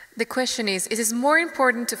 The question is it more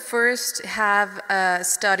important to first have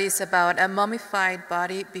studies about a mummified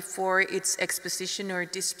body before its exposition or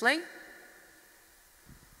display?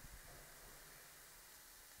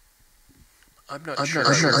 I'm not sure I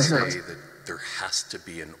would say that there has to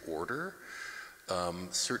be an order.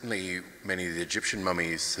 Certainly many of the Egyptian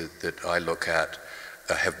mummies that I look at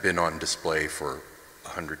have been on display for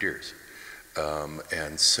 100 years.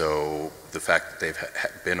 And so the fact that they've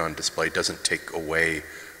been on display doesn't take away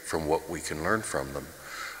from what we can learn from them.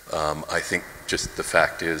 I think just the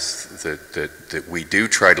fact is that we do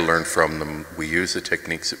try to learn from them. We use the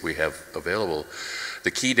techniques that we have available.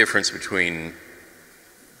 The key difference between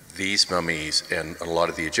these mummies and a lot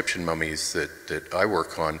of the Egyptian mummies that I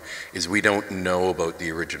work on is we don't know about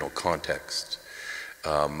the original context.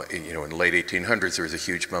 You know, in the late 1800s, there was a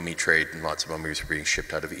huge mummy trade, and lots of mummies were being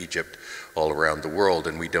shipped out of Egypt all around the world,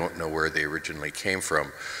 and we don't know where they originally came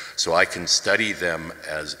from. So I can study them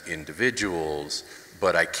as individuals,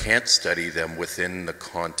 but I can't study them within the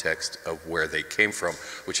context of where they came from,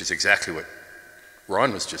 which is exactly what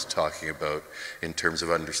Ron was just talking about in terms of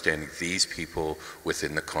understanding these people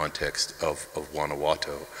within the context of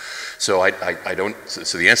Guanajuato. So I don't,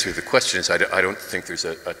 so the answer to the question is I don't think there's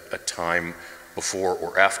a time before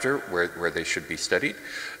or after where they should be studied,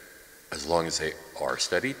 as long as they are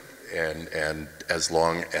studied, and as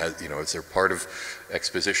long as, you know, as they're part of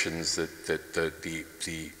expositions that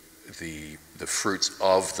the fruits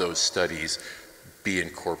of those studies be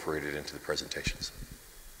incorporated into the presentations.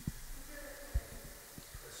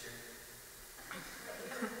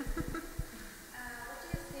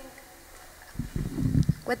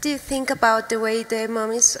 What do you think about the way the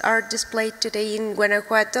mummies are displayed today in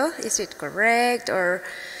Guanajuato? Is it correct, or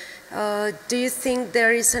do you think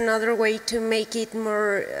there is another way to make it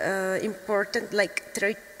more important, like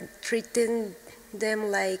treating them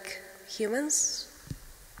like humans?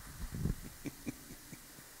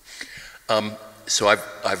 So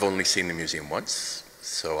I've only seen the museum once,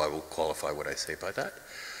 so I will qualify what I say by that.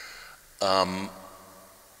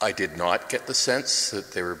 I did not get the sense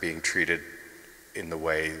that they were being treated in the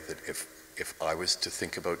way that if I was to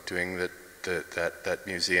think about doing that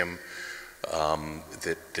museum,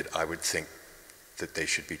 that I would think that they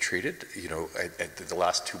should be treated. You know, the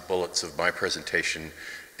last two bullets of my presentation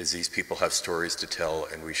is these people have stories to tell,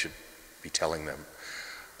 and we should be telling them.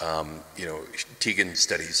 You know, Tegan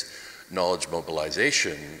studies knowledge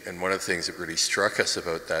mobilization, and one of the things that really struck us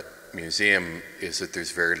about that museum is that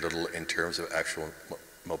there's very little in terms of actual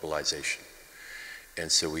mobilization. And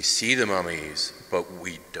so we see the mummies, but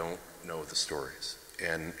we don't know the stories.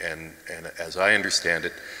 And as I understand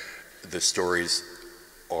it, the stories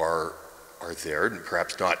are there, and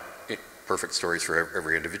perhaps not perfect stories for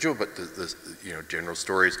every individual, but the you know, general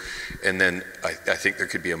stories. And then I think there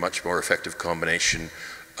could be a much more effective combination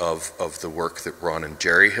of the work that Ron and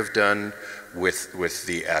Jerry have done with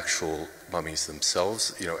the actual mummies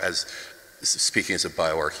themselves. You know, as speaking as a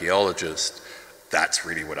bioarchaeologist, that's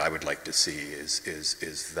really what I would like to see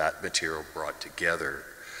is that material brought together,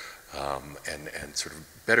 and sort of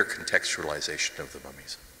better contextualization of the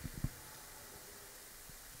mummies.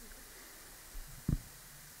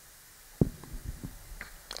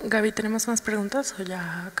 Gaby, ¿tenemos más preguntas o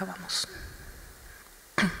ya acabamos?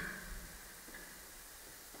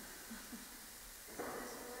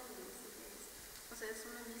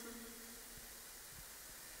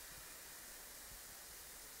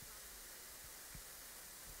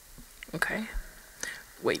 Okay,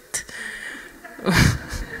 wait.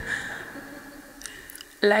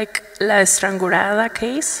 Like La Estrangulada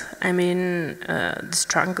case, I mean, the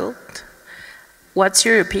strangled. What's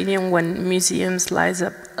your opinion when museums lies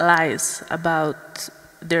about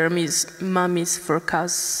their mummies for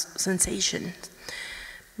cause sensation?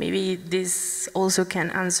 Maybe this also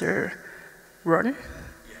can answer Ron?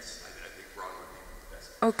 Yes, I think Ron would be the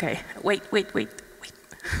best. Okay, wait.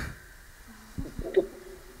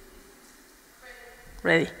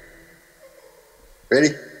 Ready?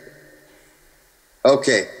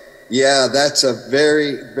 Okay. Yeah, that's a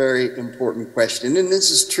very, very important question. And this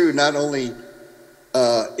is true not only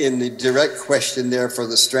in the direct question there for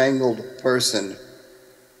the strangled person,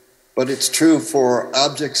 but it's true for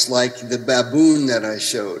objects like the baboon that I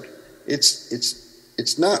showed.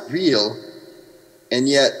 It's not real, and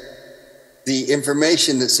yet the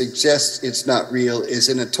information that suggests it's not real is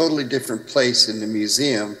in a totally different place in the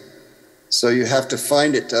museum. So you have to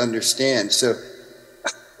find it to understand. So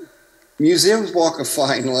museums walk a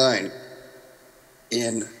fine line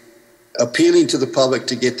in appealing to the public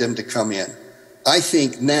to get them to come in. I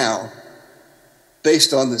think now,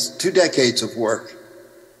 based on this 2 decades of work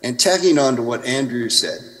and tagging on to what Andrew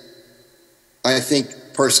said, I think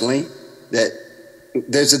personally that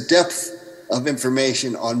there's a depth of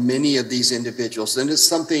information on many of these individuals, and it's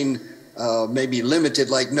something maybe limited,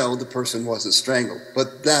 like, no, the person wasn't strangled,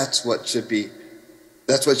 but that's what should be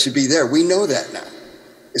there. We know that now.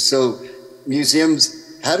 So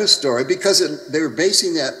museums had a story because they were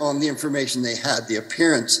basing that on the information they had, the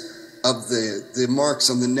appearance of the marks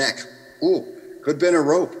on the neck. Ooh, could have been a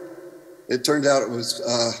rope. It turned out it was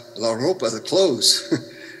la ropa, the clothes.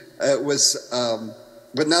 It was,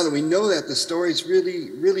 but now that we know that, the stories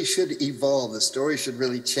really should evolve. The story should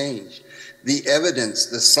really change. The evidence,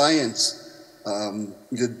 the science,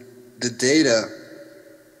 the data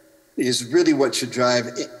is really what should drive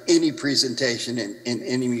any presentation in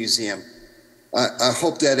any museum. I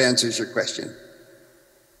hope that answers your question.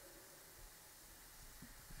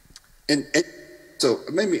 And so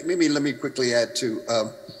maybe let me quickly add to,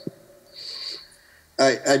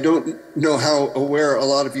 I don't know how aware a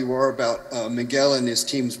lot of you are about Miguel and his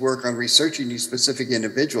team's work on researching these specific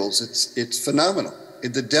individuals. It's phenomenal.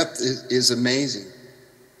 The depth is amazing.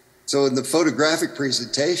 So in the photographic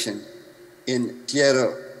presentation in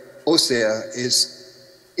Tierra Osea is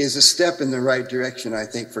a step in the right direction, I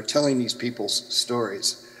think, for telling these people's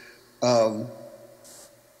stories. I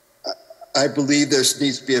believe there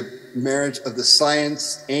needs to be a marriage of the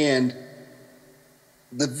science and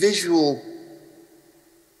the visual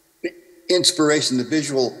inspiration, the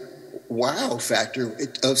visual wow factor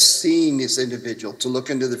of seeing this individual, to look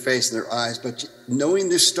into their face and their eyes, but knowing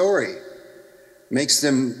their story makes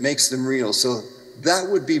them real. So that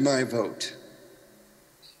would be my vote.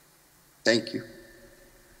 Thank you.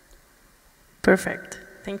 Perfect.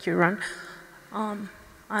 Thank you, Ron.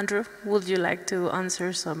 Andrew, would you like to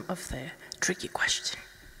answer some of the tricky questions?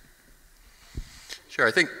 Sure.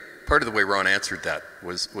 I think part of the way Ron answered that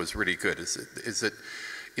was really good. Is that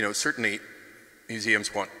certainly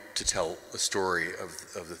museums want to tell a story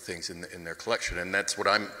of the things in their collection, and that's what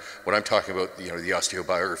I'm talking about. The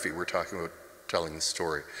osteobiography. We're talking about telling the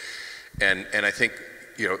story, and I think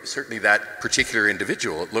certainly that particular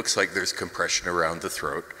individual, it looks like there's compression around the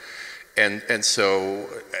throat. And so,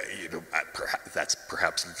 that's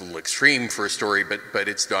perhaps a little extreme for a story, but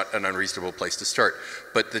it's not an unreasonable place to start.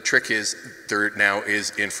 But the trick is, there now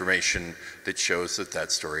is information that shows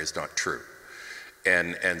that story is not true.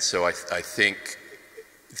 And so I think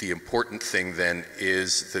the important thing then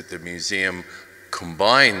is that the museum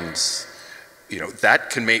combines, that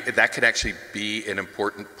can actually be an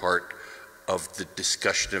important part of the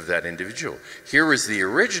discussion of that individual. Here was the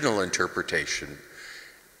original interpretation.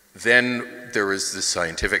 Then there was this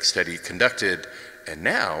scientific study conducted, and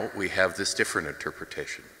now we have this different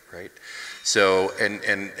interpretation, right? So, and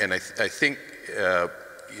I think,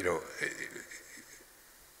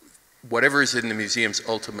 whatever is in the museums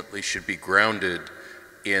ultimately should be grounded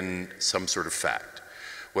in some sort of fact,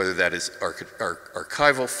 whether that is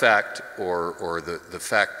archival fact or the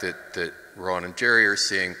fact that Ron and Jerry are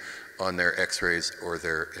seeing on their x-rays or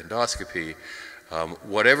their endoscopy.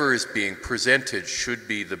 Whatever is being presented should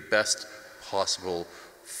be the best possible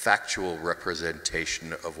factual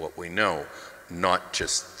representation of what we know, not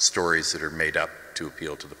just stories that are made up to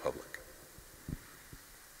appeal to the public.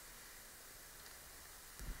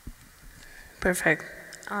 Perfect.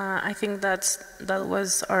 I think that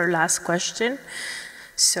was our last question.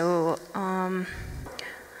 So I'm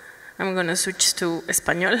going to switch to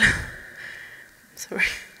Español. Sorry.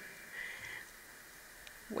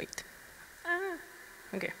 Wait.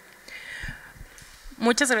 Okay.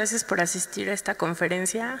 Muchas gracias por asistir a esta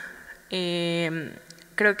conferencia.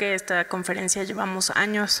 Creo que esta conferencia llevamos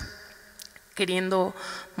años queriendo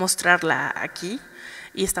mostrarla aquí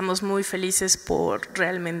y estamos muy felices por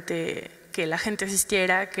realmente que la gente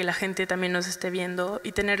asistiera, que la gente también nos esté viendo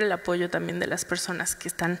y tener el apoyo también de las personas que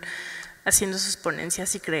están haciendo sus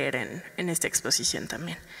ponencias y creer en esta exposición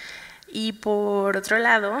también. Y por otro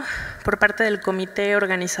lado, por parte del comité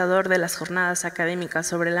organizador de las Jornadas Académicas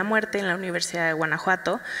sobre la Muerte en la Universidad de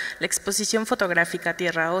Guanajuato, la exposición fotográfica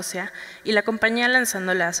Tierra Ósea y la compañía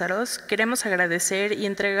Lanzando Lázaros, queremos agradecer y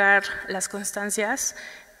entregar las constancias,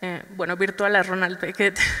 virtual a Ronald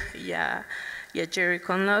Beckett y a Jerry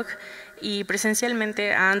Conlogue, y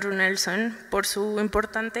presencialmente a Andrew Nelson por su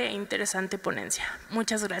importante e interesante ponencia.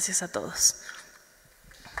 Muchas gracias a todos.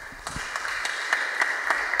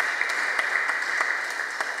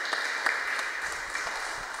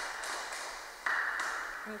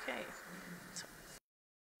 Okay. So,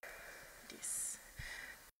 this.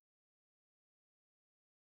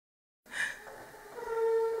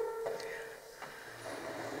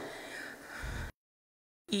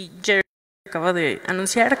 Y Gerald acaba de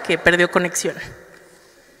anunciar que perdió conexión.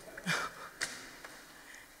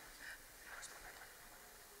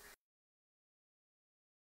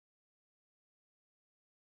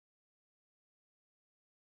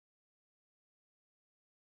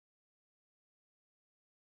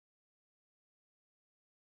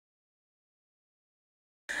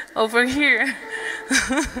 Over here.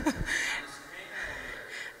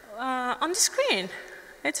 On the screen.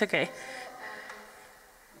 It's okay.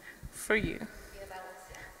 For you.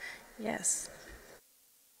 Yes.